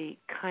really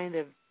kind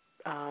of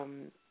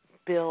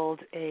build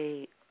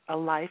a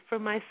life for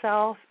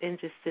myself in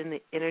the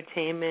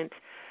entertainment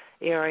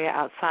area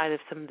outside of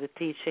some of the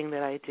teaching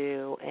that I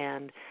do.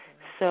 And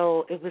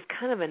so it was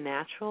kind of a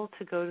natural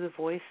to go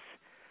to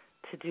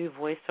to do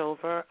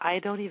voiceover. I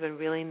don't even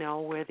really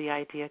know where the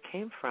idea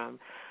came from.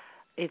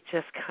 It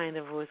just kind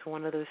of was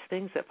one of those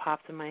things that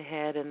popped in my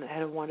head, and I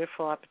had a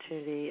wonderful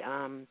opportunity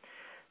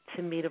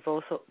to meet a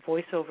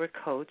voiceover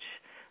coach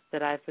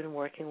that I've been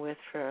working with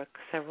for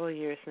several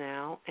years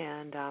now,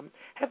 and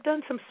have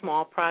done some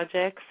small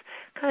projects.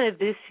 Kind of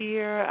this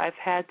year I've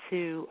had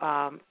to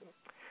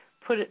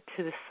put it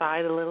to the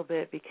side a little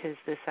bit because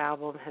this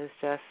album has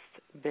just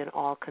been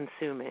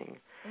all-consuming.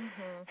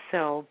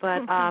 So,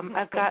 but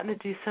I've gotten to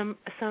do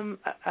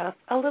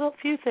a little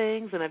few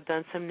things, and I've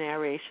done some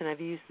narration.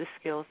 I've used the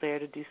skills there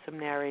to do some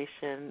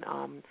narration,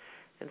 and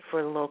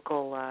for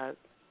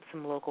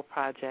some local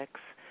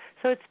projects.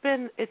 So it's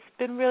been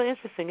really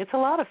interesting. It's a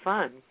lot of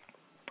fun.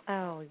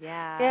 Oh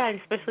yeah. Yeah,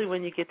 especially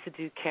when you get to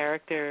do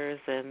characters,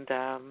 and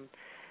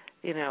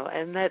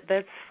and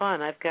that's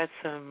fun. I've got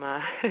some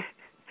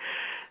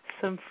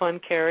some fun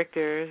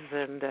characters,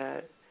 and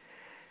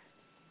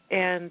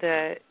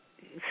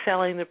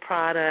selling the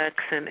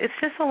products, and it's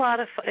just a lot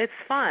of fun. It's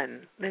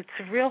fun. It's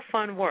real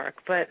fun work,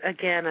 but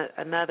again,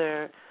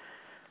 another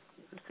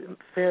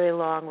very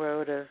long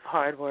road of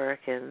hard work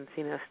and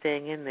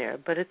staying in there.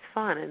 But it's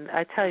fun, and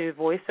I tell you,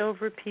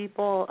 voiceover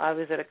people. I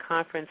was at a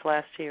conference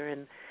last year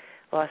in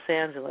Los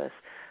Angeles.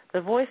 The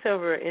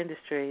voiceover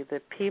industry,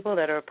 the people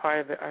that are a part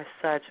of it are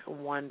such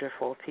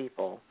wonderful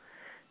people.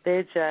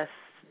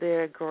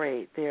 They're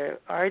great. They're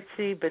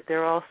artsy, but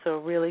they're also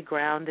really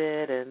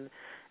grounded and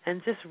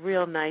just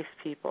real nice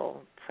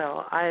people.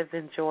 So I've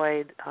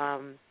enjoyed,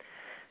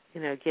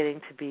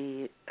 getting to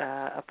be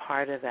a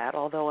part of that,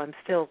 although I'm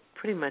still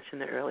pretty much in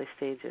the early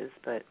stages,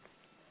 but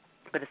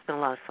it's been a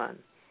lot of fun.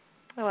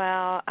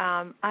 Well,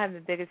 I have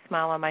the biggest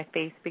smile on my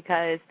face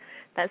because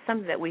that's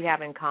something that we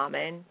have in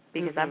common,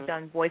 because I've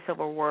done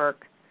voiceover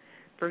work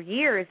for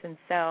years, and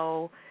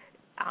so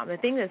the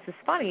thing that's just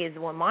funny is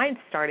when mine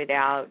started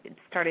out, it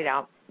started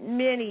out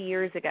many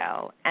years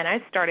ago, and I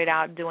started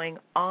out doing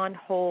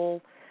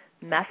on-hold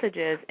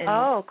messages. And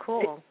oh,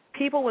 cool.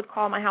 People would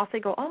call my house. They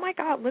go, oh, my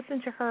God,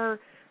 listen to her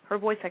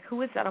voice. Like,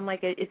 who is that? I'm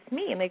like, it's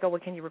me. And they go, well,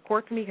 can you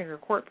record for me? Can you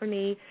record for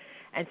me?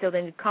 And so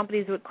then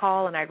companies would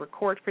call, and I'd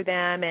record for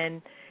them.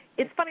 And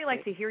it's funny,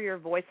 to hear your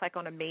voice,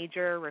 on a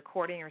major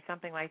recording or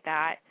something like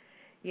that,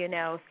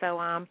 So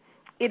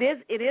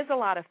It is a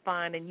lot of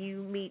fun, and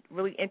you meet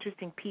really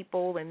interesting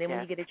people, and then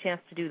when you get a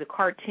chance to do the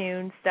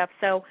cartoon stuff.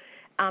 So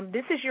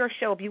this is your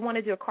show. If you want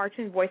to do a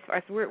cartoon voice for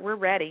us, we're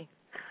ready.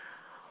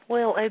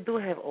 Well, I do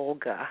have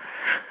Olga.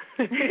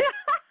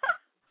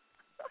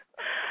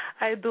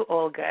 I do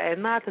Olga,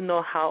 and not to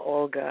know how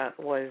Olga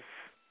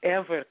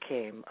ever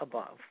came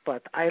above.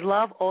 But I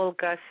love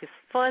Olga. She's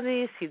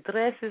funny. She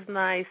dresses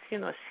nice.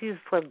 She's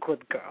a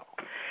good girl.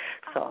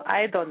 So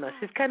I don't know.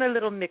 She's kind of a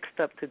little mixed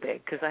up today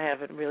because I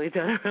haven't really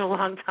done her in a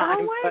long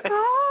time. Oh, my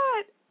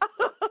God.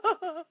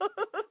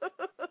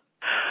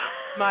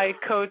 My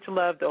coach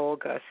loved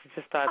Olga. She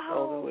just thought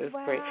Olga was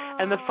great.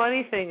 And the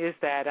funny thing is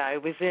that I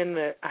was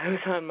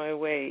on my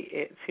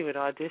way to an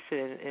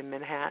audition in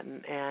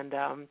Manhattan, and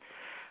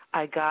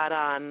I got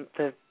on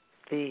the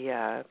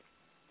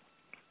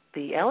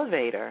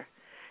elevator,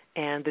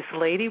 and this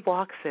lady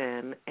walks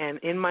in, and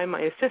in my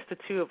mind, it's just the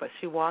two of us.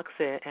 She walks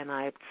in, and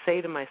I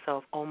say to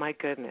myself, "Oh my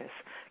goodness,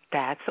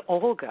 that's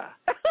Olga.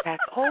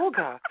 That's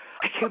Olga.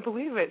 I can't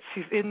believe it.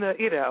 She's in the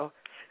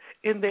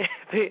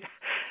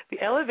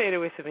elevator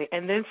with me."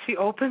 And then she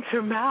opens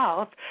her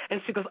mouth,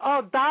 and she goes,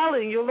 "Oh,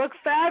 darling, you look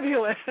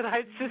fabulous." And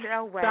I just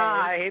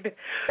died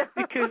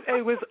because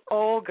it was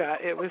Olga.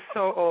 It was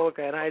so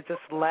Olga, and I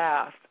just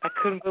laughed. I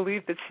couldn't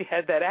believe that she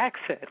had that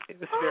accent. It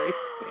was very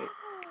sweet.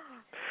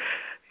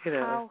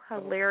 How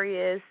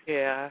hilarious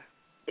is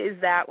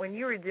that when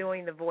you were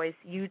doing the voice,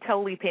 you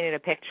totally painted a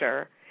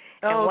picture.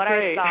 And what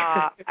great.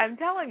 I saw, I'm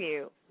telling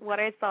you, what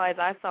I saw is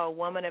I saw a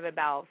woman of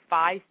about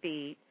 5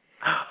 feet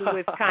who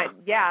was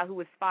who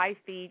was 5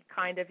 feet,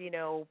 kind of,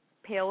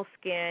 pale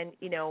skin,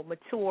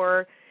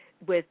 mature,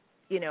 with,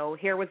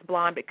 hair was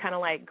blonde but kind of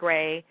like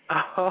gray,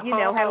 had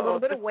a little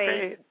bit of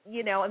weight,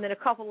 and then a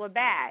couple of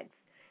bags.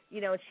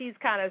 And she's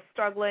kind of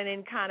struggling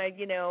and kind of,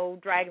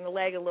 dragging the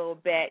leg a little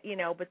bit,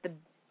 but the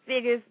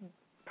biggest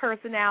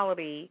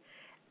personality.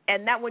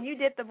 And that when you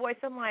did the voice,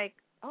 I'm like,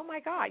 oh,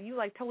 my God, you,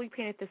 totally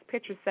painted this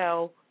picture,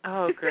 so.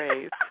 Oh,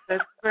 great.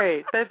 That's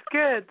great. That's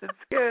good.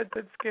 That's good.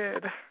 That's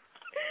good.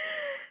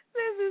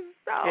 This is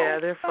so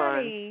they're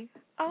funny.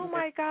 Fun. Oh,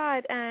 my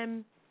God.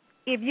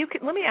 If you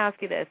could, let me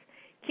ask you this.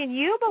 Can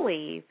you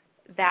believe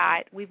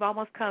that we've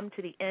almost come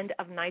to the end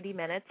of 90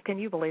 minutes? Can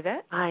you believe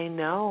it? I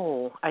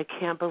know. I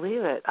can't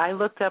believe it. I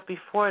looked up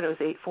before, and it was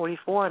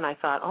 8:44, and I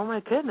thought, oh, my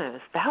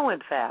goodness, that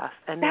went fast.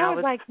 And that now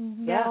was it's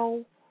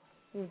no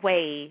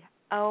way.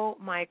 Oh,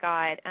 my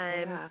God.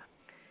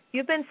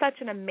 You've been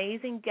such an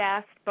amazing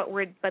guest, but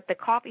the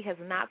coffee has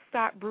not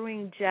stopped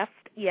brewing just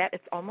yet.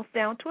 It's almost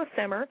down to a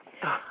simmer.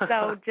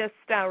 So just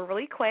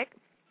really quick,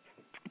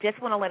 just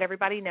want to let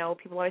everybody know,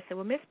 people always say,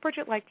 well, Miss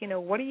Bridget,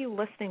 what are you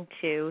listening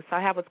to? So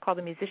I have what's called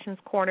the Musician's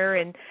Corner.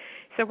 And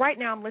so right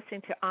now I'm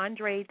listening to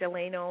Andre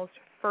Delano's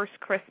First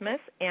Christmas.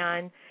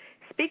 And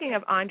speaking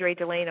of Andre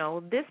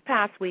Delano, this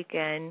past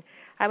weekend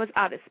I was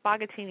out at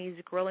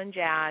Spaghettini's Grill and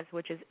Jazz,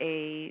 which is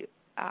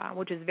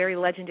very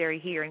legendary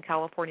here in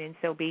California in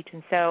Seal Beach.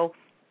 And so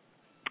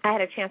I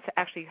had a chance to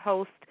actually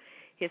host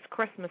his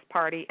Christmas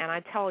party, and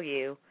I tell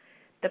you,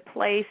 the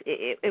place,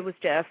 it was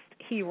just,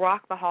 he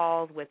rocked the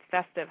halls with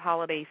festive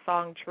holiday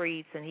song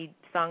treats, and he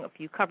sung a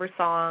few cover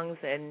songs,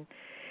 and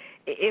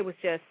it was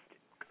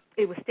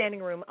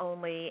standing room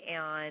only,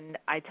 and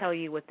I tell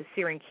you, with the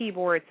searing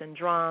keyboards and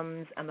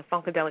drums and the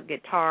funkadelic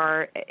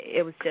guitar,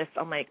 it was just,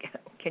 I'm like,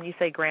 can you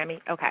say Grammy?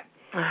 Okay.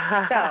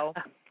 So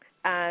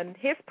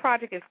his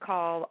project is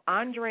called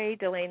Andre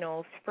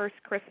Delano's First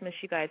Christmas.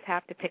 You guys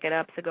have to pick it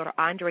up, so go to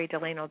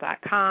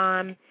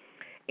andredelano.com.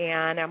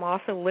 And I'm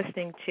also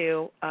listening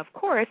to, of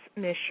course,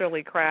 Miss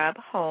Shirley Crabbe,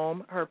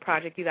 Home, her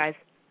project. You guys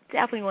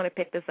definitely want to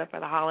pick this up for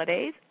the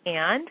holidays.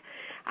 And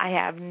I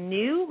have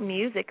new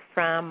music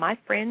from my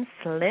friend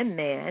Slim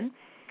Man,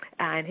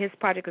 and his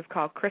project is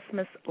called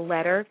Christmas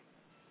Letter.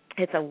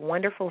 It's a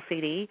wonderful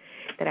CD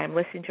that I'm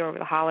listening to over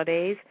the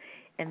holidays.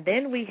 And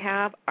then we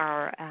have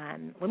our,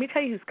 let me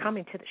tell you who's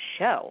coming to the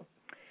show.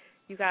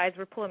 You guys,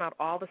 we're pulling out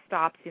all the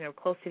stops,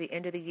 close to the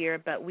end of the year,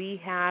 but we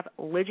have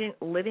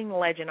Living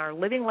Legend. Our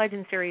Living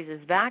Legend series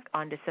is back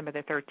on December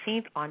the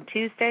 13th on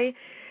Tuesday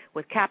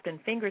with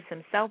Captain Fingers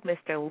himself.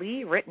 Mr.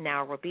 Lee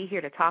Rittenauer will be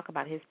here to talk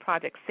about his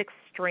project,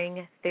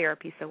 6-String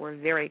Therapy, so we're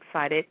very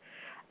excited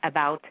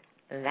about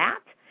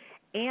that.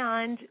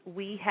 And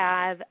we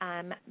have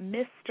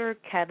Mr.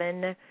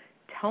 Kevin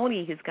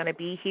Tony, who's going to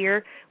be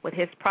here with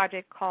his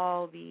project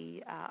called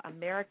the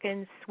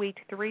American Suite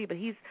 3, but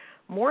he's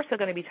more so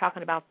going to be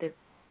talking about this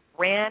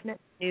brand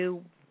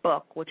new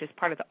book, which is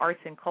part of the Arts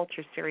and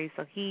Culture series,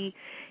 so he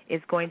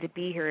is going to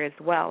be here as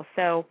well.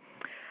 So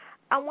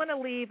I want to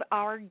leave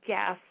our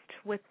guest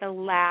with the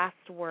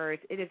last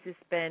words. It has just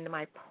been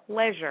my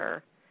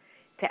pleasure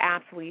to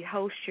absolutely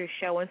host your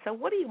show. And so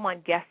what do you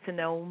want guests to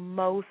know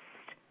most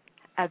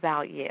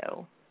about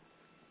you?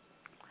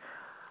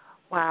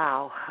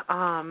 Wow.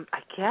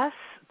 I guess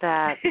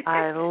that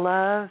I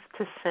love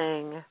to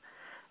sing,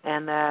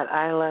 and that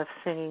I love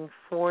singing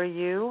for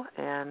you,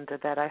 and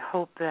that I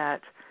hope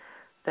that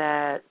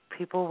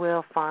people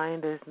will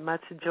find as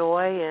much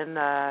joy in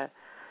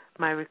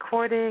my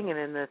recording and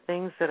in the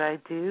things that I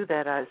do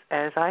that as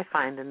I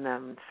find in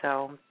them.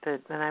 So,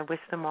 and I wish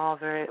them all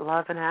very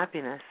love and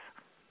happiness.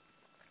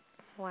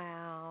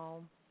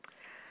 Wow.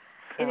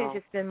 So, it has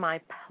just been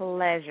my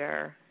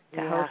pleasure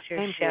to host your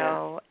same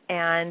show.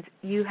 And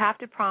you have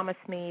to promise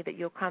me that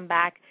you'll come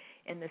back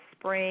in the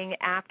spring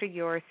after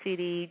your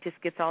CD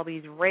just gets all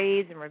these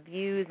raves and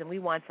reviews, and we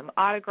want some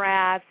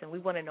autographs, and we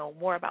want to know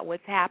more about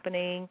what's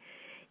happening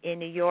in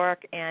New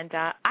York. And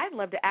I'd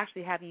love to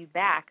actually have you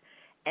back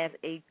as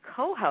a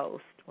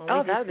co-host when we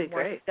do that would some be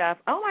more great. stuff.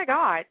 Oh, my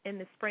God, in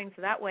the spring.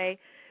 So that way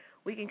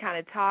we can kind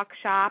of talk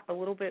shop a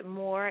little bit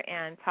more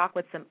and talk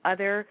with some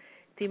other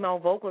female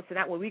vocalists, and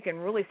that way we can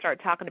really start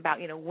talking about,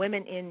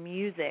 women in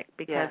music,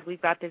 because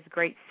we've got this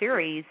great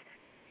series,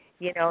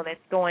 that's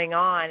going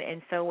on.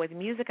 And so with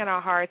music in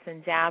our hearts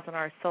and jazz in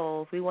our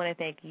souls, we want to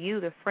thank you,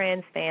 the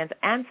friends, fans,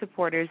 and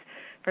supporters,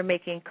 for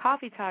making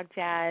Coffee Talk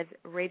Jazz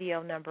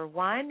Radio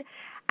 #1.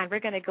 And we're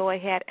going to go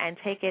ahead and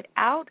take it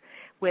out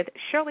with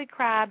Shirley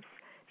Crabbe's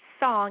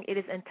song. It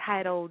is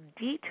entitled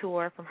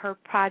Detour from her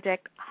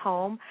project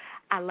Home.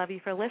 I love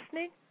you for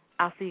listening.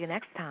 I'll see you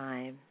next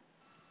time.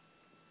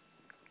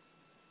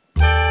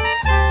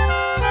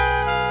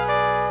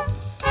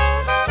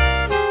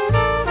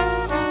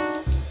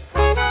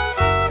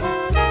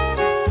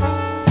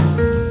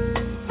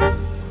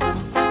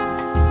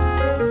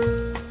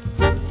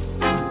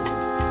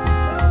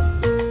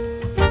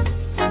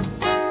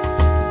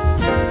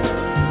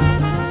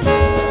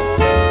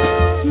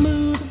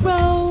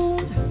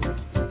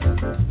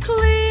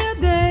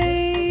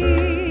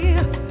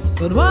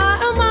 But why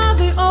am I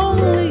the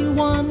only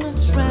one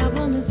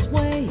traveling this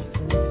way?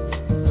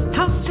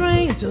 How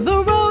strange the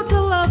road to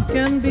love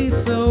can be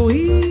so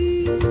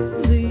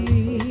easy.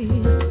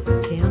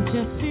 Can't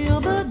you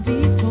feel the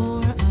detour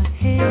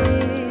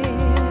ahead?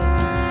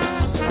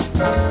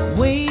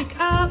 Wake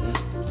up,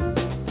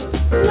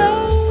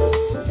 slow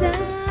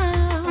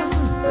down,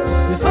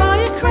 before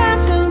you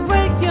crash and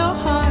break your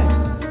heart,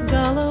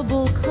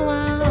 gullible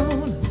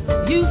clown.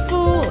 You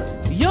fool,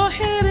 you're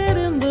headed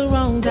in the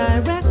wrong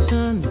direction.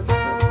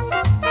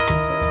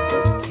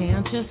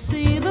 Just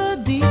see the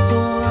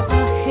detour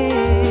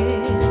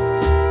ahead.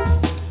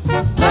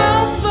 The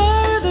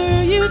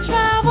further you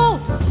travel,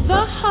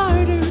 the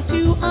harder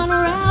to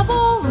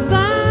unravel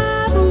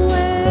that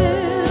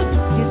web.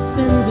 It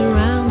spins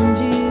around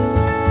you.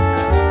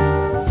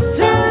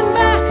 Turn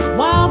back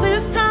while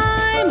there's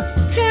time.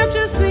 Can't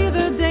you see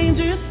the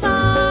danger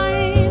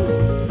sign?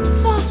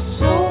 Soft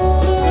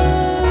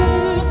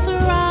shoulders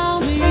surround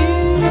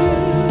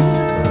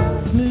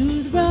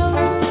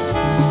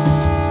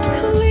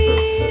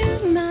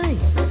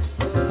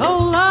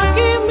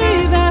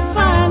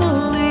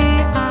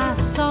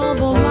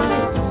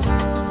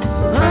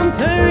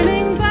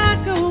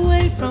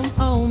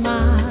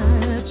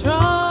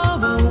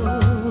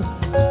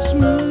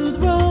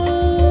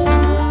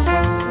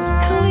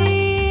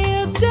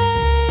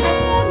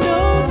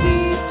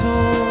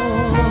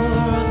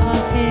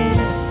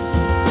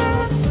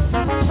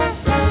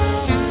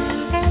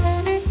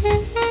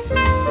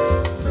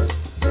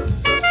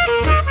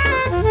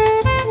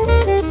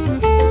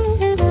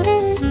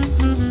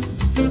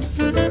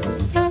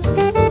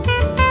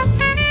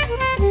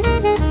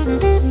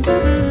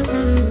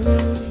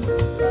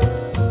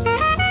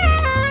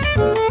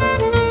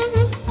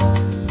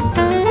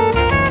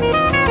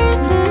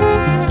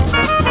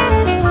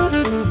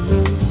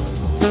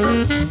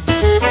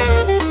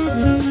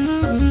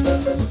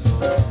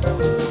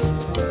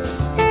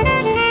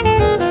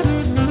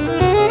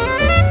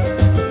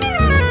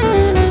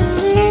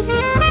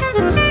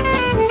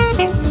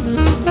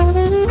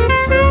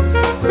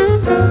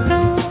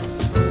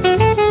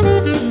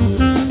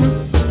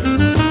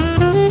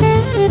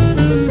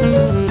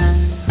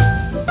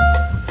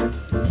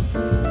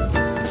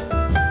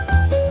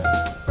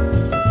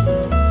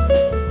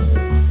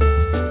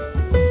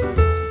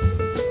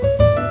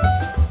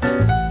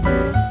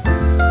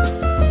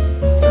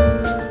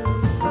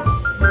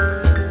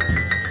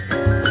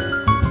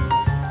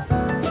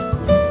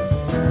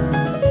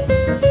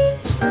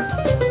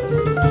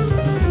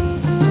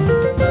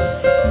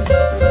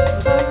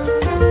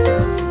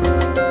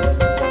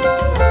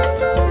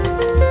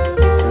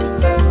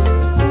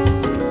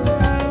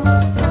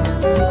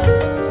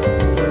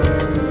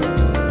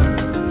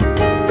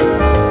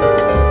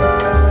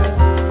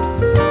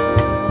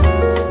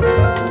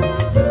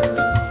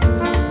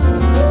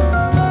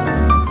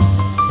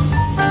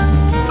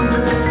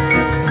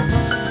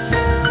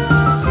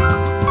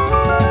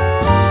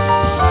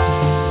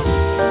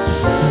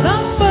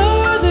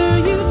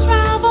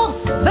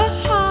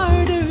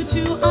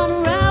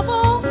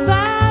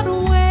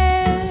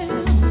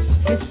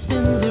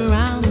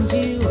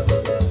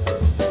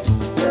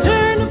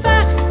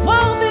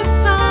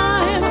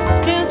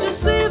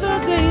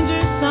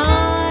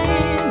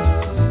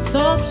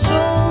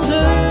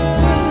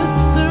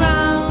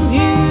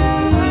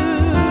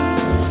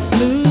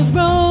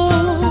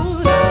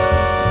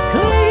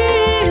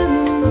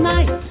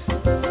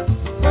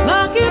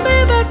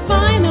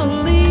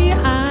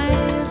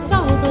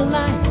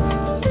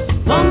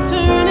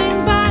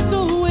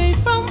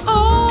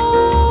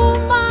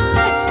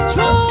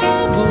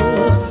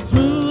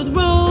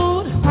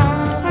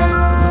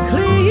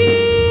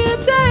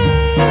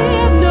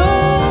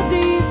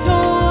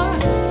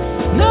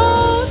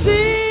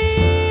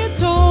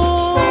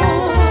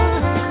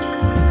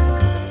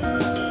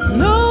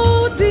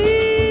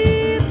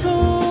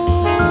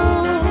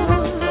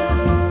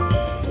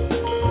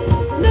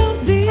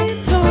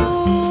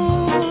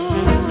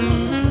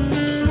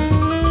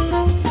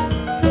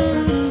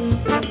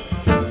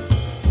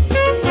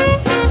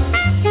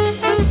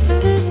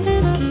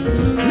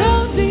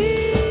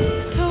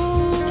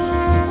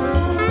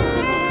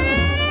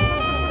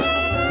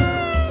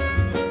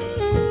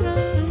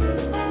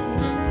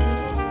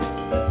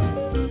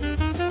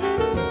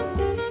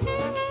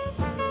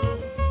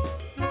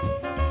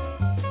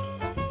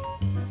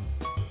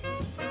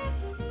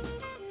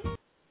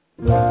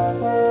When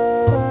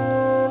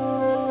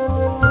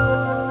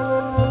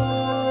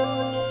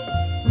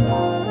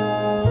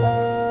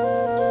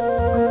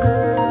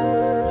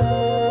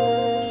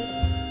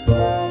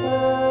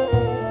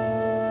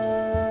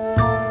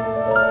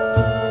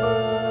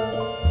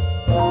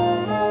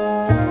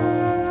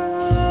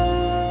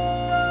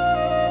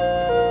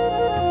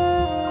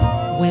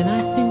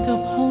I think of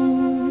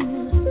home,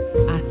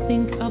 I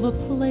think of a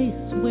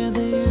place where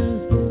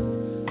there's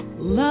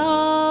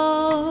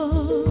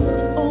love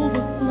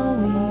overflowing.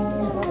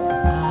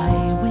 I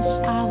wish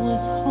I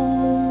was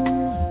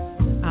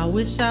home. I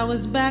wish I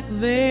was back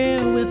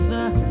there with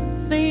the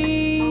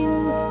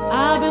things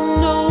I've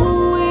been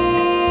knowing.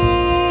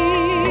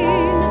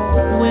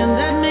 When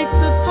that makes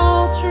the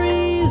tall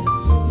trees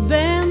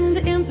bend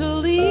into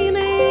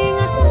leaning,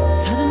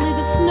 suddenly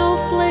the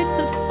snowflakes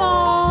that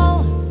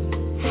fall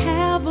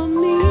have a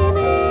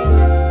meaning,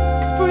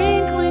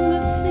 sprinkling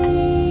the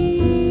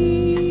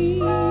sea,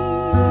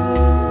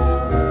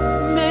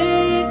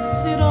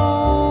 makes it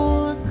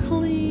all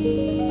clean.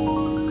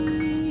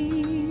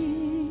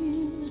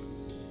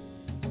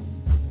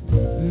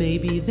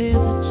 Maybe there's a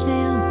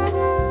chance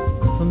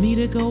for me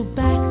to go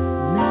back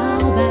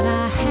now that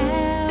I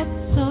have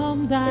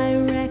some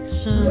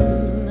direction.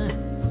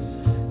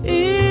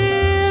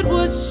 It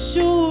would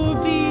sure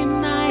be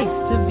nice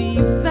to be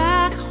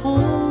back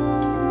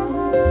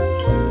home,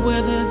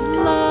 where there's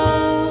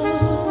love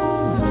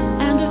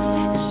and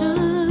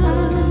affection,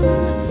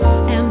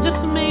 and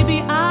just maybe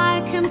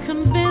I can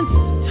convince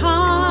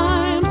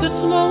time to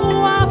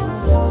slow up,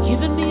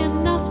 giving me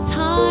enough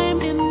time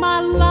in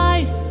my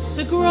life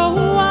to grow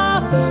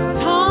up.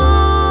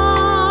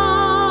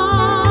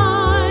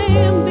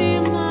 Time, be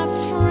my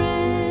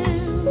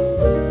friend,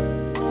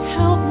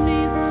 help me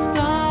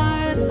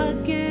start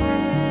again.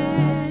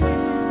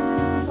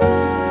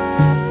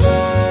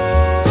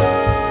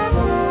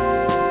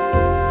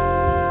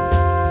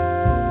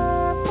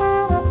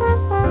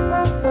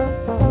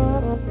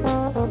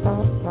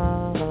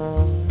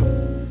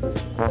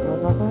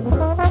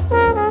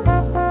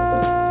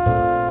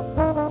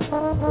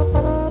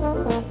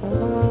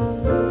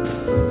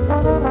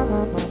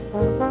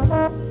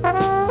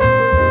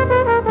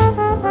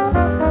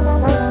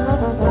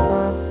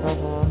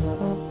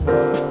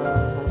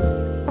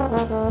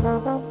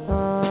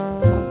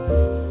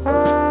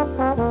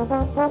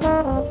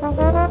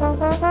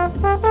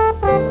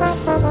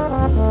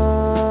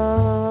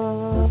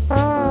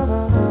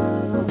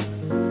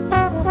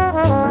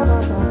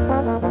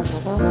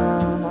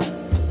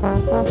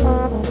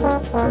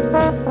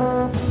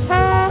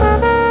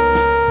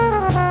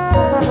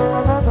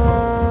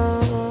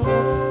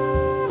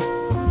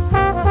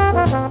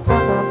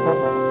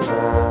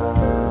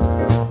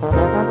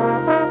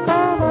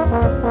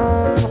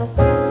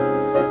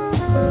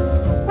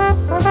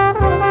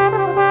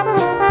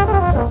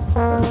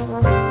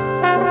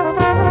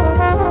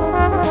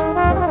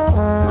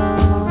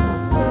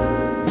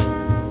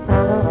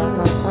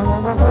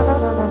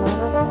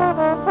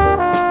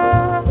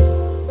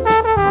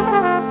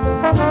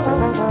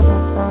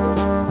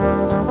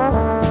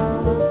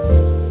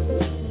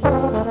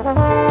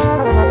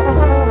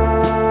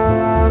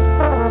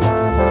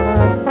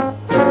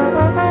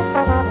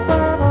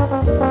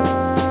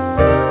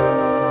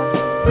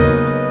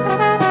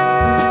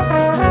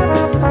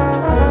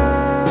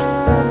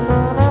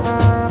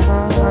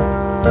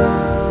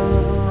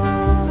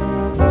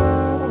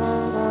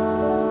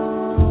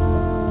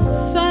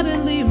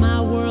 Suddenly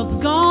my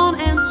world's gone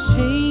and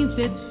changed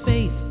its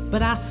face,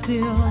 but I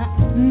still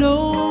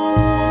know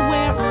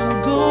where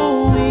I'm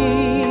going.